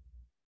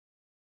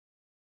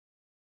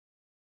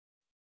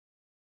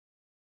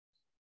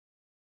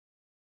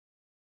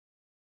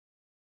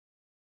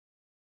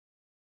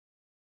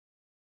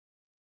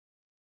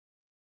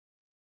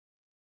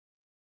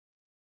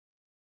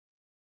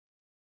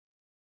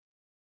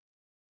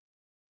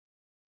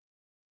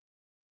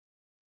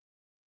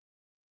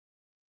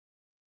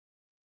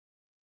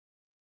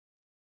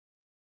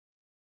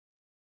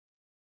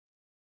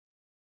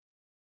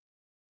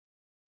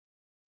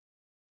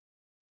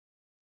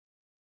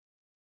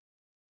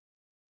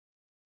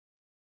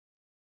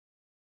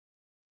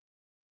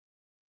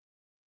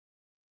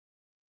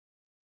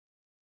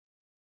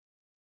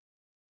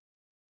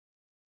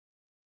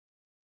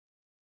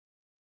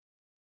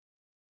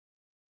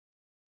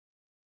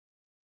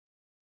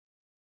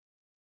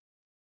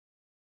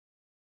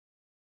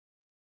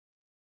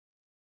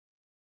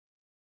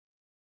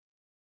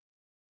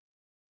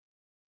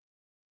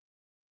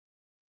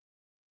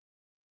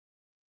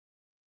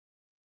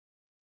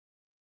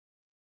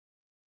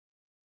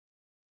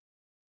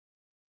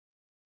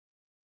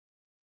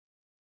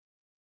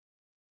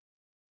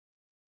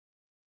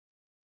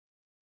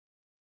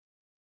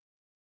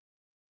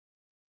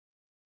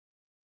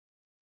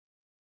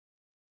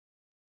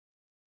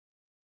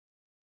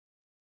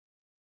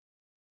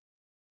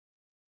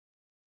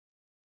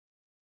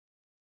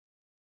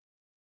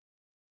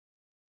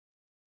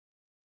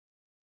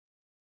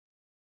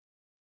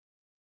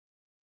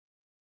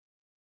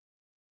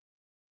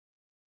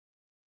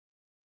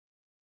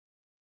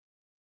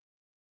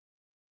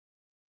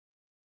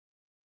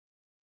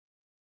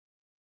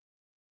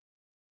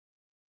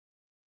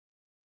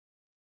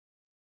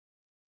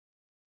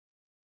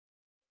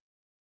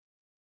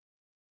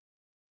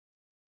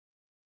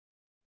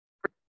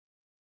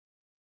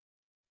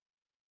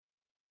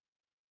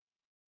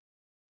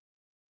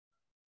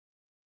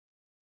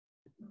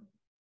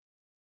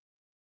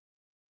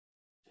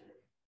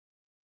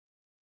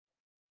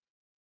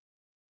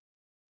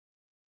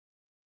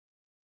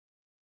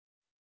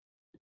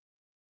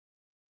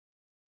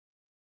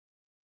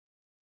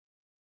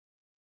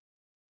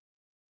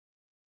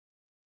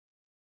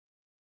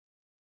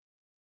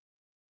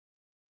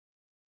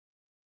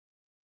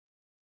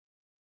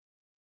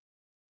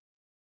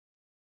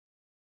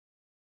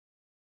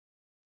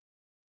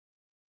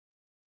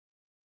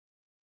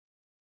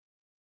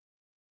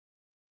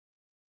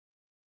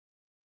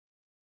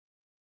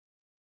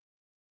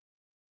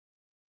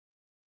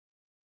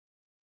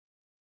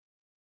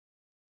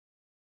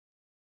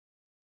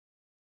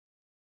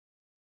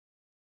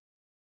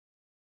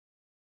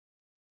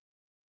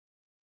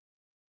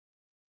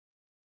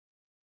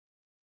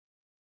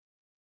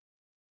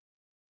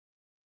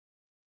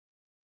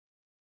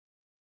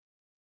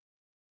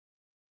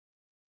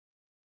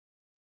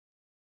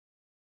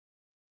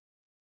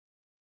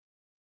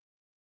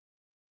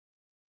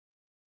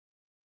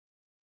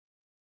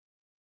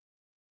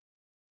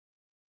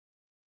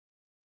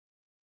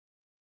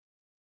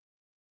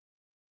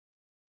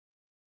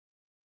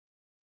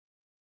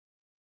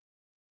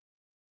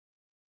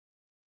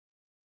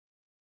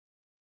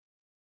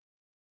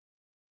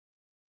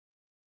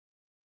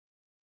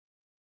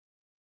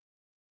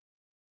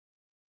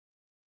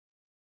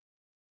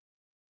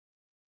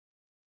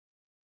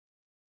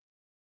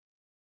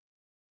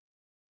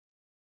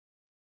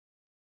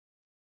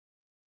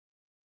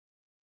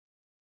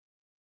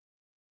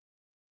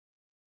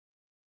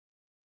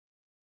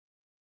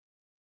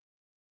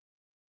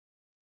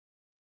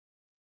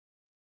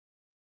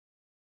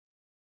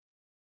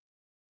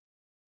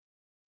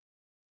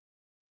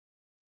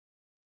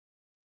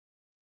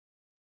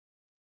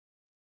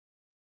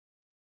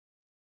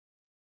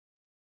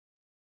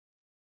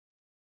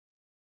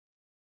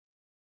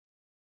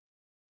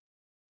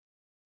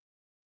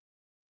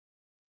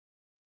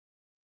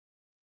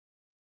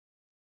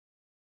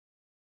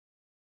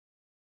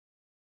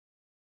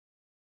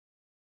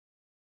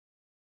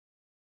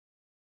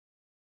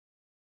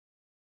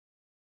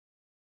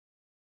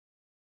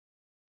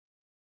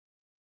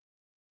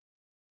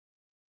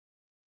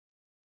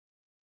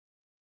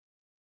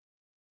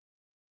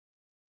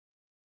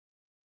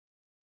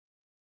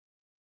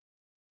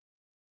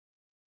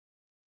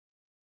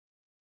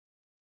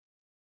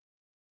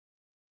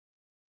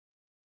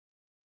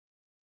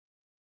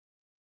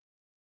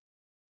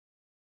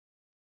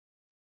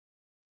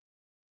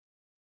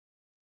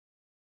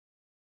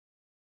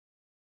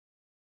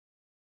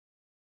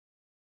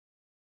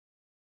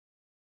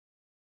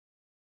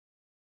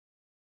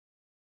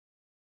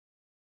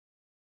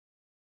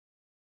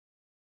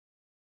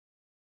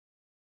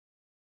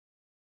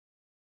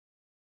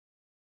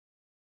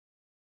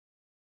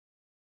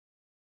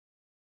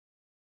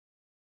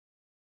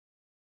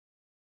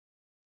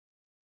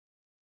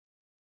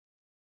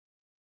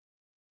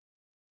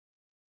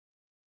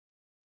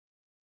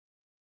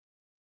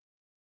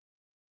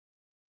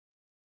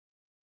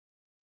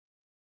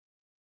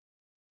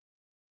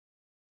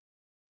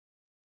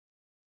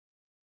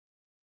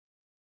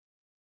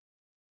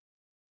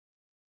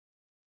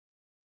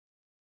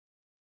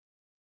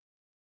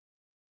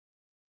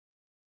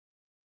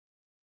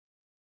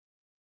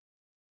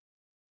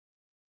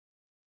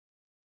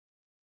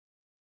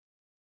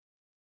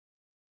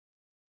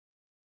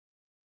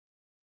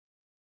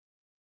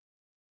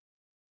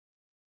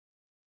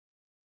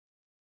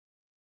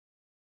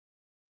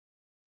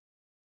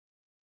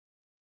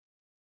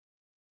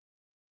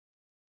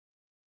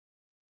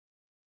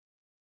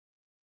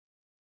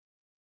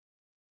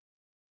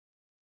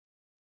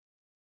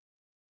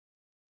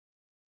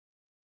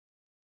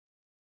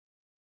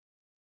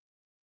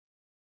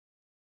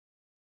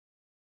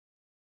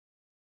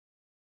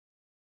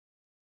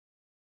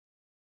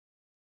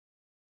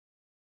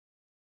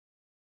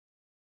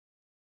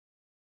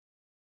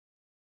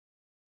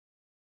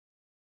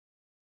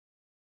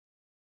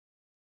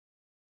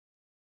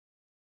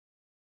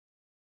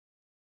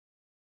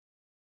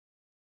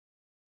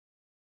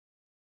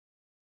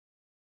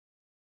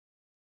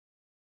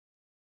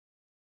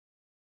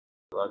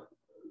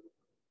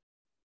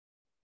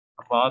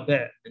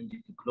 الرابع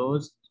عندك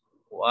closed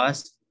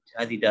وasked،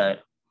 هذه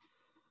دائرة.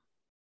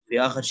 في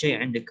آخر شيء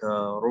عندك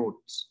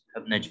root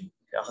حب نجم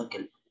في آخر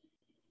كلمة.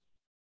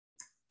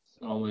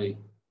 السلام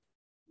عليكم.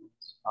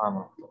 السلام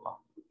ورحمة الله.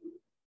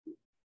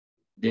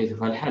 بديت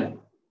في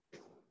الحل.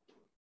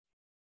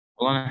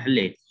 والله أنا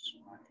حليت،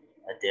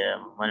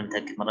 ماني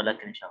متأكد مرة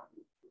لكن إن شاء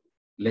الله.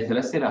 حليت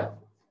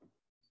الأسئلة؟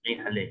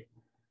 إيه حليت.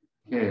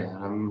 اوكي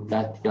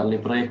قال لي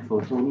بريك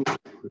فور 2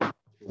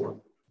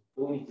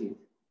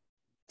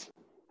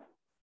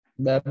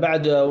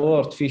 بعد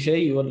وورد في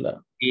شيء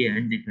ولا؟ إيه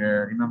عندك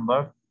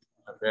remember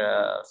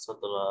هذا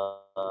السطر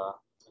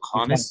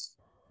الخامس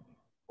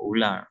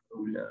ولا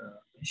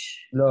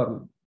إيش؟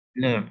 learn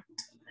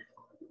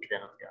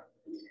كذا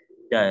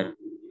دائرة.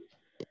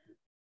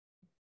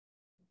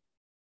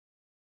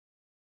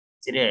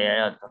 سريع يا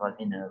عيال ترى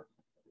الحين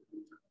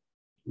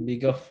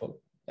بيقفل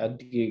على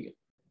الدقيقة.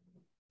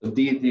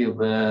 دقيقة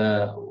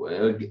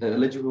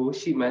الأجوبة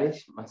وش هي؟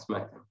 معليش ما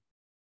سمعت.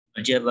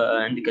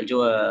 الإجابة عندك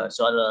الجواب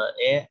سؤال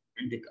A،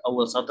 عندك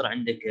أول سطر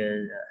عندك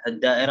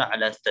الدائرة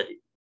على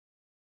study.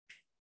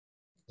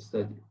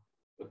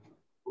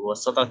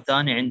 والسطر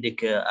الثاني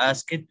عندك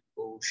asked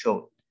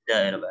وshowed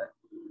دائرة بعد.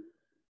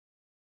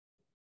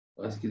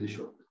 asked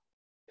وshowed.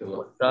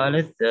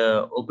 والثالث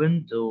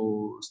opened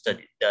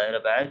وstudy دائرة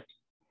بعد.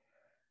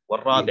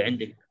 والرابع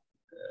عندك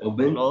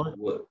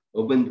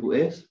opened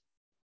وإيش؟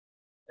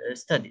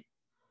 study.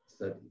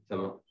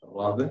 تمام.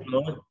 الرابع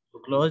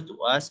closed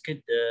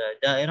وasked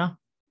دائرة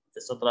في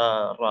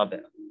السطر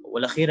الرابع.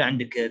 والأخيرة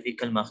عندك في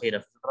كلمة أخيرة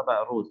في السطر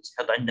الرابع root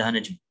حط عندها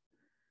نجم.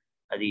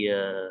 هذه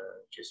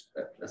جزء.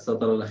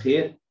 السطر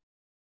الأخير؟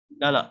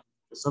 لا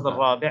السطر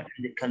الرابع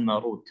عندك كلمة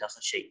root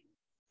آخر شيء.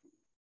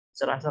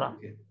 بسرعة.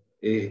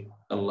 إيه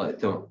الله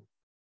تمام.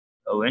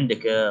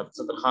 وعندك في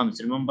السطر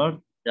الخامس remember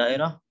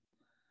دائرة.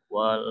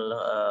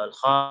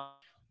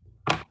 والخامس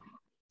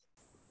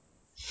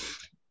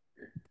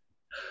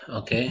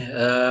Okay.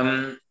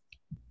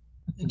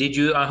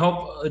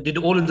 Did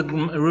all of the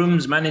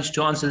rooms manage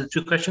to answer the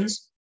 2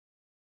 questions?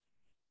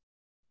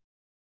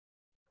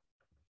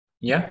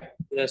 Yeah?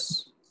 Yes.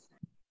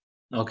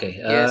 Okay.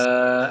 Yes.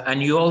 And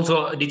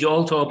did you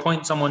also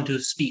appoint someone to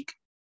speak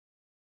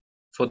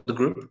for the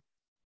group?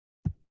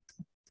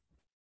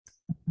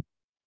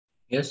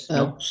 Yes?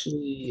 No?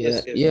 Actually,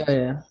 Yes.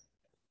 yeah.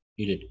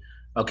 You did.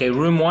 Okay,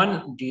 room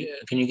 1,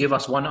 can you give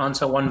us one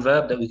answer, one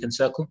verb that we can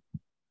circle?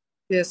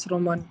 Yes,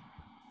 room 1.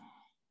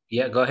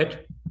 Yeah, go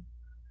ahead.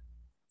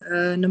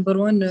 Number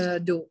 1,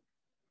 do,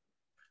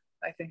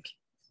 I think.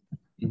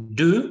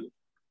 Do?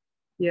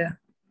 Yeah.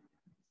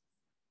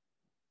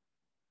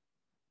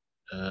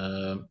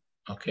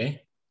 Okay.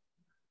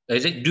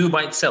 Is it do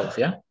by itself,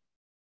 yeah?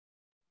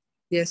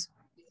 Yes.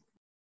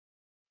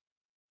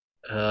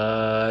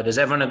 Does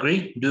everyone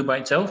agree? Do by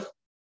itself?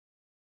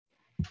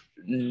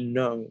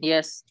 No.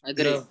 Yes,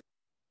 agree.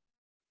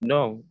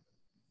 No.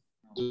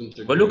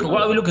 What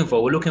are we looking for?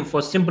 We're looking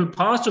for simple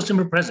past or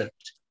simple present?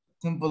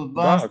 Simple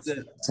past.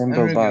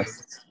 Simple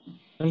past.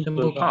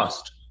 Simple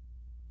past.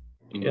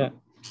 Yeah.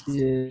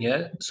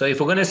 So if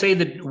we're going to say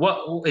that,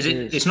 what is it?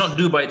 It's not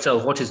do by itself.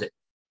 What is it?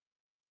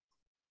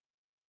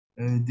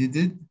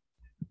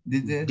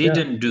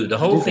 Didn't do. The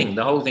whole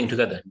thing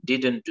together.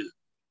 Didn't do.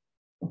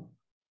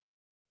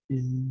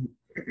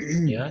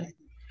 Yeah,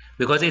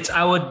 because it's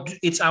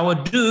our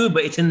do,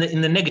 but it's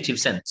in the negative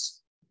sense.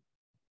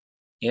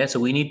 Yeah, so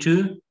we need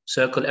to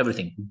circle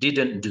everything.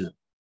 Didn't do.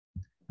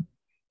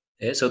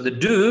 Yeah, so the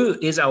do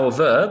is our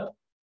verb,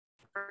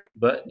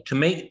 but to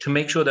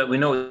make sure that we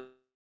know,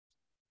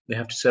 we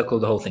have to circle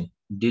the whole thing.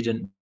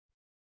 Didn't.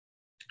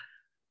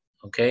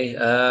 Okay.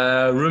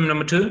 Room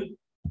number 2.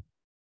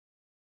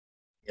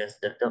 Yes,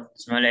 دكتور.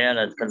 اسمع العيال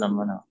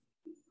أتكلم أنا.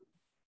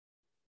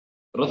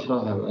 روح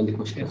عندك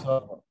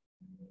مشكلة.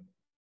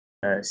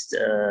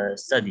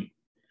 Study.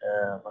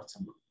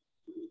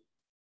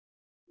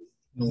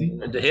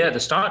 Here at the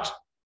start.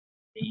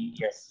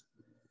 Yes.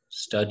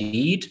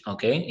 Studied.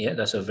 Okay. Yeah,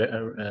 that's a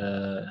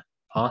very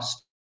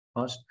past.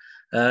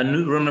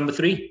 Room number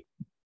 3.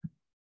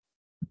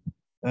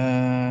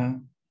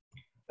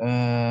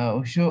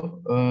 وشو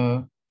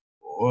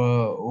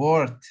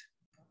word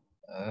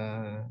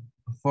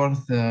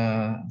fourth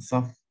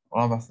صف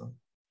رابع صف.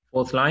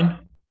 Fourth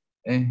line.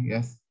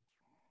 Yes.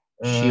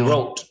 She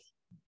wrote.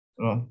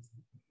 Wrote.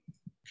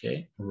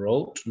 Okay,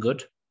 wrote.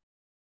 Good.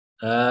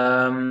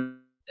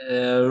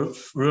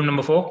 Room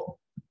number 4.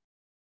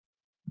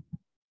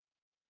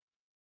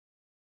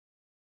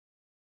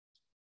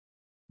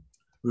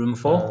 Room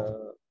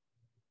 4.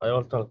 I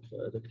will talk,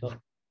 Doctor.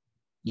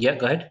 Yeah,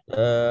 go ahead.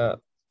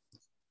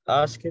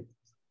 Ask it.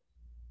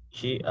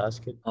 She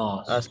asked it.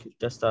 Ask it.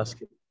 Just ask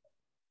it.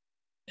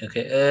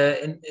 Okay.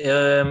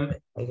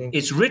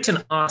 It's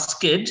written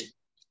asked,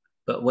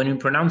 but when we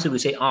pronounce it, we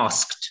say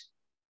asked.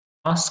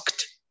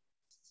 Asked.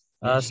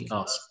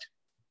 Asked.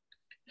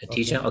 A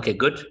teacher. Okay,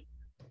 good.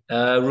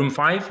 Room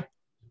 5.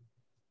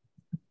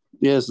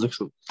 Yes,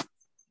 Doctor.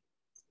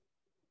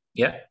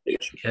 Yeah. Do you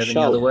have any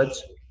other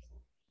words?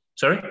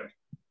 Sorry?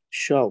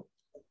 Show.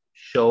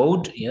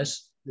 Showed, yes.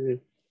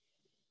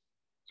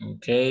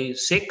 Okay,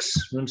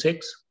 6, room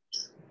 6.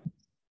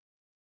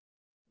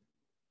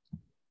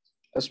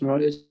 اسمعوا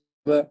لي يا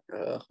شباب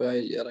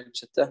اخوياي رقم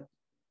 6.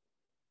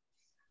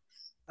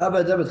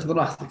 ابد خذ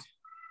راحتك.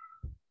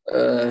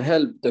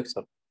 help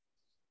دكتور.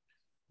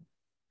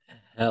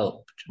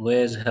 Helped.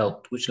 Where's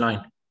helped? Which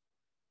line?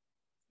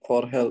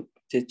 For help.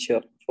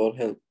 Teacher for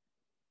help.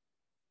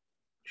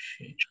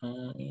 She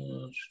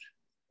asked.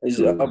 Is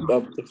Two. up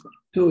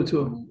دكتور.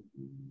 2.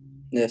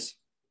 Yes.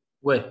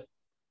 Where?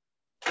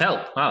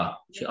 Help.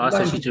 She asked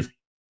her teacher.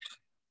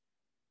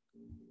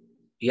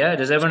 Yeah,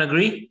 does everyone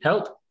agree?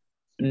 Help?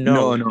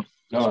 No. No.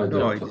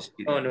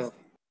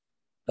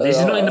 This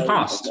is not in the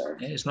past.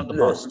 It's not the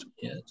past.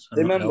 Yeah, so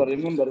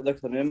remember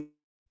دكتور.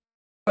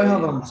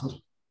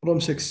 هذا room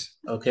 6.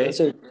 Okay.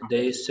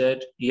 They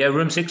said, yeah,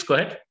 room 6, go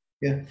ahead.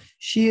 Yeah.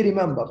 She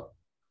remember.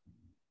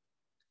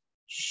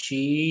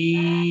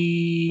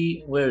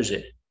 She, where is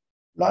it?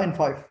 Line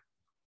 5.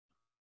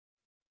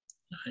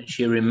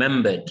 She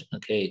remembered.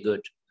 Okay,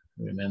 good.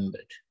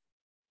 Remembered.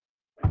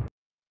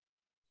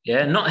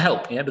 Yeah, not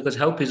help. Yeah, because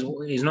help is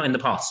not in the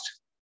past.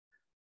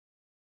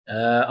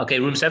 Okay,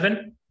 room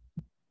 7.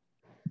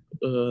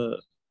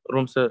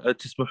 روم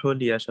تسمحوا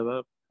لي يا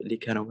شباب اللي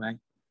كانوا معي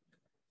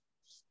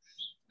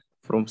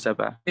في روم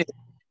 7.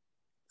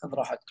 خذ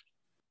راحتك.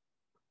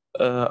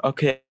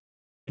 Okay.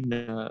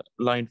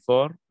 Line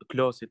 4,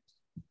 closed.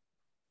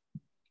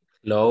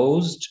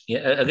 Closed.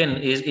 Yeah, again,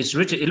 it's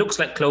written, it looks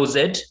like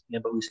closed. Yeah,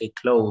 but we say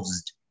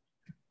closed.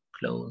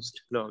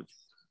 Closed.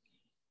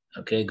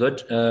 Okay,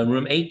 good.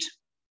 Room 8.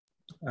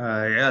 يا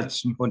عيال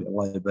تسمحوا لي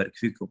الله يبارك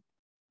فيكم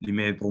اللي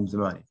معي بروم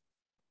 8.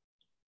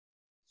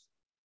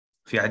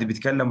 في أحد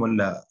بيتكلم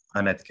ولا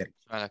أنا أتكلم؟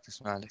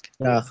 اسمع لك.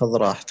 لا خذ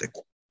راحتك.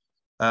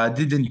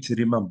 Didn't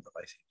remember,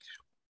 I think.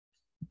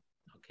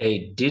 Okay,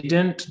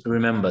 didn't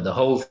remember the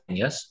whole thing,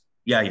 yes?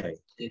 Yeah.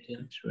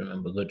 Didn't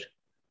remember, good.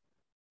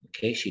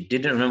 Okay, she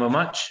didn't remember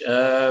much.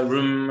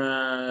 Room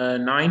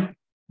 9.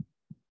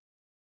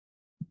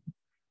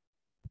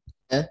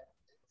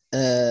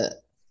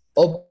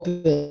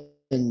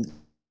 Opened,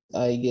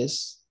 I guess.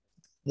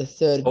 The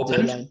third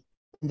line.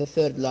 The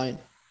third line.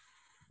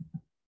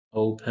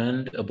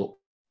 Opened a book.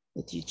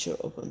 The teacher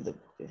opened the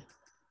book. Yeah.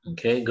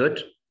 Okay,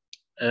 good.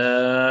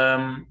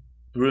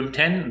 Room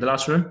 10, the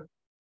last room.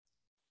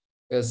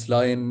 Yes,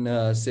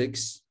 line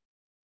 6.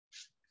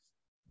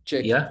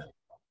 Check. Yeah.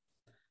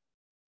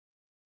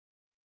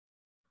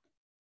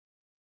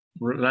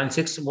 Line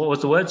 6, what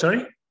was the word,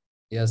 sorry?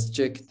 Yes,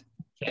 checked.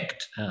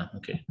 Checked.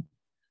 Okay.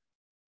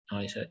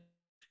 I said.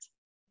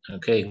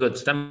 Okay, good.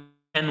 So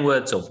 10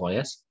 words so far,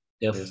 yes?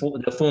 There are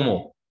 4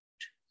 more.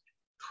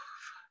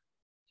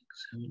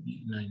 7,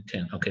 8, 9,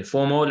 10. Okay,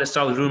 4 more. Let's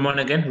start with room 1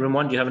 again. Room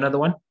 1, do you have another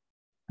one?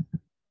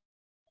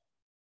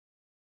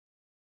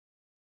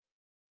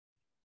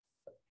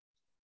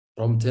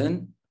 Room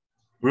 10?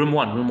 Room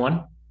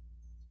 1.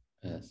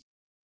 Yes.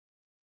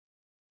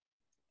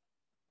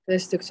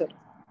 Yes, doctor.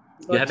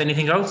 Do you have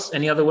anything else?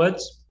 Any other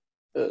words?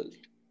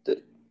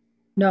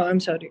 No, I'm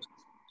sorry.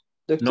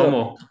 No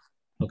more.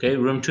 Okay,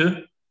 room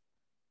 2.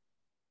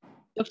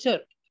 Doctor.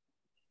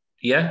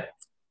 Yeah.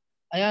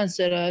 I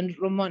answer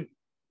room 1.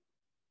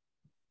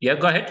 Yeah,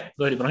 go ahead.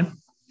 Go ahead,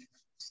 Ibrahim.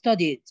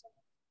 Studied.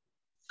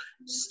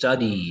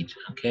 Studied.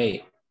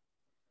 Okay.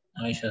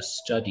 Aisha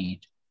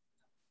studied.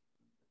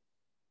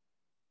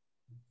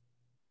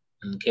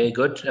 Okay,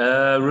 good.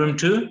 Room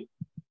 2.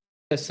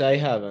 Yes, I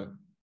have.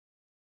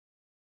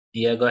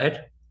 Yeah, go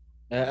ahead.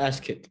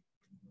 Ask it.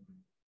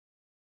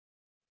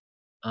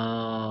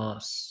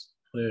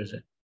 Where is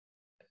it?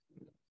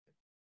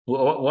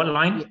 What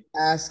line?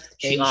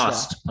 She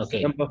asked.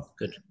 Okay,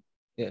 good.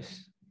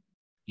 Yes.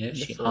 Yeah,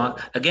 she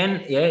asked.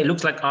 Again, yeah, it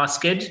looks like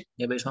asked.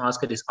 Yeah, but it's not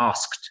asked, it's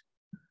asked.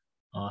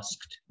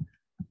 Asked.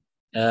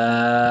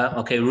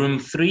 Okay, room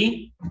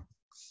 3.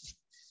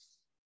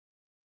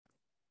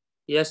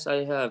 Yes,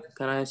 I have.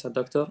 Can I answer,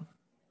 doctor?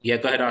 Yeah,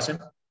 go ahead, Asim.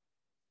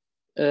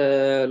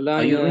 Line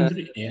Are you room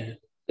 3? Yeah.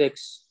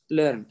 6.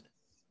 Learned.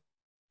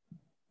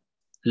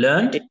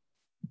 Learned?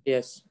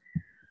 Yes.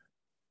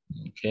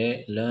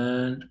 Okay,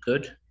 learned.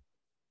 Good.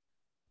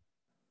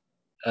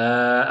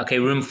 Okay,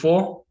 room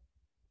 4.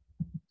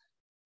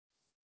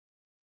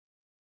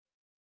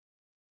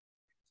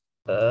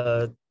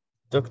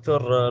 Doctor,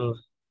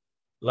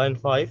 line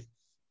 5.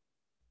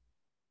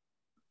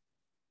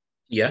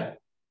 Yeah.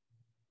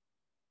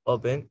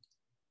 Open.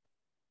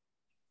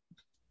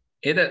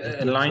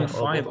 Either line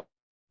 5.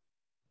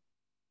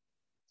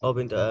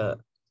 Opened.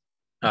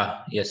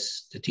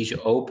 Yes, the teacher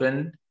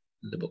opened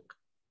the book.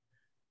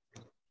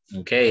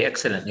 Okay,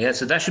 excellent. Yeah,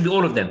 so that should be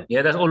all of them.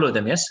 Yeah, that's all of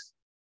them, yes?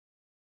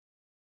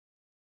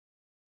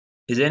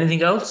 Is there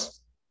anything else?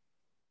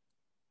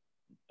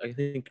 I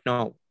think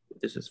no.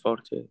 This is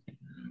 40.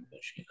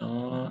 She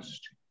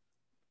asked,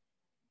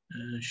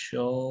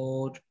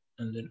 showed,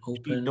 and then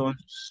opened,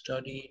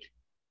 studied.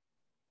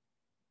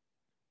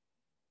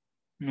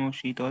 No,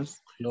 she does.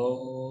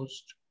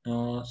 Closed,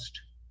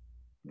 asked,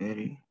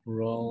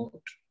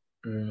 wrote,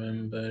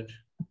 remembered,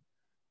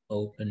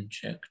 opened,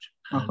 checked.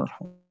 And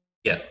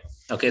yeah.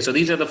 Okay, so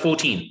these are the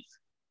 14.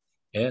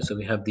 Yeah, so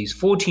we have these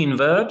 14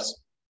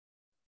 verbs.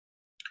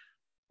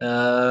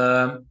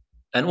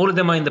 And all of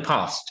them are in the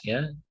past.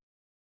 Yeah,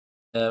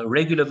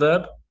 regular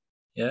verb.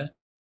 Yeah,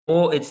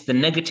 or it's the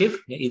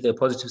negative, yeah, either a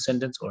positive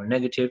sentence or a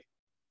negative.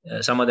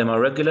 Some of them are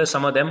regular,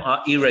 some of them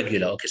are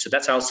irregular. Okay, so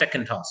that's our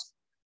second task.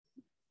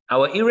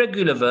 Our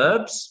irregular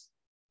verbs,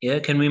 yeah,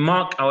 can we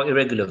mark our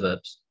irregular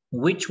verbs?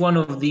 Which one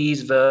of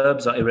these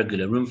verbs are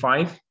irregular? Room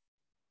 5.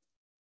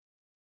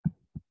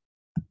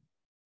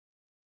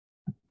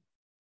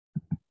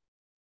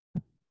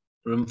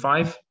 Room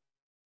 5.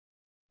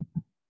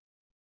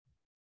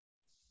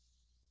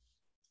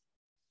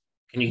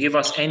 Can you give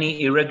us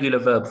any irregular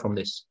verb from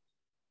this?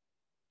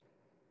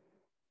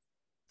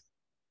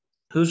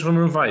 Who's from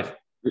room 5?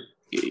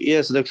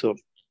 Yes, Doctor.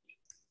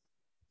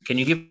 Can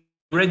you give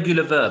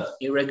irregular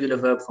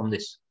verb from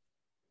this?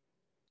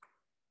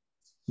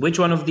 Which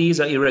one of these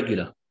are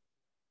irregular?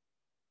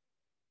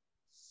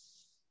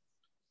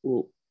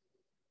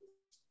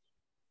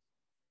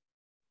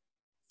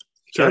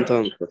 Can't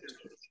answer.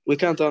 We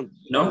can't answer.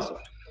 No?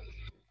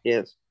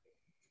 Yes.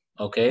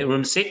 Okay,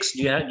 room 6,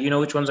 do you know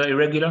which ones are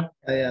irregular?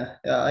 Yeah,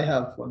 I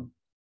have one.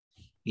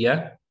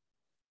 Yeah?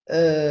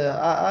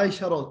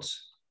 Aisha wrote.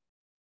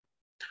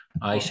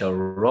 Aisha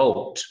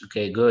wrote.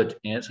 Okay, good.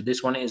 Yeah, so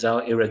this one is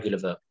our irregular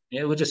verb.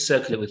 Yeah, we'll just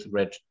circle it with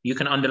red. You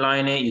can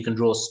underline it, you can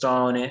draw a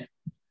star on it.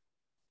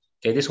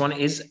 Okay, this one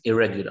is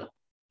irregular.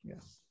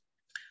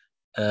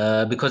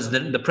 Yeah. Because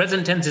the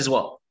present tense is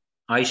what?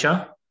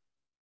 Aisha?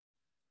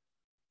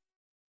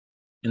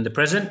 In the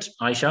present,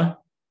 Aisha?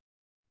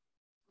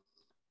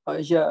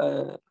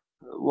 Aisha,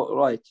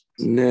 right.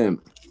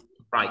 Name.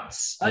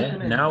 Writes. Yeah?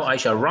 Now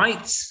Aisha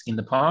writes. In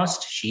the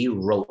past, she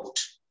wrote.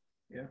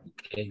 Yeah.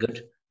 Okay,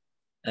 good.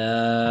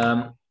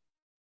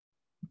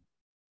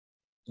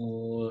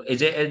 Is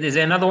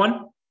there another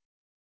one?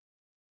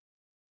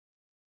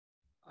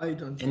 I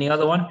don't. Any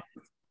other one?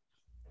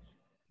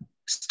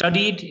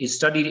 Studied. Is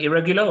studied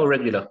irregular or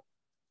regular?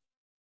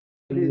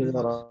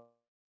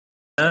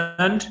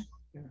 And?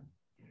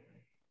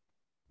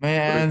 May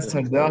I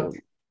answer that?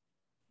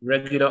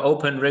 Regular,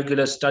 open,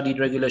 regular, studied,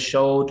 regular,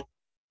 showed.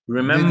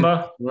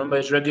 Remember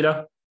is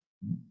regular.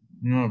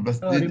 No, but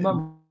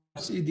remember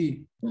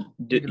CD.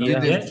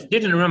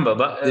 Didn't remember,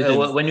 but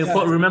when you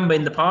put remember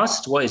in the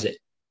past, what is it?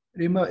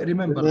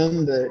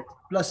 Remember.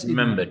 Plus CD.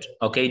 Remembered.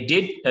 Okay,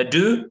 did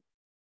do?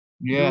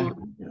 Yeah.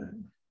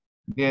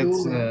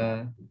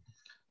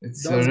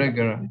 It's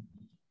regular.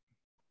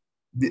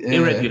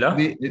 Irregular.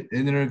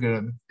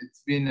 Irregular.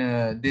 It's been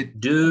did.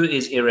 Do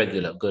is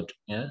irregular. Good.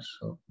 Yeah.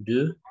 So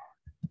do.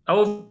 I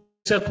will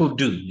circle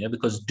do. Yeah,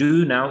 because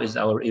do now is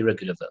our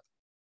irregular verb.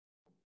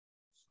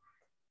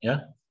 Yeah.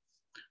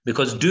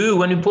 Because do,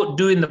 when you put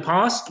do in the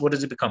past, what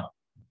does it become?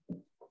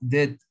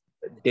 Did.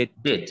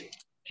 Did.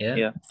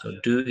 Yeah. So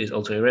do is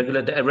also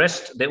irregular. The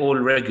rest, they're all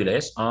regular.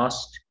 Yes.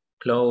 Asked,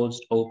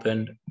 closed,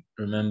 opened,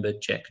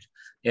 remembered, checked.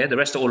 Yeah. The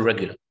rest are all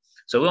regular.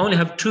 So we only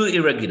have 2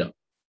 irregular: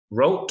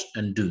 wrote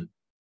and do.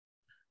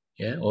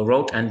 Yeah. Or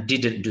wrote and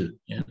didn't do.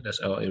 Yeah. That's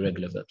our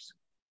irregular verbs.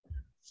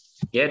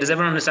 Yeah. Does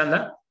everyone understand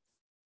that?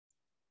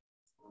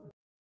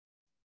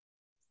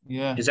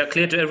 Yeah. Is that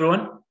clear to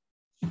everyone?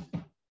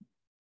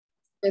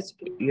 Yes.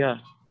 Yeah.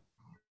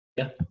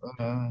 Yeah.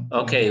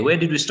 Okay, where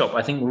did we stop?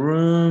 I think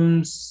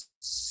room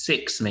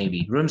 6,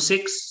 maybe. Room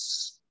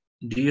 6,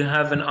 do you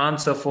have an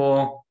answer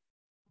for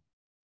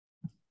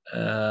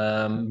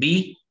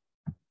B?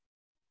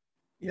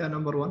 Yeah,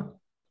 number 1.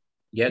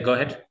 Yeah, go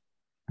ahead.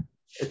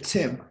 It's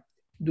same.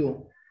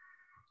 Do.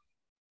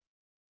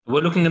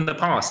 We're looking in the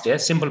past, yeah?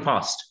 Simple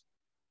past.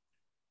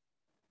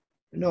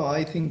 No,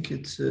 I think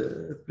it's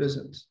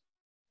present.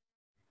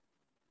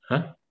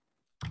 Huh?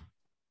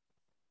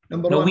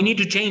 Number no, 1. we need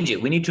to change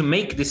it. We need to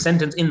make this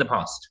sentence in the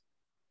past.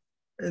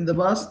 In the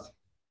past,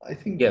 I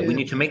think. Yeah, we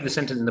need to make the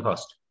sentence in the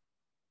past.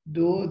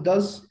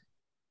 Does.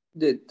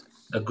 Did.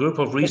 A group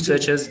of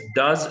researchers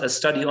does a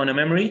study on a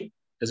memory.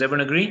 Does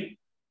everyone agree?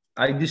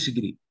 I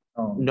disagree.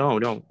 No.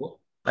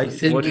 I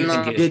think what do you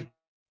think it is?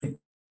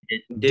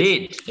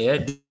 Did.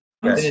 Yeah.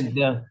 Yes.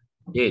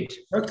 Did.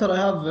 Doctor, I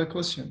have a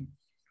question.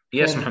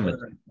 Yes, Muhammad.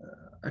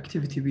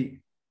 Activity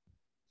B.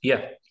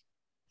 Yeah.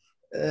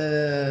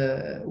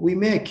 We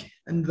make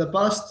in the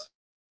past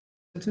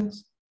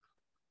sentence.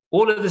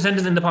 All of the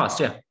sentences in the past,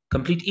 yeah.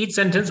 Complete each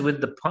sentence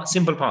with the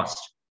simple past.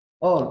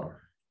 All.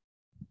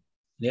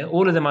 Yeah,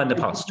 all of them are in the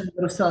past. I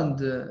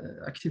understand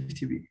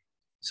activity B.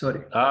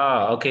 Sorry.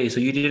 Ah, okay. So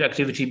you did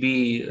activity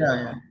B.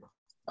 Yeah.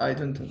 I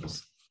don't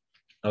understand.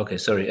 Okay,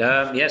 sorry.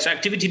 Yes,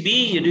 activity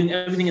B, you're doing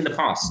everything in the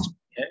past.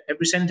 Yeah?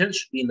 Every sentence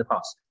should be in the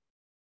past.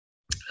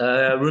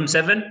 Room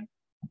 7?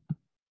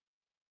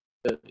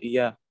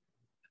 Yeah.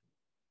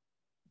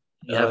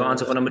 You have an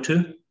answer for number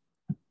 2?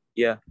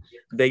 Yeah.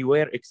 They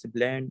were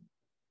explained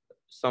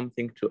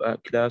something to a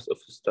class of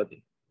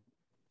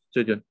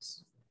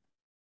students.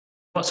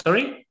 What,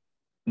 sorry?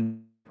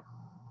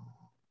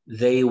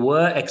 They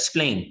were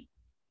explained.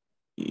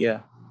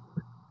 Yeah.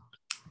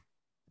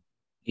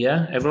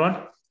 Yeah,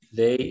 everyone?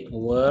 They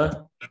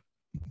were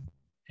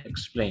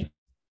explained.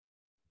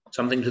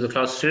 something to the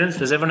class of students.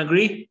 Does everyone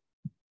agree?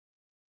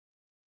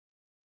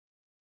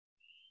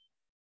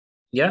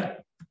 Yeah?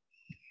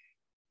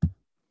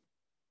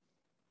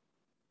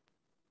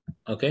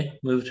 Okay,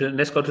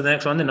 let's go to the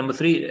next one. Then number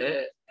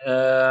 3,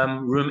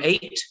 room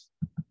 8.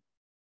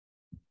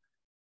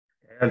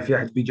 هل في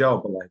أحد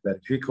بيجاوب الله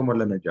يبارك فيكم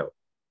ولا أنا أجاوب؟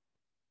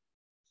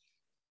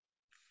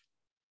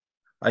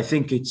 I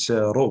think it's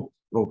wrote.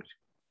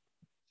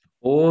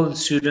 All the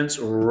students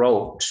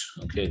wrote.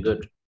 Okay,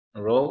 good.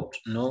 Wrote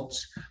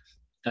notes.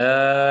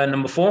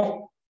 Number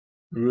 4,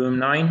 room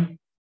 9.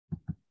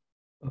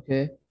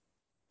 Okay.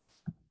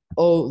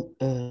 Oh,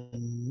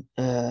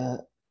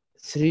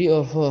 3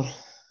 or 4?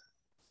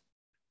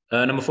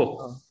 Number 4.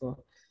 Oh, 4.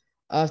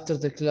 After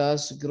the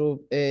class,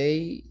 group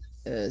A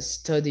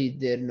studied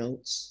their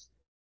notes.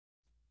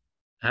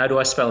 How do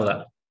I spell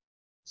that?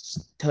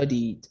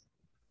 Studied.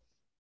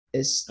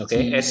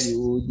 Okay,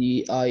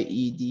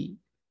 S-T-U-D-I-E-D.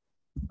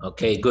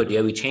 Okay, good.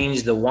 Yeah, we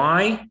changed the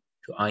Y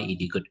to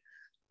I-E-D. Good.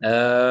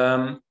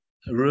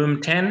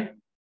 Room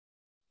 10.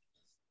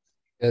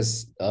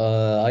 Yes,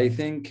 I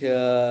think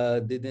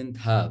didn't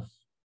have.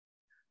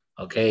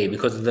 Okay,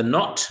 because of the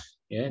not.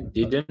 Yeah,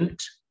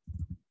 didn't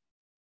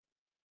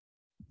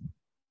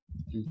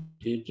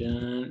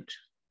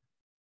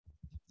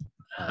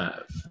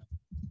have.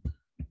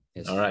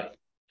 Yes. All right.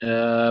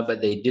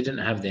 But they didn't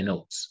have their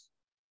notes.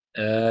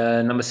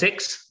 Number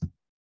 6.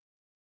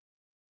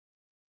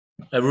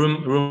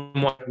 Room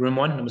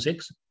 1, number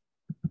 6.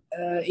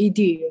 ED.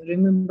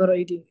 Remember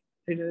ED.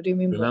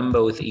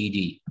 Remember with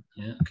ED.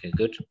 Yeah. Okay.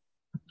 Good.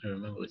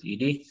 Remember with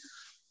ED.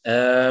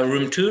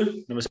 Room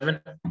 2, number 7.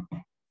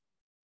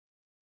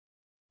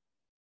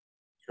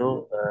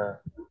 So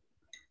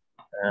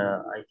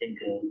I think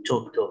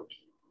took.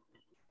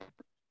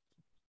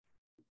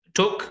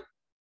 Took.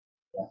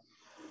 Yeah.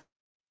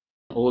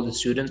 All the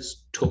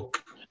students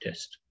took a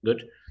test.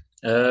 Good.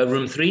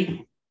 Room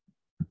 3.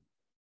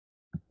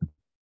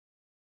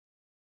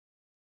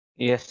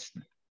 Yes.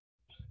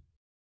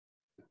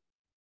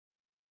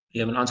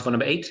 You have an answer for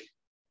number 8?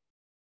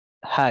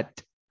 Had.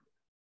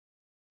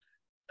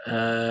 Who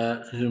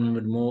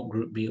remembered more?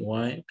 Group B.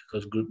 Why?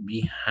 Because Group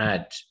B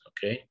had.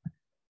 Okay.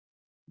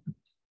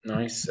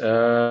 Nice.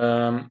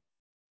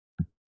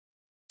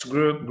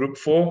 Group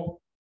 4.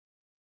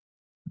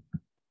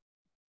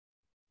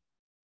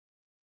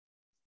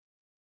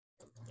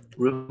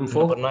 Room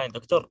 4. Number 9,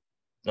 Doctor.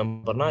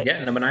 Number 9.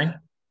 Yeah, number 9.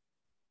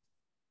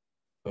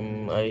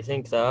 I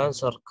think the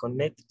answer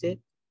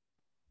connected.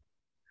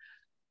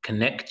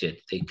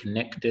 Connected. They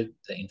connected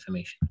the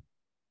information.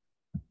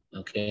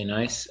 Okay,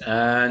 nice.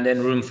 And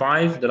then room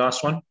 5, the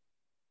last one.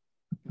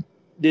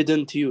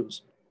 Didn't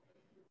use.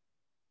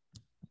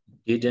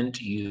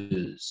 Didn't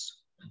use.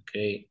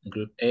 Okay,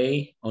 group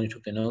A only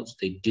took the notes.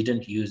 They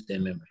didn't use their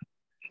memory.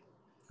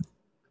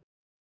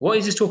 What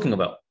is this talking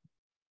about?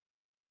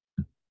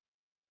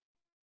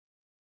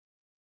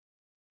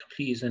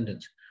 Complete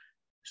sentence.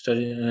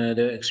 Study.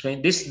 They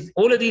explain this.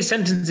 All of these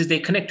sentences, they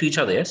connect to each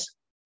other. Yes.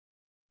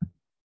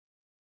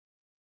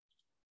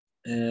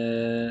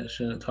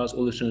 So class,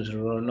 all the students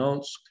wrote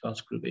notes.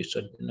 Class group A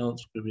studied the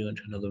notes. Group B went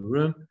to another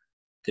room.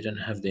 Didn't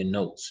have their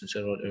notes, and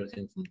so wrote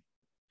everything from.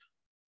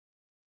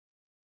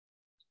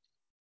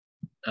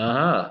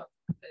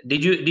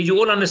 Did you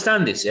all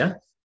understand this? Yeah.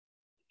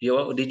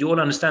 Did you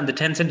all understand the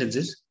 10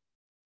 sentences?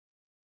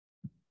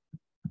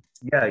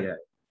 Yeah.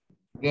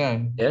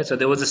 Yeah. So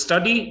there was a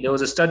study. There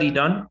was a study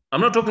done.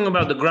 I'm not talking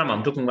about the grammar.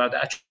 I'm talking about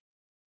the actual.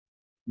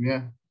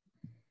 Yeah.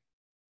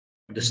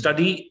 The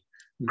study.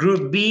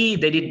 Group B,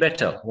 they did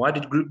better. Why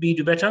did Group B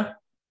do better?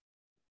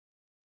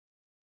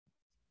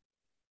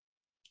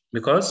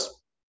 Because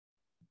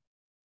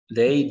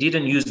they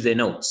didn't use their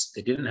notes.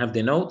 They didn't have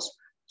their notes,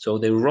 so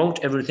they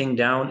wrote everything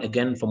down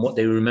again from what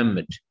they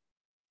remembered.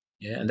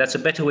 Yeah, and that's a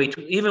better way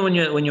to, even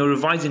when you're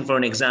revising for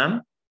an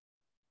exam,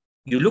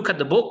 you look at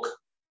the book,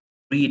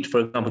 read, for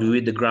example, you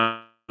read the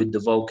grammar, read the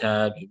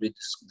vocab, you read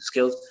the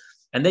skills,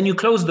 and then you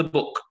close the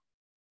book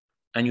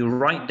and you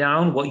write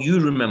down what you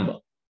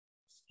remember.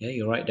 Yeah,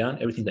 you write down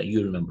everything that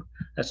you remember.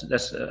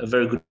 That's a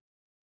very good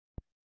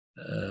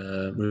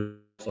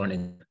for an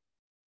exam.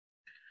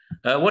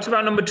 What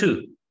about number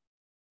 2?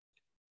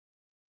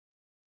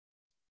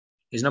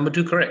 Is number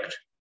 2 correct?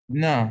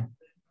 No.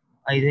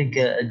 I think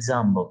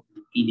example.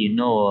 You didn't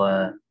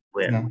know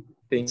where. No.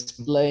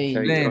 Explain.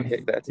 Explain.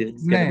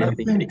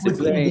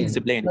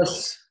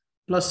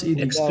 Plus ED.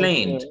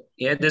 Explained.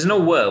 Yeah, there's no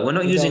were. We're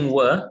not using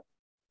were.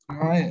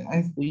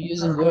 We're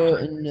using were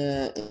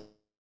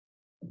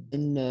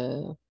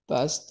in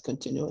past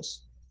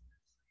continuous.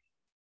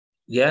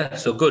 Yeah,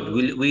 so good.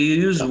 We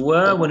use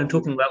were when we're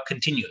talking about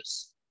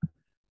continuous.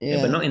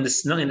 Yeah, but not in the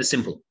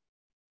simple.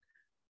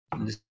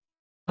 In the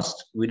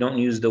past, we don't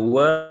use the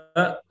were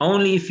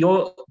only if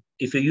you're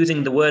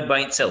using the word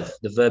by itself,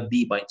 the verb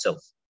be by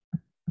itself.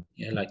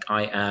 Yeah, like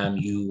I am,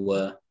 you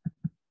were.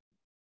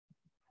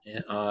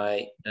 Yeah,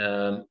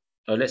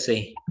 or let's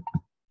say,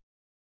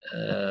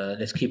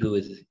 let's keep it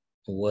with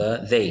were,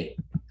 they.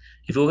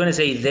 If we're going to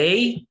say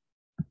they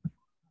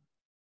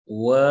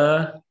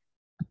were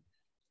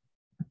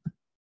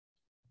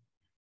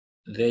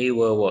They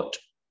were what?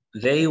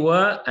 They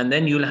were, and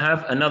then you'll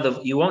have another,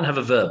 you won't have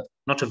a verb,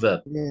 not a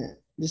verb. Yeah,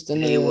 just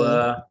They another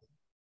were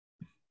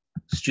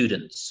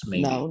students,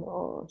 maybe. noun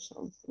or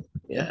something.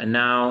 Yeah, a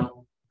noun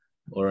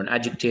or an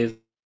adjective.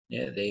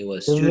 Yeah, they were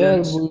The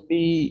students. verb will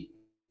be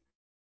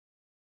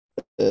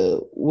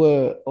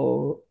were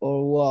or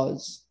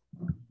was.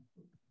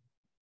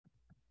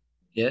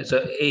 Yeah,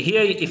 so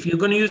here, if you're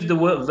going to use the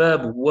word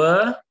verb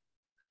were,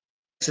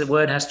 the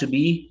word has to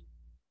be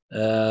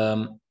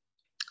a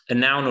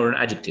noun or an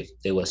adjective.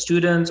 They were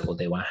students or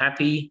they were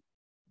happy.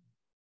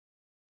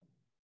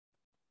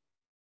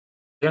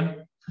 Yeah.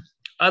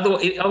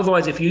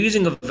 Otherwise, if you're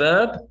using a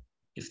verb,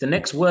 if the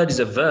next word is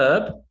a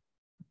verb,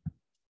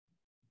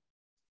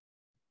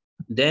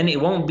 then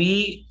it won't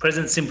be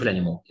present simple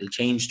anymore. It'll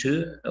change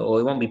to, or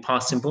it won't be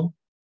past simple.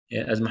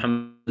 Yeah, as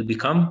Muhammad will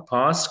become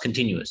past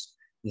continuous.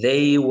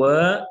 They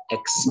were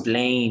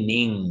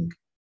explaining.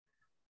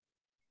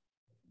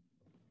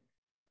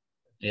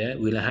 Yeah,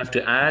 we'll have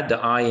to add the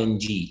ing.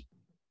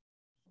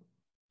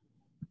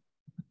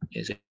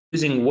 Yeah, so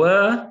using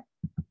were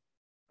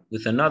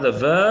with another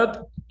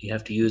verb, you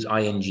have to use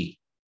ing.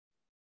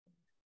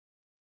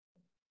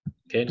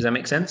 Okay, does that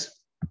make sense?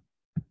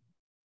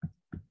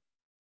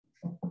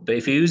 But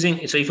if you're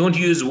using, so if you want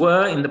to use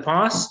were in the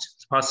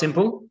past, past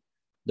simple,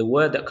 the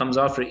word that comes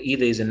after it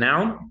either is a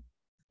noun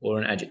or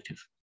an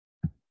adjective.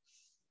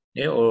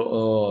 Yeah,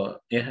 or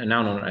yeah, a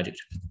noun or an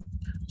adjective.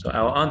 So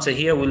our answer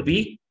here will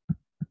be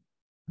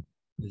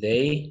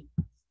they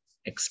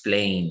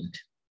explained.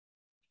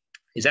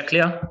 Is that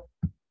clear?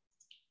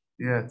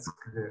 Yeah, it's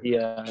clear.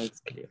 Yeah,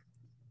 it's clear.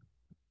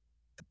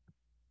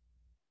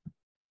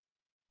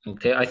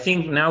 Okay, I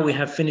think now we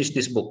have finished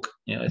this book.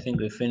 Yeah, I think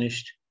we've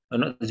finished,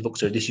 not this book,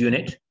 sorry, this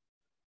unit.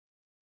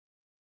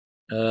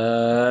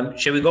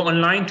 Shall we go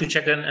online to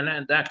check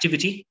the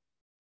activity?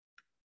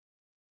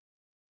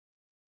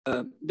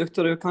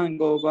 Doctor, you can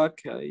go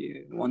back.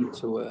 I want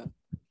to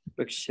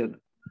picture.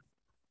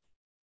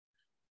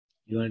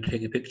 You want to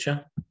take a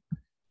picture?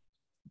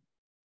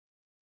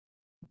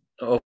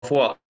 Of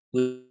what?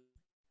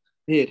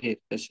 Here.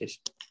 Yes.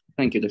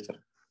 Thank you, Doctor.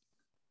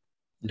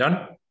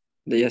 Done?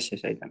 Yes,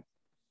 I done.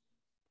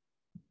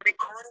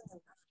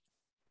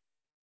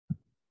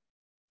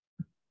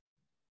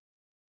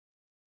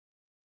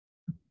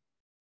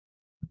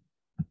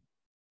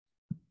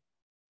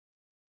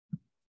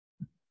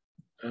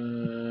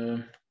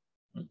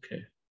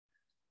 Okay.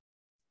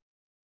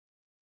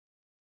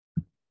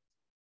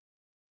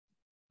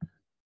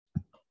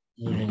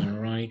 Reading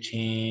and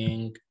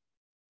writing.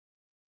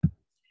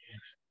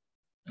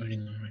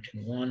 Reading and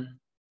writing 1.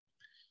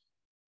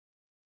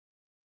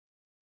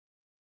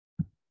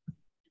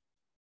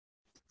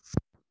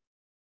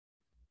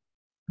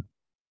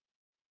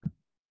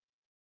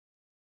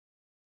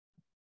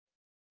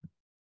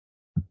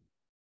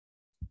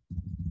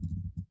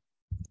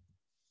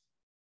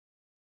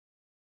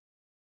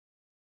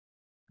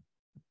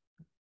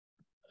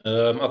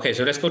 Okay,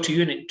 so let's go to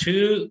Unit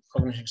 2,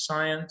 Cognitive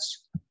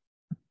Science.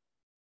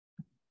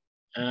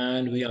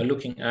 And we are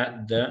looking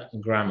at the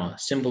grammar,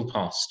 simple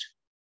past.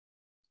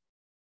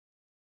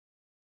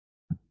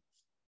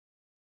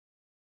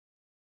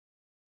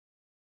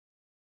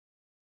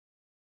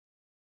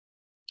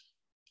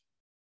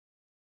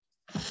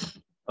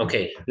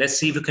 Okay, let's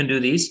see if we can do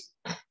these.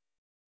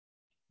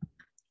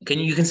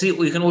 You can see,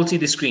 we can all see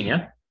the screen,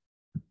 yeah?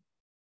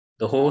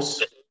 The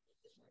horse.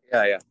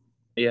 Yeah.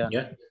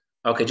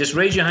 Okay, just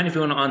raise your hand if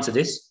you want to answer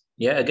this.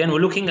 Yeah, again, we're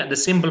looking at the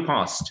simple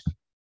past.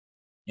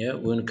 Yeah,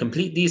 we're going to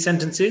complete these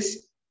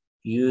sentences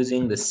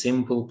using the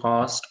simple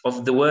past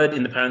of the word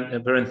in the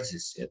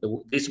parentheses. Yeah,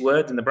 this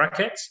word in the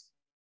brackets,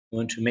 we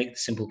want to make the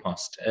simple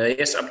past.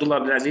 Yes,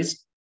 Abdullah Abdul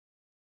Aziz.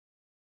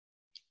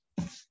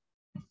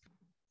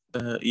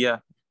 Yeah.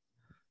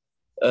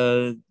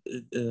 I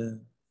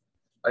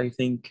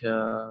think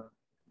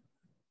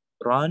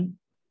run.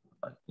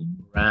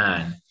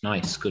 Ran.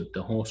 Nice, good.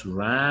 The horse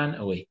ran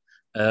away.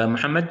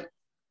 Muhammad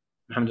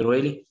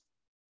Al-Waili.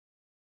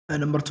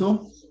 Number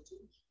 2.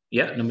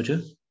 Yeah, number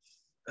 2.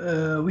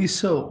 We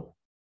saw.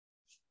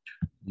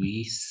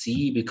 We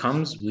see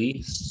becomes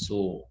we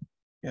saw.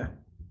 Yeah.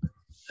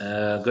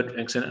 Good,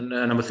 excellent.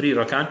 Number 3,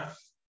 Rakan.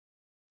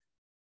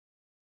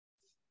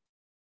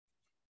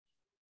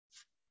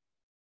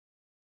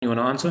 You want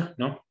to answer?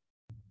 No?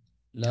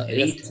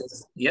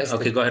 Yes, yeah,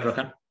 yesterday. Okay, go ahead,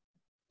 Rakan.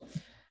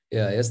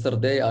 Yeah,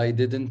 yesterday I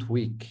didn't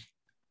wake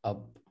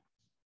up.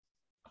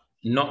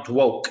 Not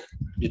woke,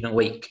 didn't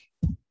wake.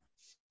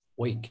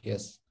 Wake,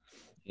 yes.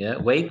 Yeah,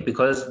 wake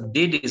because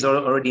did is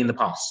already in the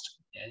past.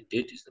 Yeah,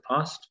 did is the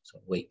past, so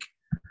wake.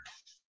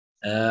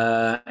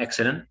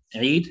 Excellent.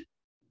 Eid.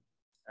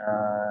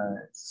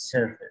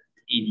 Served.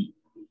 ED.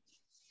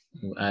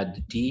 We'll add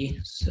the D.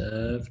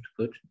 Served.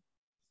 Good.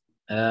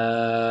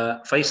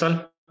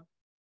 Faisal.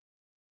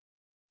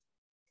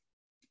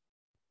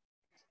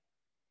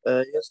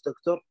 Yes,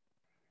 doctor.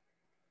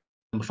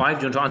 Number 5.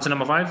 Do you want to answer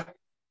number 5?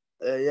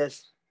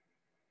 Yes.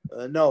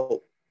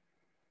 No.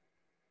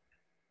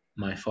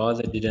 My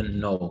father didn't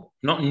know.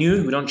 Not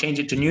new. We don't change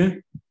it to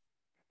new.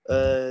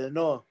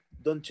 No.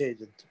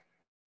 didn't.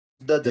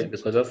 Yeah,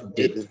 because of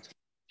did.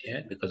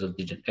 Yeah, because of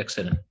didn't.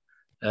 Excellent.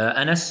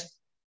 Anas?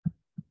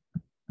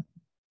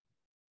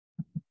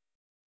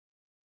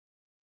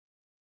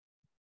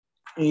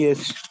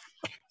 Yes.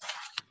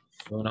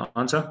 You want to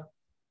answer?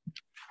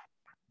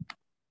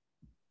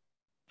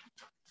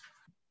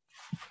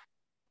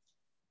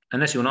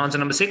 Anas, you want to answer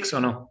number 6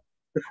 or no?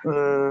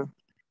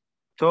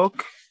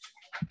 Talk.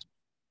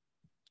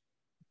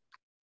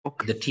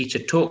 The teacher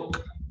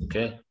took.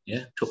 Okay,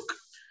 yeah, took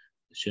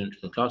the student to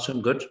the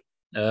classroom. Good.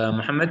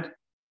 Muhammad?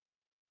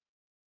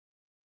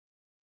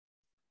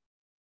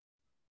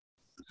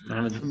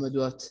 Muhammad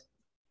what?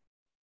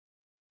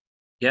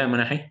 Yeah,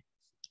 Manahi?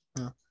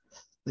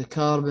 The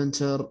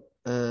carpenter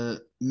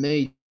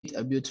made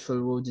a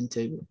beautiful wooden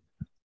table.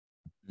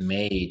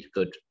 Made.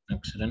 Good.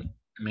 Excellent.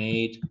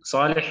 Made.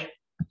 Salih?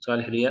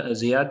 Salih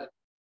Ziyad?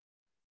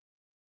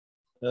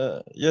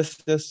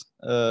 Yes.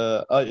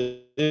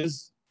 I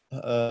is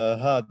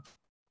had.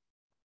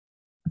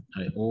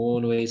 I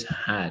always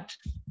had.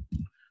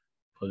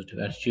 Positive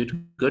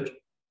attitude. Good.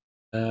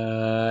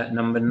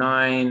 Number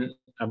 9,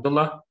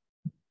 Abdullah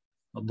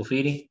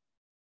Al-Dhufiri.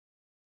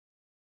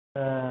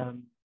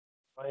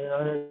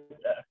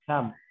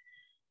 Cam.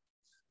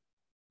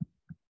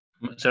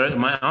 Sorry,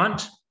 my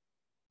aunt?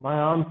 My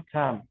aunt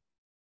Cam.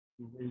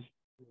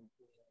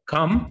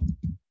 Come?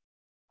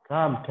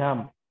 Cam.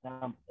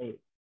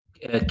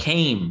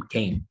 Came.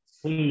 Came.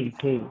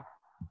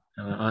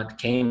 Aunt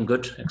came.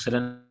 Good.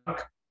 Excellent.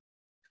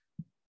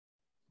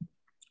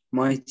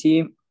 My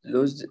team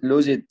lose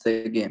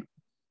the game.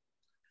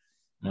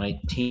 My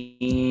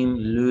team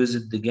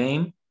loses the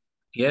game.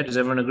 Yeah, does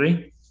everyone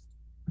agree?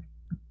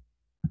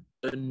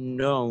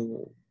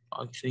 No,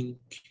 I think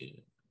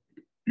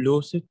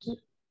lost it.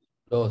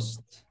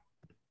 Lost.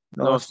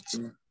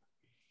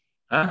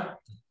 Huh?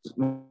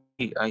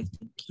 I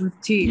think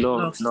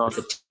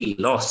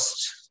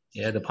Lost.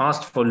 Yeah, the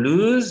past for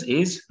lose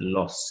is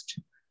lost.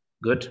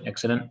 Good,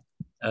 excellent.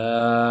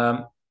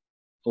 Wasl?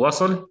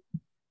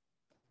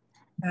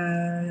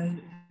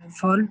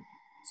 Fall.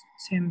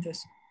 Same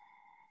this.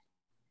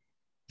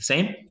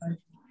 Same?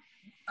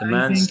 The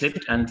man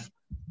slipped and...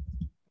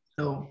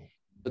 No.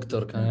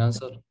 Victor, can you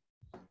answer?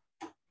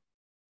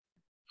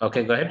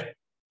 Okay, go ahead.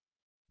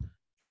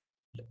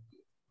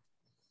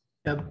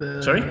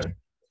 Yep, Sorry?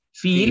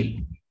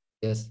 Feel?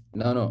 Yes.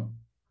 No.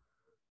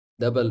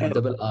 Double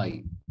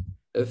I.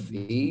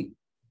 F-E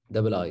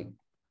double I.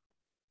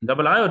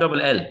 Double I or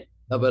double L?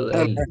 Double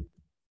L.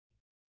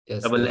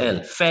 Yes. Double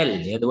L. Fell.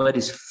 Yeah, the word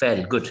is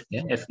fell. Good.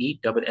 Yeah, F-E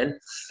double L.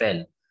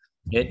 Fell.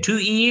 Yeah, 2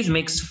 E's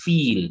makes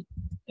feel.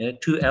 Yeah,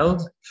 2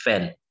 L's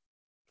fell.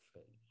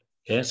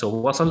 Okay, so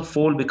wasl,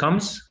 fall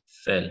becomes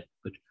fell.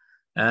 Good.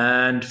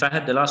 And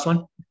Fahad, the last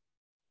one.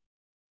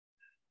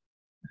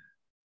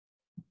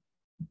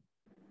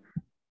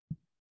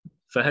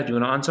 Fahad, you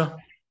want to answer?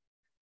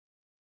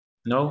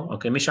 No?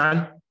 Okay,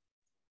 Mishal?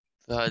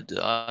 Fahad,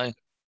 I.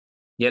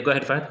 Yeah, go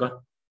ahead, Fahad.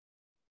 Go.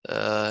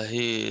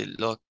 He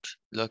locked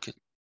it.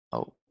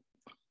 Oh,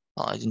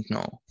 I didn't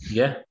know.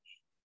 Yeah.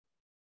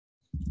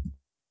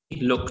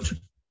 He looked.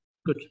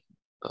 Good.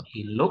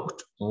 He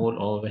looked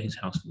all over his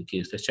house for the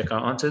keys. Let's check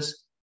our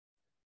answers.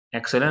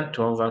 Excellent.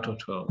 12 out of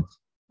 12.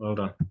 Well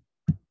done.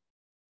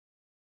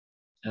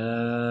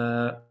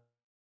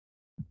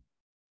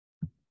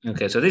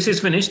 Okay, so this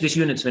is finished. This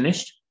unit's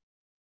finished.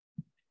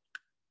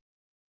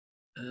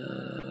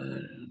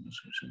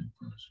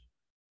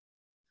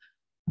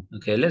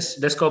 Okay,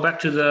 let's go back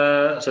to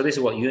the. So this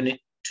is what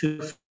unit 2,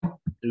 the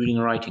reading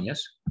and writing.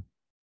 Yes.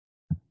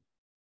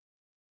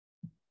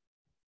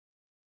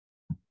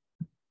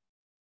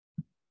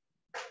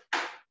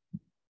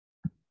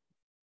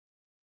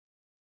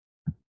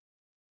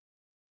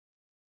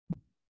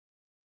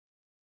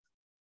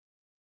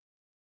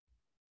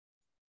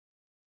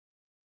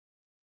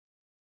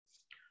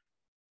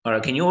 All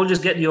right. Can you all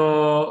just get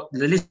the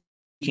list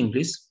speaking,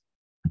 please?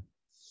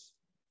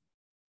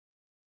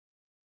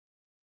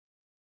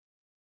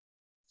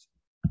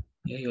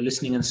 Yeah, your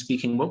listening and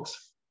speaking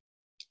books.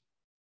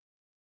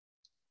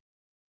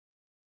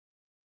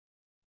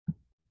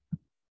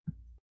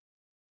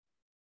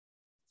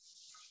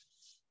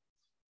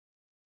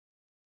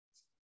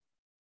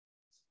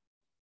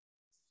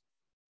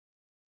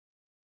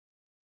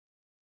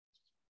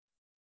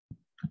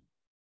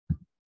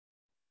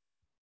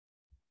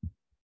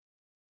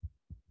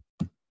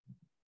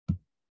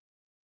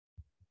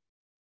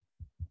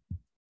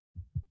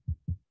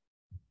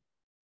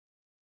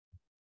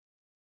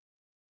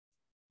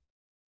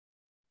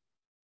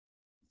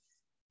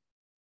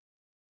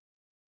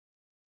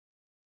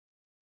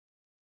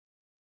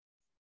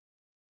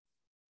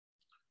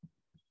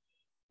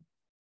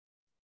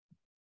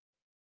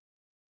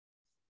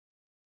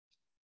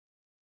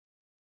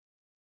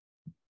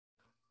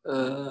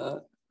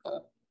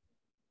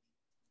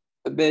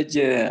 Page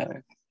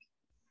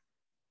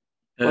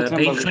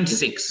page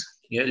 26.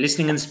 Yeah,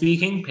 listening and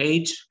speaking,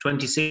 page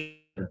 26.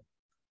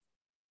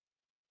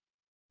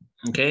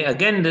 Okay,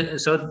 again,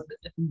 as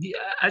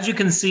you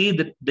can see,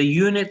 the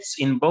units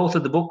in both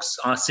of the books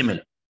are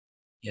similar.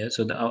 Yeah,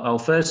 so our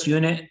first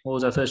unit, what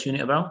was our first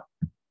unit about?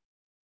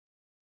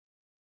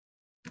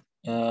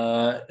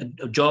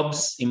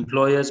 Jobs,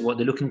 employers, what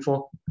they're looking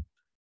for.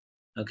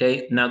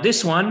 Okay, now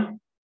this one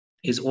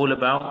is all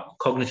about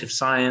cognitive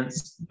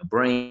science, the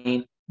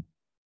brain.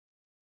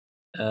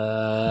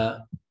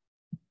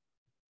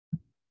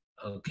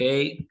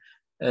 Okay,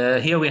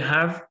 here we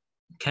have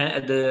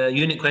the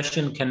unit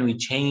question, can we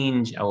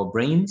change our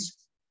brains?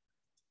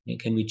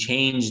 Can we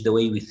change the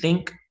way we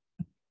think?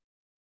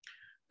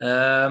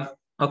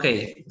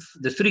 Okay,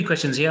 the three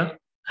questions here.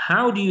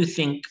 How do you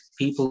think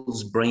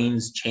people's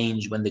brains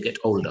change when they get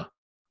older?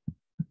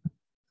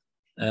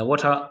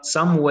 What are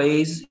some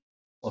ways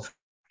of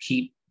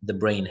keep the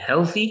brain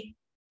healthy?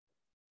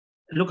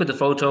 Look at the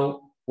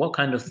photo. What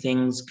kind of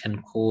things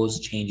can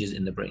cause changes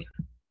in the brain?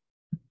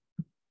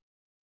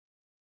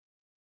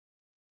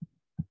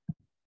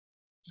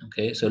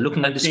 Okay, so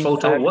looking at this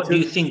photo, what do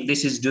you think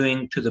this is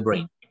doing to the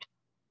brain?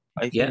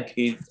 I think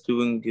he's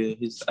doing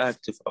his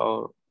active,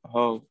 or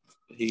how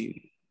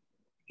he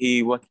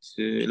what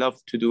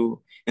love to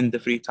do in the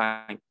free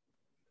time.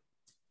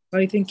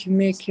 I think you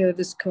make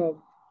this cup.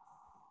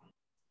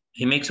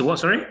 He makes a what,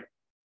 sorry?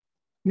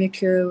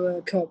 Make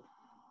a cup.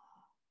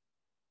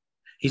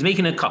 He's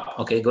making a cup.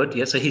 Okay, good.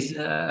 Yeah, so he's,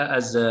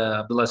 as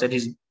Abdullah said,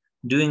 he's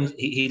doing,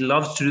 he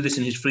loves to do this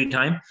in his free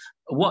time.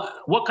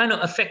 What kind of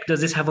effect does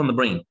this have on the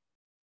brain?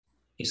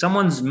 If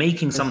someone's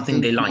making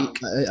something they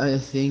like. I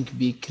think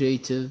be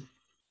creative.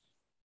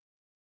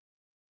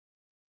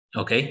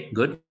 Okay,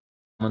 good.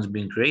 Someone's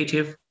being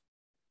creative.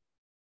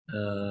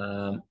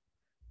 And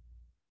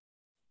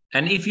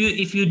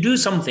if you do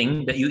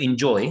something that you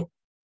enjoy,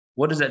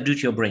 what does that do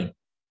to your brain?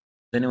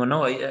 Does anyone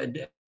know?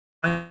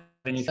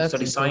 When you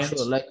study science,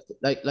 sure.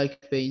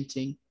 like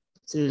painting,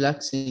 it's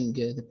relaxing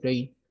the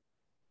brain.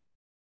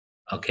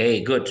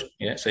 Okay, good.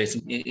 Yeah, so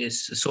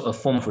it's a sort of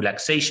form of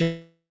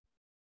relaxation.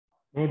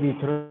 Maybe You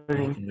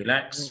can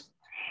relax.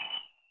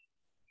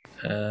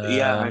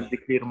 Yeah, and the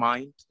clear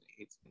mind.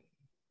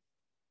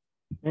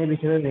 Maybe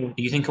training.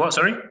 You think what?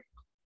 Sorry.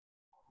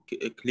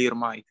 Clear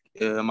mind.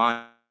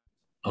 Mind.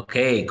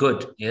 Okay,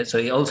 good. Yeah, so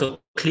it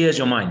also clears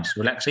your mind.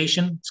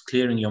 Relaxation, it's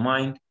clearing your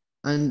mind.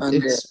 And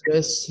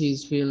express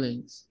his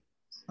feelings.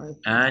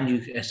 And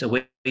it's a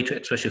way to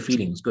express your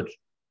feelings. Good.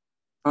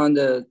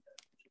 And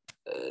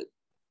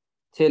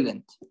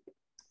talent.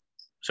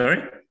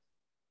 Sorry?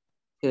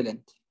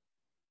 Talent.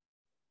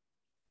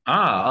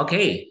 Ah,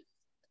 okay.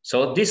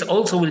 So this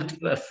also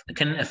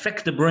can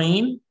affect the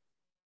brain,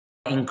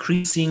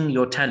 increasing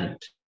your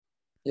talent.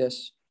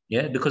 Yes.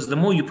 Yeah, because the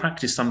more you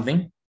practice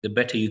something, the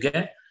better you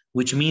get,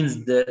 which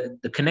means the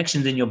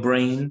connections in your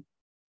brain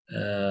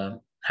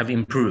have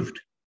improved.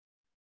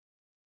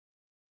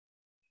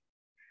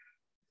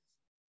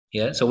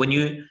 Yeah, so when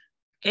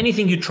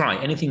anything you try,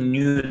 anything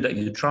new that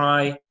you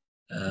try,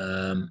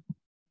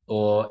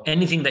 or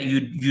anything that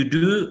you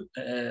do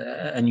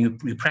and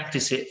you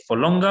practice it for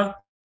longer,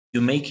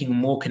 you're making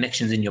more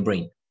connections in your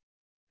brain.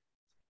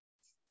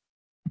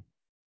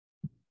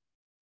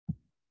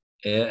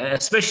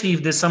 Especially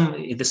if there's some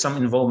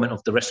involvement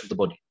of the rest of the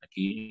body, like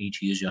you need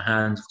to use your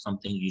hands for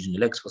something, using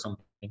your legs for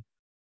something.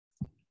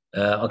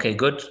 Okay,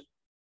 good.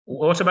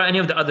 What about any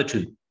of the other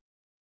two?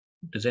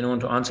 Does anyone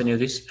want to answer any of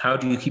this? How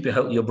do you keep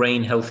your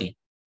brain healthy?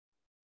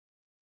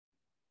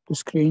 The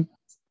screen.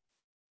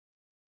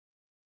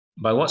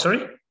 By what,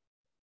 sorry?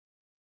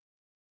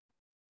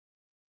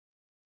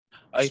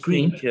 I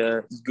think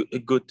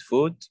good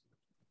food.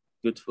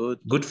 Good food.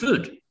 Good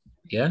food.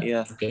 Yeah.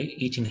 Yeah. Okay.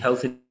 Eating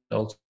healthy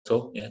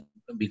also. Yeah.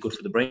 Be good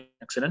for the brain.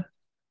 Excellent.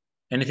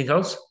 Anything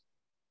else?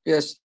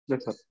 Yes,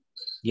 doctor.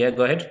 Yeah.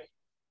 Go ahead.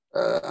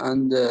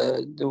 And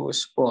do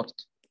sport.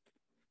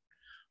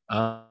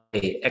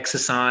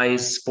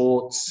 Exercise,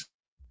 sports.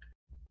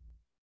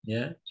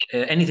 Yeah.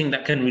 Anything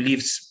that can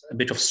relieve a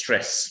bit of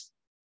stress.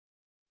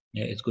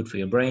 Yeah, it's good for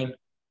your brain.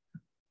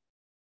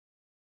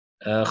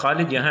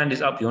 Khalid, your hand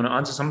is up. You want to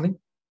answer something?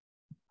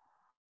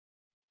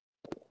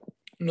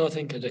 No,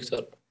 thank you,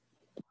 doctor.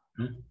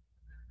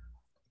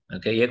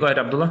 Okay, yeah, go ahead,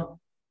 Abdullah.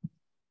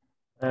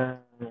 I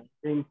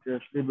think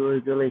sleep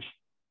regulation.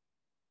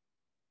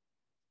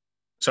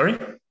 Sorry?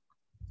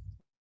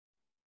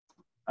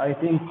 I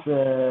think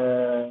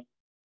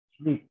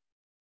sleep.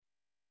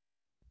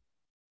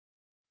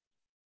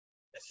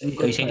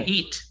 Are you saying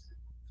eat?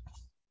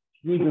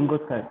 Sleep in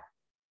good time.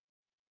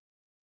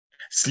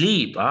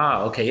 Sleep.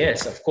 Ah, okay,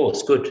 yes, of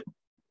course, good.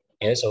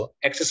 Yeah, so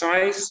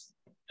exercise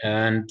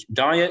and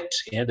diet,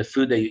 yeah, the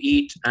food that you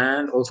eat,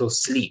 and also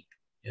sleep.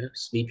 Yeah,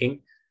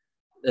 sleeping.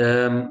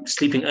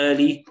 Sleeping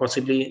early,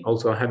 possibly,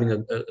 also having a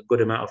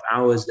good amount of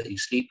hours that you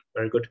sleep.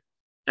 Very good.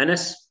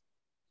 Anas?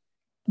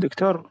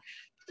 Doctor,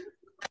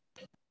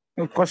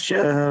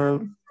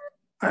 question.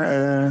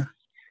 I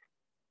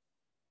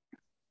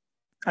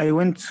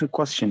went to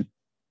question.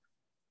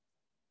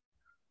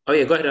 Oh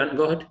yeah, go ahead.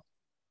 Go ahead.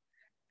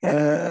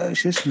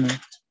 شو اسمه؟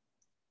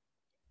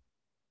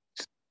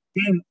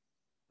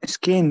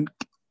 skin.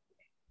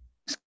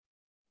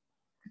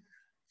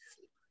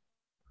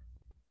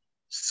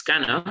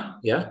 Scanner,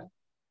 yeah.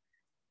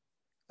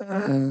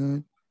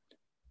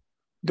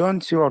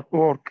 Don't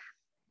work.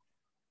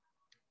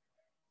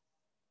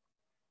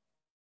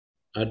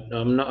 I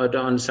don't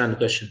understand the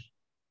question.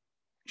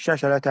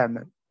 الشاشة لا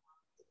تعمل.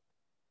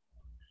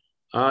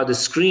 The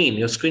screen.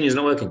 Your screen is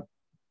not working.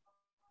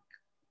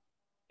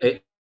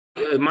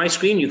 My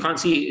screen, you can't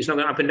see. It's not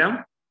going up and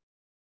down.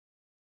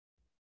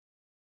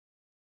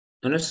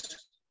 Honest?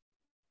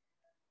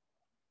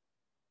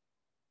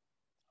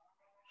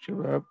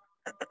 شباب.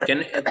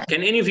 Can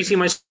any of you see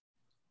my?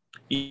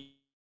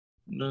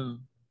 No,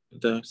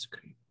 the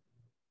screen.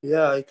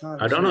 Yeah, I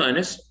can't. I don't know,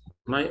 Ernest.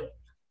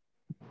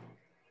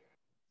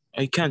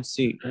 I can't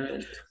see.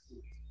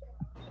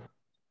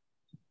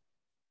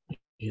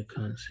 You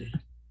can't see.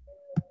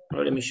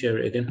 Oh, let me share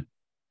it again.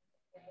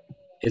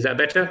 Is that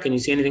better? Can you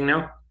see anything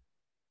now?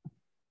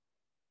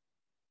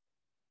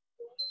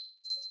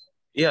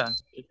 Yeah.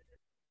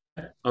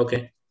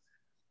 Okay.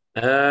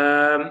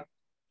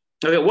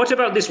 Okay. What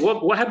about this?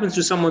 What happens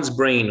to someone's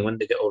brain when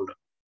they get older?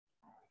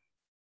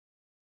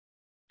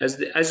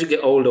 As you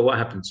get older, what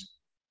happens?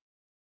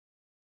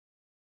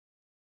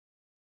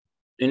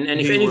 And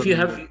if any of you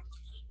have,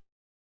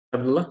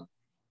 Abdullah,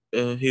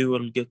 he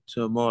will get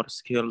more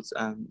skills,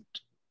 and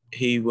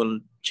he will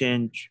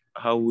change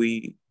how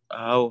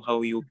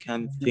you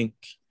can think.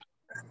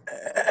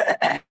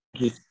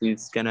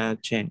 He's gonna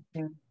change.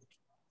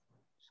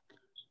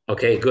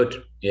 Okay,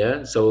 good.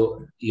 Yeah.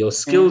 So your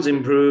skills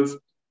improve.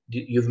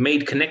 You've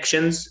made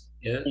connections.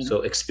 Yeah.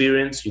 So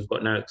experience. You've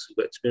got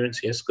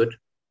experience. Yes. Good.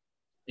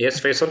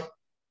 Yes, Faisal.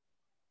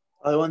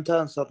 I want to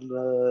answer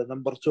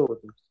number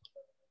 2.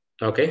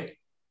 Okay.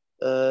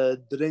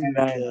 Drink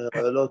a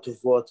lot of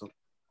water.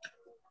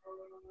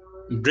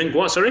 Drink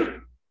what? Sorry.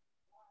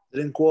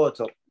 Drink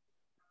water.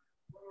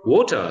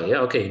 Water.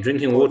 Yeah. Okay.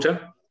 Drinking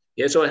water.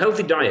 Yeah. So a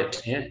healthy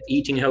diet. Yeah.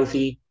 Eating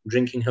healthy.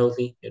 Drinking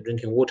healthy. Yeah,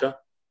 drinking water.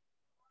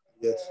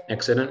 Yes.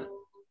 Excellent.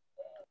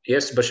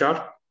 Yes,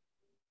 Bashar.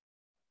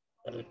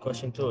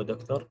 Question 2,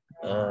 Doctor.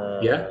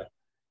 Yeah.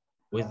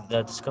 With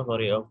the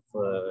discovery of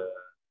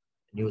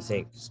new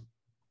things.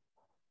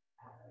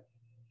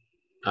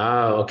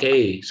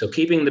 Okay. So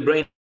keeping the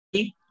brain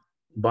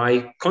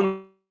by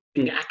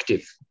being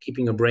active,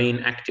 keeping a brain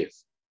active,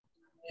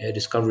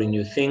 discovering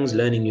new things,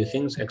 learning new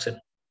things.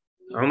 Excellent.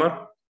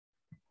 Umar?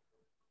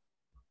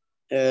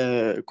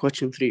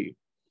 Question 3.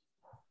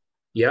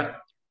 Yeah.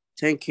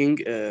 Thinking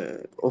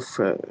of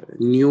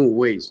new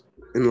ways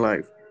in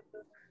life.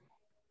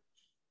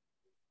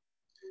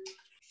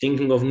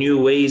 Thinking of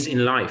new ways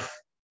in life.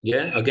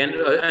 Yeah. Again,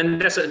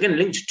 and that's again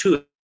linked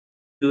to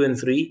 2 and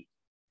 3.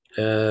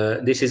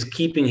 This is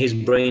keeping his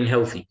brain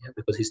healthy,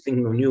 because he's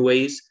thinking of new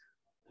ways,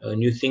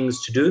 new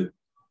things to do,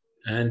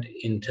 and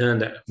in turn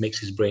that makes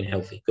his brain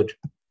healthy. Good.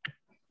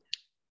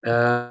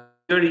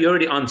 You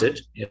already answered.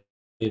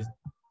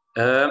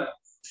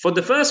 For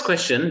the first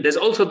question, there's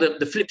also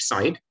the flip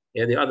side,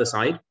 the other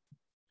side.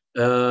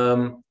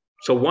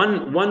 So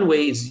one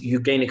way is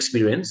you gain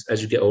experience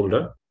as you get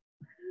older,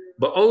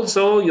 but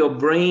also your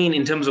brain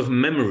in terms of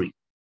memory,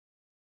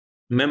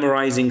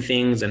 memorizing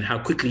things and how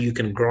quickly you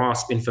can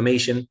grasp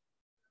information.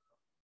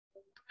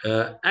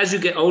 As you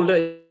get older,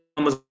 it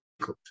becomes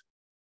difficult.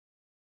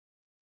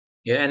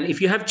 Yeah, and if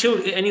you have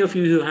children, any of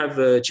you who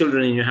have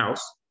children in your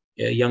house,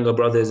 younger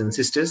brothers and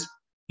sisters,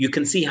 you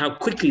can see how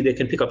quickly they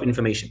can pick up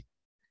information.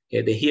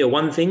 Yeah, they hear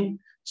one thing,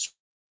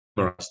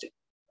 memorize it.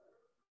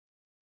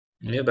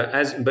 Yeah,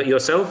 but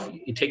yourself,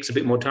 it takes a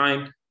bit more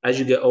time. As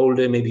you get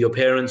older, maybe your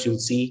parents, you'll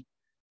see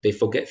they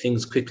forget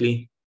things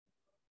quickly.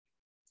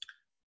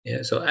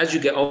 Yeah, so as you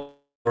get older,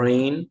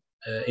 brain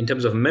in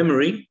terms of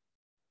memory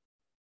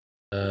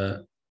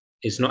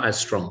is not as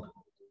strong.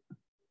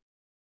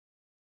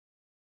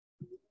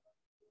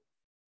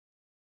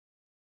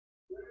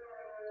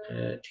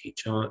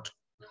 T-chart.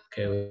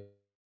 Okay.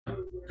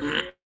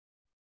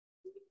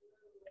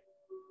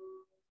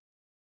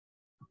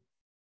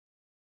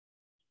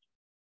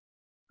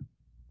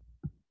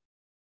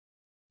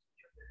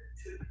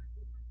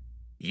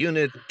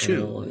 Unit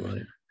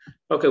 2.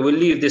 Okay, we'll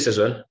leave this as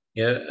well.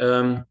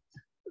 Yeah.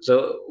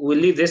 So we'll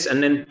leave this,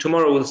 and then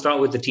tomorrow we'll start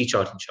with the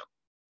T-chart, inshallah.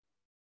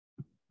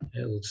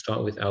 Yeah, we'll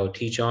start with our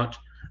T-chart.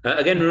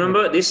 Again,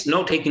 remember this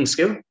note-taking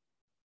skill.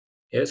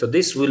 Yeah, so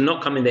this will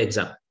not come in the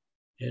exam.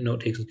 Yeah,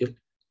 note-taking skill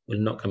will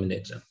not come in the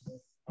exam.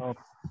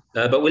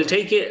 But we'll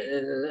take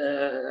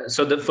it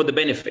for the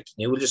benefit.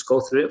 Yeah, we'll just go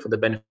through it for the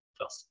benefit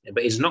class. Yeah,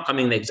 but it's not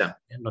coming in the exam.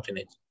 Yeah, not in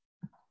the exam.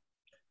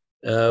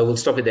 We'll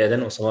stop it there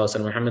then. Does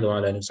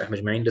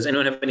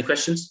anyone have any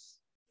questions?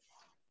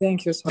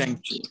 Thank you, sir.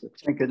 Thank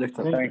you,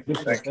 Doctor. Thank you,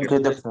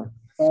 Doctor.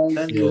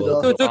 Thank you,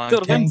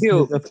 Doctor. Thank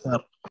you.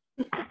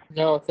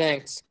 No,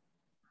 thanks.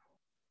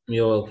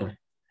 You're welcome.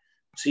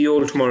 See you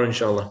all tomorrow,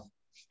 inshallah.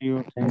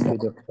 Thank you,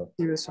 Doctor.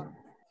 See you soon.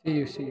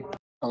 See you.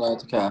 الله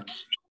يعطيك العافية.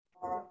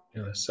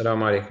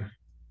 السلام عليكم.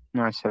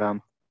 مع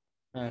السلامة.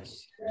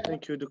 Nice.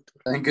 Thank you, Doctor.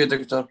 Thank you,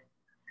 Doctor.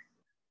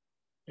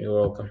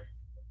 You're welcome.